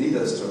lead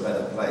us to a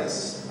better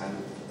place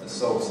and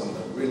solve some of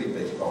the really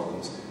big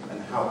problems,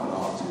 and how can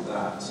art do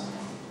that?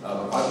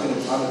 I'm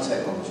a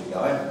technology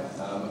guy,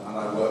 and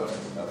I work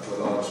for a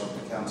large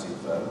accounting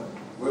firm.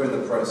 We're in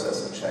the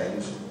process of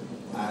change,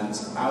 and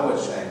our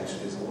change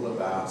is all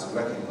about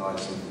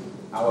recognizing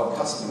our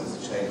customers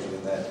are changing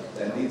and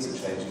their needs are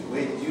changing.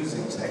 We're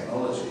using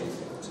technology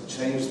to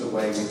change the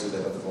way we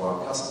deliver for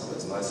our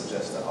customers, and I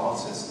suggest that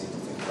artists need to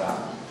think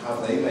about how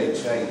they may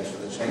change for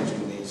the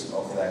changing needs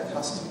of their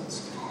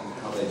customers, and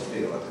how they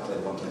feel and how they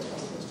want their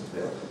customers to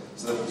feel.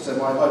 So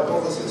my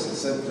hypothesis is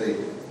simply,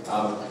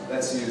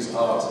 let's use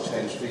art to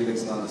change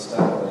feelings and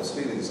understand what those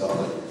feelings are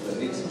that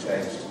need to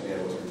change to be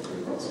able to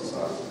improve our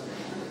society.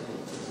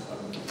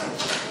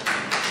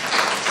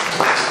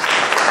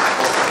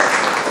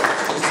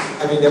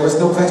 I mean, there was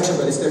no question,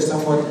 but is there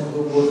someone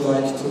who would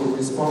like to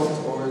respond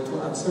or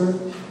to answer?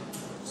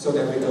 So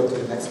then we go to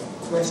the next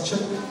question.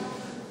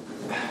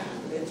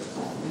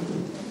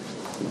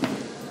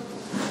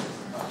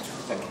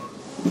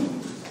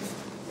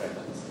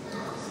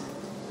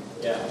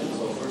 Yeah,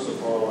 so first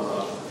of all,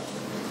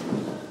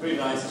 pretty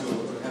nice to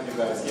have you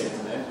guys here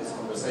and have this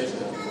conversation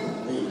that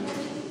we need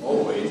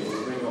always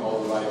to bring you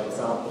all the right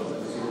examples.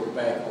 And if you look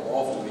back, how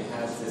often we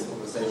have this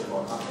conversation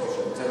about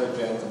artificial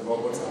intelligence and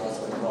robots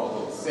and all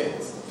those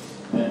things.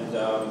 And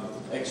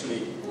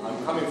actually,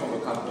 I'm coming from a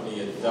company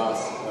that does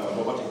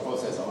robotic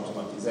process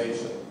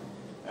automatization.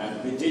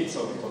 And we did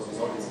so because we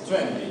thought it's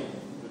trendy.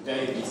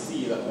 Today we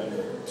see that when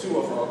two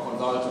of our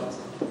consultants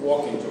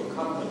walk into a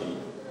company,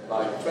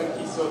 like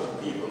 20,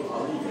 30 people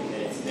are leaving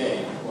next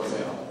day because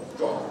they're out of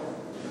job.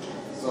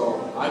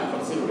 So I'm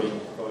considering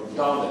going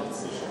down that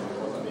decision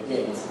because I'm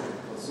against,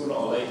 but sooner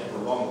or later, in the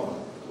long run,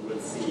 we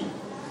will see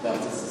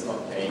that this is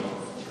not paying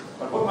off.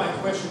 But what my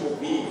question would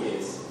be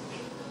is,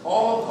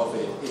 all of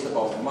it is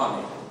about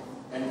money.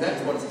 And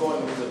that's what's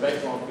going with the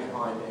background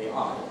behind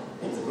AI.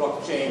 It's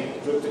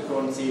blockchain,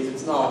 cryptocurrencies,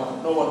 it's now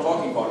no one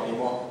talking about it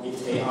anymore,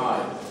 it's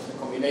AI. The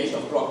combination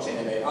of blockchain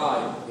and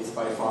AI is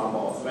by far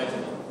more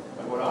threatening.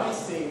 But what I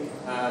think,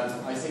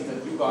 and I think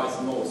that you guys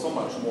know so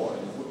much more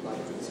and would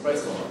like to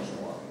express so much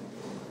more,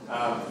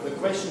 the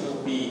question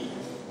would be,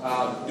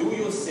 do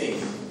you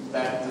think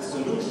that the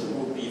solution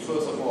would be,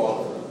 first of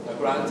all, a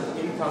granted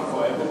income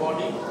for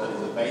everybody, that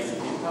is a basic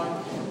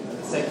income, and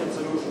the second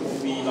solution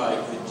would be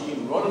like the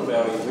Gene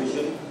Roddenberry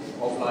vision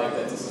of like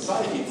that the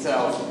society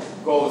itself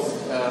goes,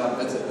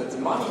 that the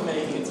money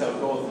making itself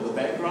goes in the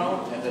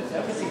background, and that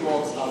everything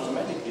works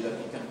automatically, that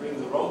we can bring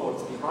the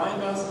robots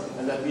behind us,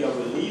 and that we are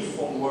relieved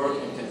from work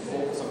and can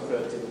focus on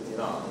creativity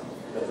now.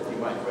 That would be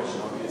my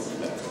question. How do you see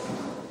that?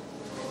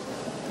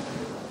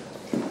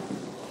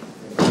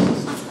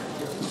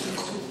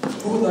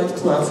 Who would like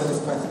to answer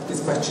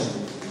this question?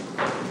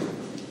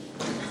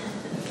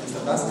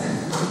 Mr. Bast?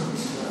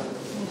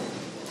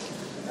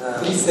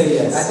 Please say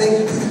yes. I think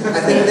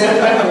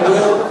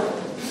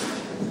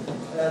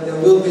there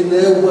will be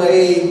no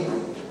way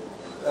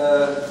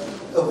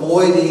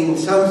avoiding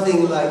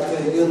something like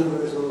a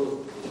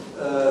universal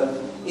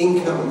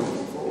income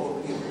for all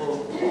people,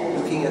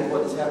 looking at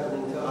what is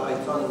happening to our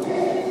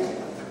economy.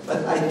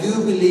 But I do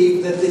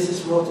believe that this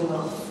is not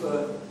enough.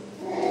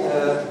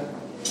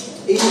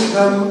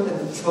 Income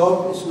and a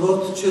job is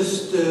not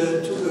just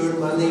to earn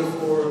money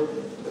for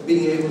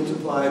being able to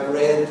buy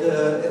bread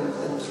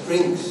and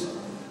drinks.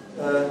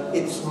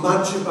 It's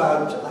much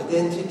about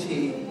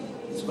identity.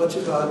 It's much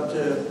about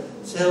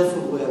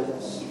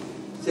self-awareness.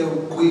 So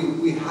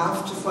we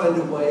have to find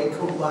a way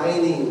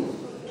combining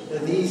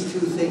these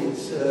two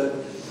things,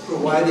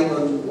 providing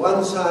on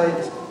one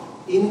side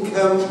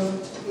income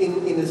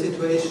in a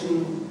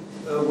situation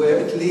where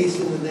at least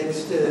in the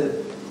next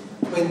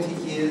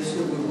 20 years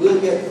we will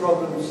get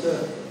problems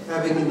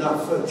having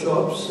enough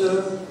jobs,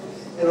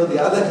 and on the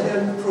other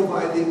hand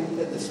providing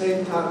at the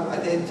same time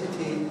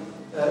identity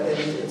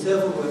and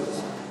self-awareness.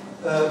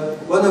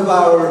 One of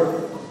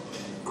our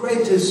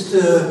greatest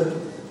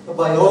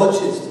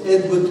biologists,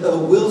 Edward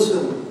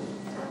Wilson,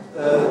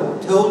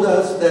 told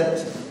us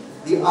that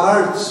the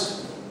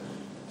arts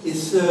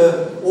is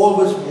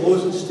always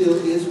was and still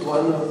is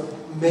one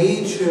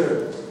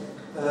major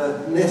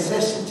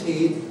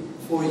necessity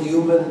for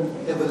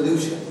human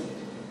evolution.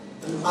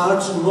 And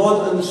arts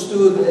not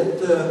understood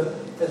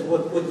as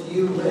what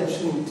you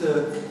mentioned,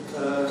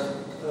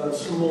 a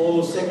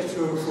small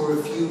sector for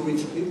a few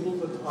rich people,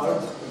 but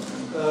art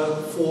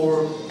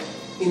for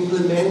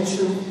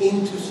implementation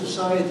into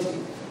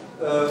society,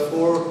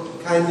 for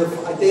kind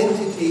of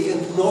identity,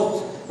 and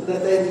not an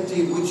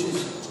identity which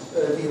is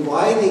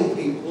dividing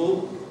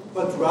people,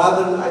 but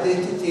rather an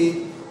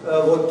identity,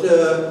 what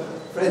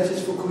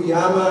Francis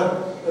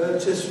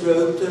Fukuyama just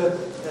wrote,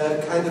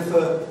 kind of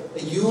a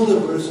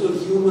universal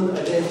human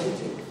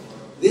identity.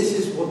 This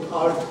is what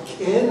art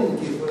can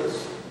give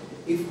us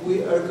if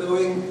we are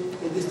going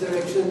in this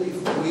direction,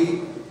 if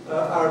we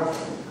are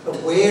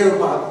aware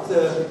about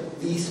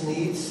these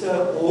needs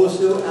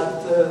also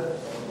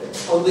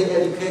on the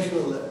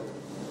educational level.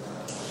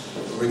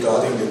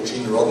 Regarding the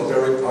Gene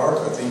Roddenberry part,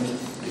 I think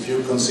if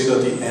you consider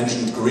the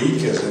ancient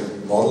Greek as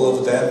a model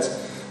of that,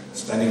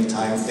 spending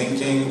time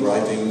thinking,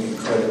 writing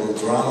incredible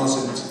dramas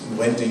and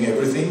inventing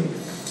everything,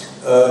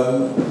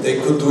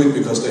 they could do it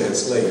because they had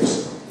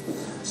slaves.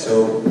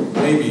 So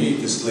maybe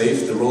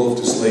the role of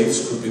the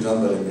slaves could be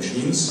done by the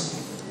machines,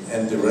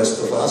 and the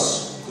rest of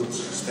us could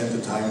spend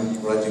the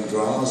time writing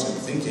dramas and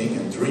thinking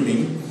and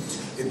dreaming.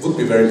 It would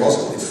be very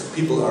possible. If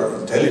people are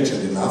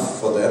intelligent enough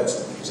for that,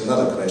 is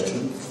another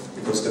question,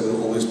 because there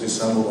will always be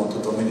some who want to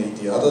dominate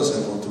the others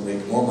and want to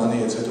make more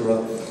money,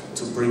 etc.,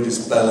 to bring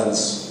this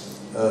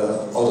balance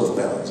out of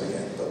balance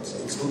again. But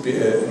it would be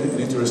an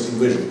interesting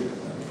vision.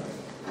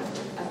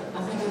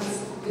 I think it's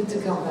good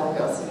to come back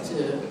also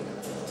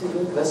to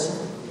your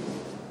question.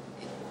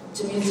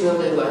 To me, it's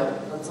really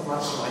like not so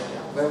much like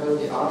where will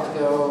the art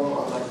go,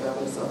 or like where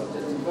will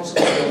the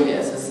question is really,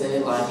 as I say,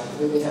 like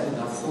will we have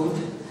enough food?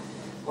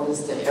 What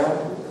is the air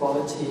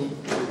quality?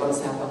 What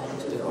is happening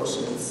to the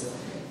oceans?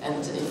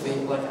 And if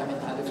we, like, I mean,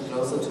 I live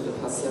closer to the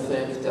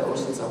Pacific, the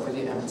oceans are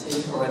pretty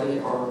empty already,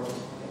 or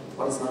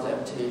what is not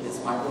empty is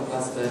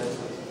microplastic.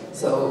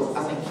 So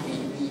I think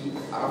we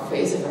are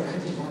facing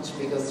already much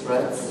bigger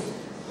threats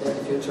in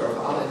the future of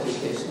art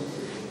education.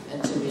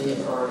 And to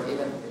me, or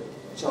even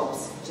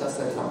jobs just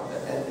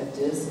at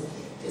this,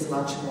 is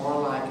much more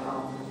like,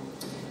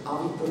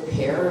 are we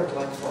prepared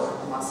like for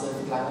a massive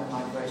climate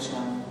migration?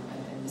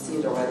 And we see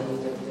it already,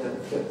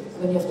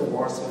 many of the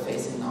wars we're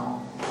facing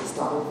now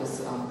started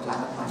with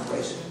climate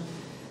migration.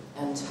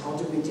 And how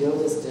do we deal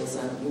with this?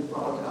 And you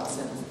brought us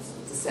in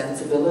the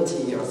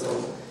sensibility or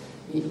so.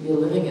 We're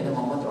living in a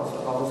moment of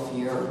a lot of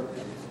fear.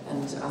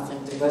 And I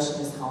think the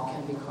question is how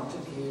can we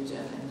contribute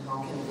and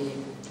how can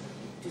we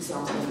do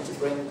something to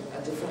bring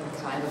a different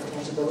kind of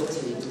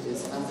tangibility to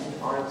this. And I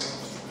think art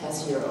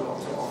has here a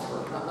lot to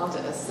offer. Not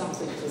as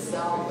something to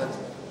sell,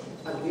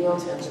 but a real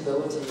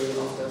tangibility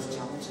of those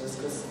challenges,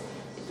 because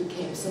it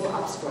became so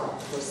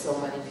abstract for so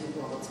many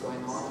people what's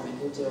going on. I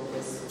mean, you deal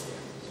with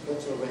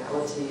virtual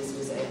realities,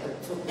 with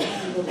for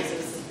many people this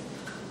is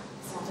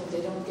something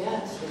they don't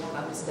get, they don't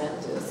understand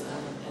this.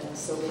 And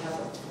so we have,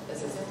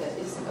 as I said, there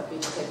is a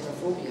big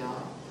technophobia,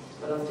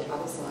 but on the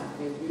other side,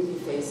 we're really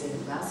facing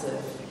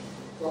massive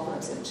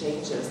problems and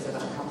changes that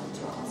are coming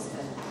to us,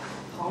 and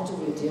how do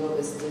we deal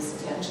with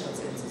these tensions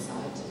in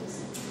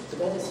societies? So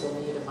that is for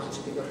me a much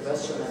bigger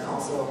question, and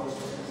also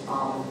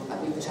a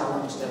big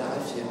challenge that I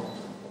feel.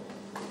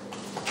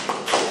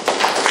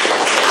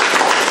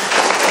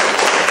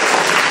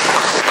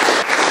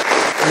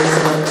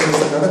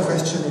 There's another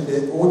question in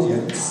the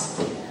audience.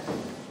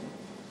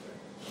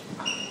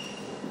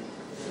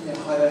 Yeah,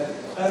 hi there.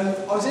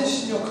 I was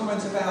interested in your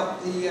comment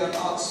about the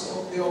arts,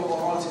 or the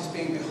artists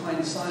being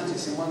behind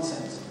scientists in one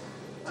sense.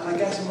 And I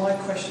guess my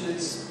question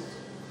is,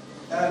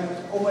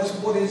 almost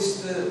what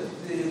is the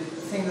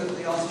thing that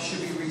the artist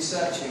should be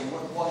researching?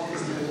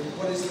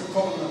 What is the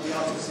problem that the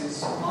artist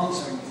is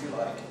answering, if you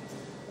like?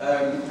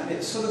 And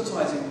it sort of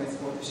ties in with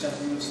what this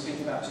gentleman was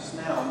speaking about just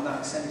now, in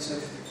that sense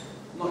of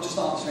not just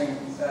answering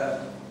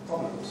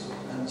problems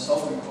and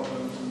solving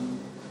problems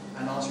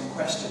and answering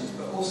questions,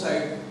 but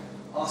also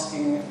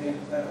asking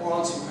or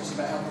answering questions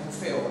about how people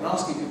feel and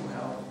asking people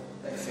how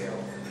they feel.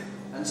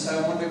 And so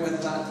I'm wondering whether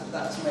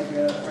that's maybe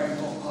a very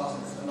important part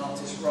of an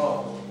artist's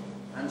role,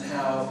 and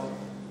how,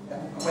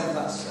 whether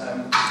that's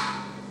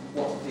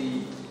what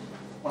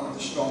one of the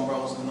strong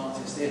roles of an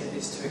artist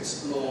is to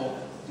explore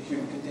the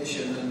human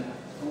condition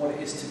and what it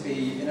is to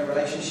be in a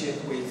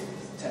relationship with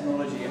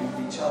technology and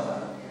with each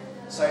other.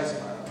 So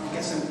I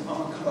guess I'm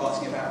kind of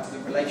asking about the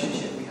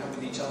relationship we have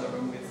with each other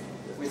and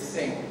with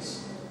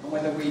things, and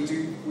whether we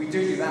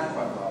do that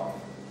quite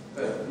well,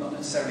 but not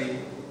necessarily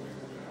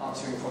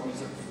answering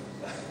problems of.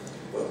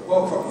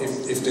 Well,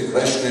 if the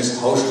question is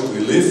how should we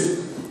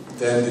live,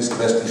 then this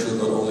question should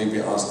not only be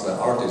asked by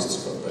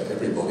artists but by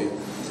everybody.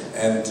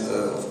 And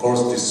of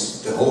course,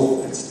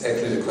 it's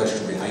actually the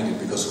question behind it,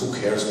 because who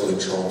cares for the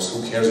jobs?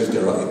 Who cares if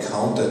there are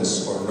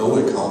accountants or no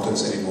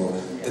accountants anymore?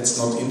 That's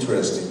not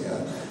interesting. Yeah?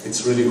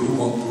 It's really who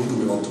do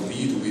we want to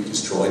be? Do we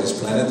destroy this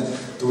planet?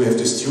 Do we have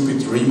this stupid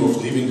dream of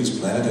leaving this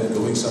planet and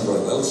going somewhere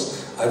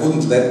else? I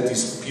wouldn't let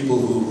these people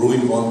who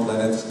ruin one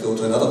planet go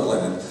to another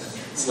planet.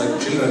 It's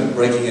like children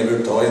breaking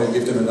every toy and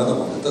give them another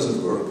one. It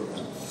doesn't work.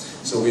 Yeah?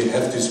 So we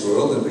have this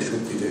world and we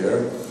should be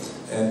there,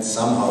 and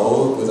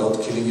somehow,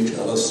 without killing each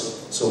other,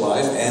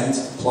 survive, and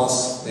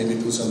plus maybe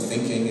do some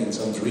thinking and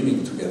some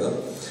dreaming together.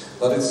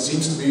 But it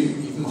seems to be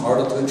even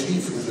harder to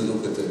achieve if you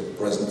look at the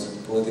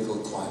present political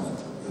climate.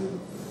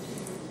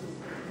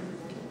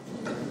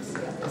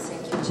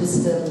 Thank you.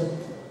 Just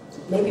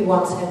maybe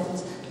one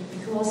sentence,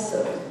 because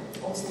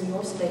also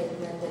your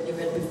statement that you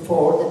read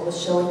before that was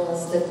showing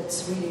us that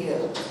it's really,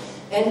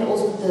 and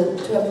also the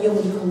term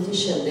human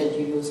condition that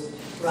you used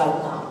right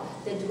now,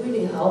 that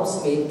really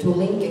helps me to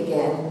link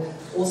again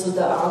also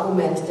the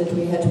argument that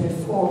we had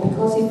before,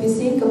 because if you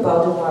think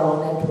about a neural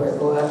network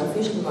or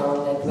artificial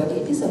neural network,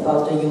 it is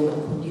about the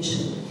human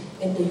condition,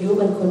 and the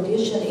human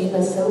condition in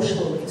a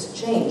social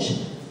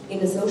exchange.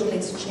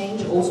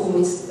 Also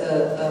with,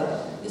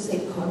 you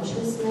say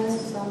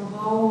consciousness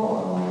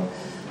somehow,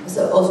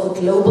 so also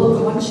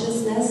global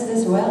consciousness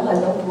as well. I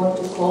don't want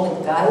to call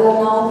it Gaia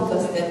now,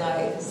 because then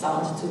I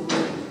sound too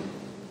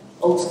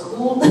old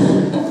school.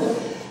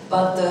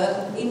 But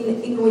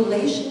in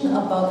relation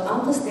about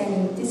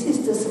understanding, this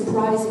is the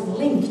surprising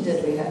link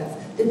that we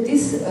have, that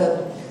these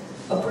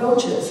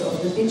approaches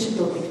of the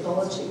digital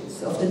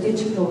technologies, of the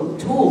digital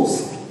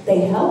tools,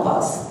 they help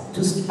us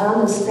to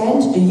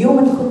understand the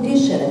human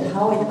condition and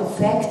how it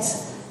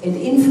affects and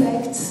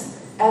infects,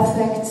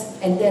 affects,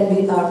 and then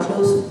we are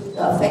close,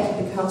 affect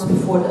becomes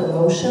before the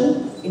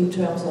emotion in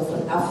terms of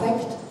an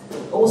affect.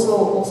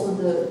 Also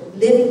the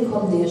living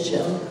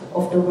condition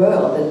of the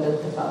world, and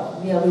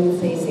that we are really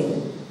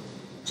facing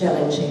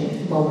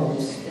challenging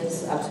moments.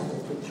 That's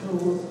absolutely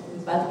true.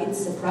 But it's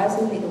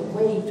surprisingly a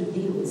way to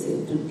deal with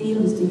it, to deal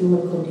with the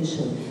human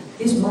condition.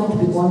 This might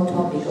be one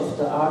topic of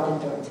the art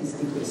and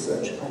artistic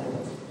research, by the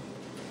way.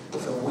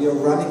 So we are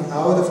running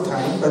out of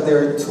time, but there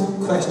are two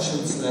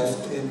questions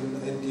left in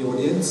the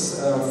audience.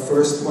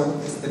 First one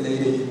is the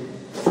lady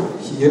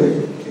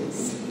here.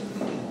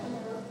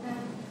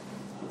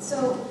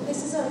 So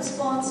this is a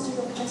response to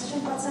your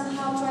question, but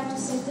somehow try to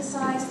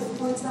synthesize the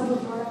points that were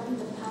brought up in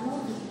the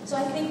panel. So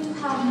I think to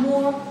have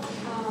more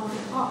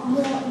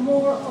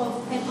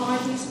of an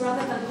artist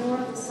rather than more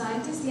of a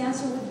scientist, the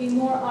answer would be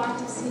more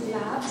artists in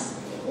labs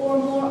or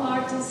more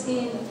artists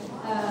in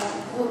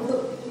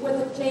where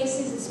the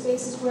places and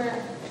spaces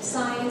where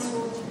science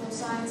or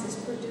science is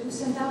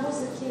produced. And that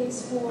was the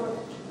case for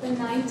the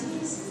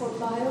 90s, for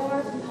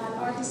Bauer, who had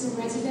artists in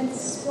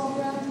residence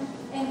program.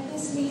 And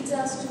this leads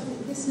us to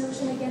this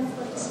notion again of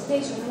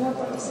participation, more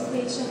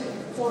participation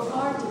for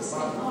artists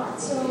and art.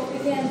 So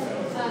again,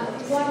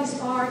 what is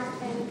art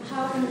and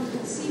how can we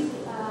conceive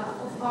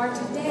of art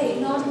today?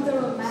 Not in the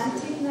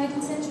romantic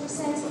 19th century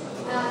sense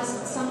as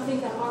something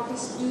that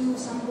artists do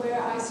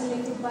somewhere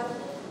isolated, but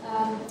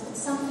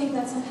something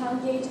that somehow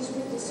engages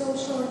with the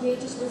social,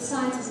 engages with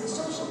science as a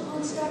social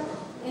construct,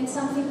 and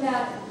something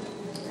that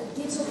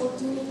gives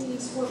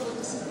opportunities for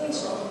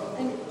participation.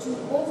 And to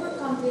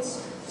overcome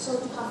this, so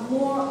to have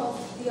more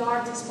of the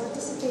artists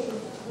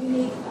participating, we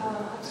need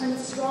a kind of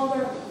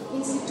stronger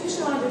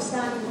institutional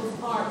understanding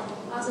of art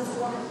as a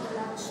form of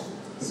production.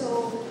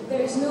 So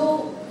there is we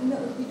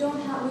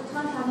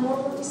can't have more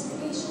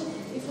participation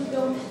if we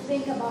don't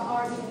think about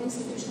art in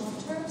institutional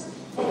terms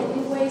and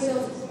in ways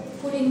of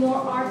putting more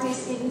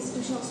artists in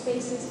institutional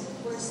spaces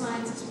where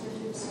science is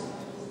produced.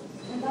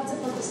 And that's a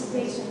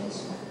participation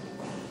issue.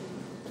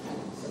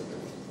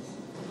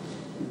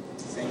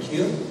 Thank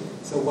you.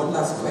 So one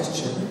last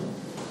question.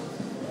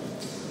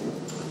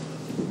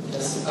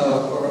 Yes,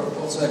 or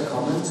also a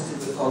comment to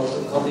the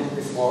colleague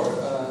before,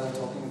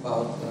 talking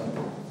about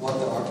what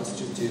the artist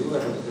should do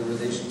and the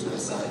relation to the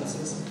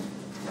sciences.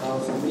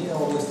 For me, I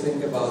always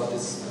think about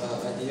this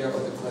idea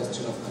of the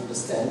question of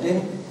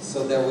understanding.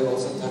 So there we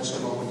also touched a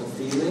moment of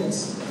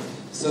feelings.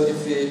 So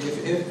if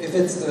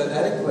it's the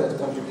adequate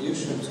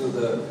contribution to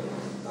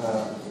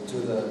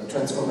the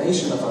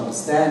transformation of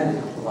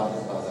understanding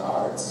provided by the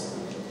arts,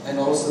 and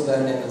also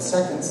then in a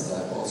second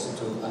step also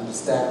to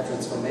understand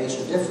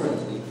transformation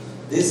differently,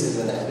 this is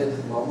an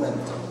added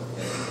moment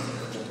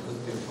that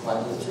could be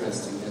quite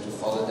interesting to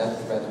follow that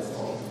thread of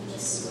thought,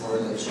 this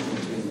correlation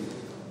between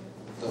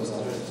those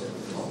other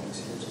topics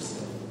here just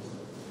said.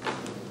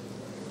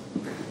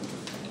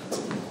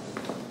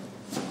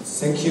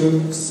 Thank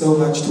you so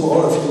much to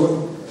all of you.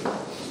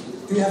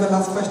 Do you have a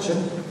last question?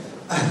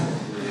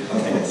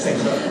 Okay, thank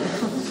you.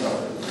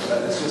 Sorry,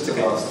 it's just a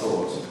last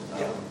thought.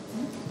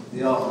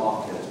 The art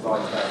market,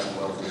 5,000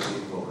 wealthy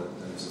people,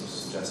 and sort of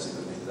suggested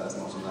that maybe that's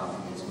not enough,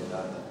 we need to get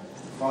out there.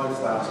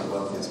 5,000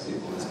 wealthiest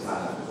people on this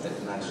planet, they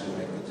can actually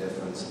make a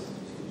difference.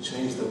 You can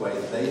change the way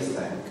they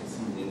think,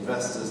 the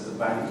investors, the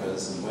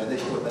bankers, and where they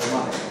put their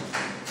money.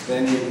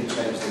 Then you can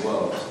change the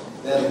world.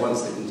 They're the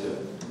ones that can do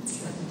it.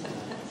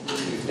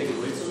 You take it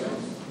with you?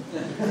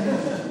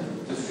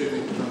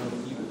 Distribute the money.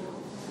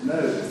 No,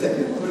 they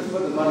can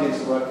put the money into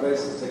the right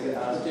places, take it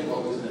out.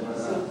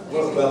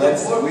 Well,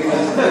 let's hope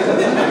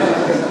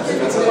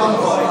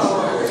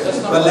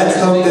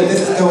that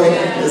this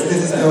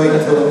is going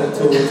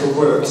to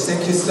work.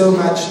 Thank you so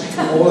much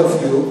to all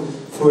of you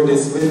for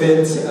this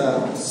vivid,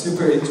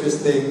 super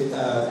interesting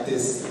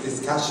this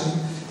discussion.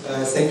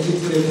 Thank you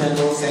to the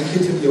panel. Thank you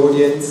to the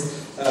audience.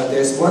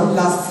 There's one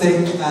last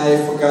thing I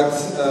forgot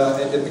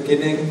at the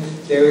beginning.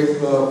 There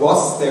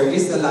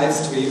is a live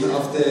stream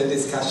of the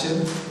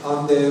discussion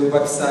on the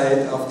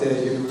website of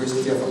the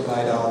University of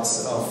Applied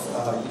Arts of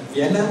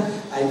Vienna.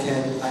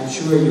 I'm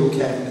sure you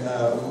can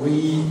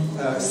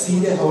see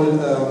the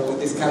whole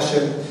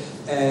discussion,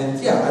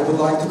 And yeah, I would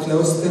like to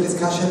close the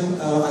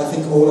discussion. I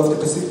think all of the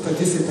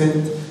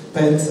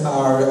participants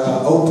are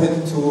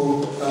open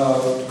to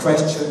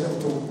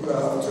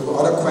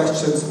other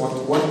questions,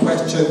 one-to-one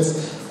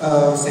questions.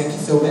 Thank you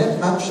so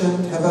much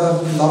and have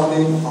a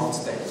lovely art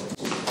day.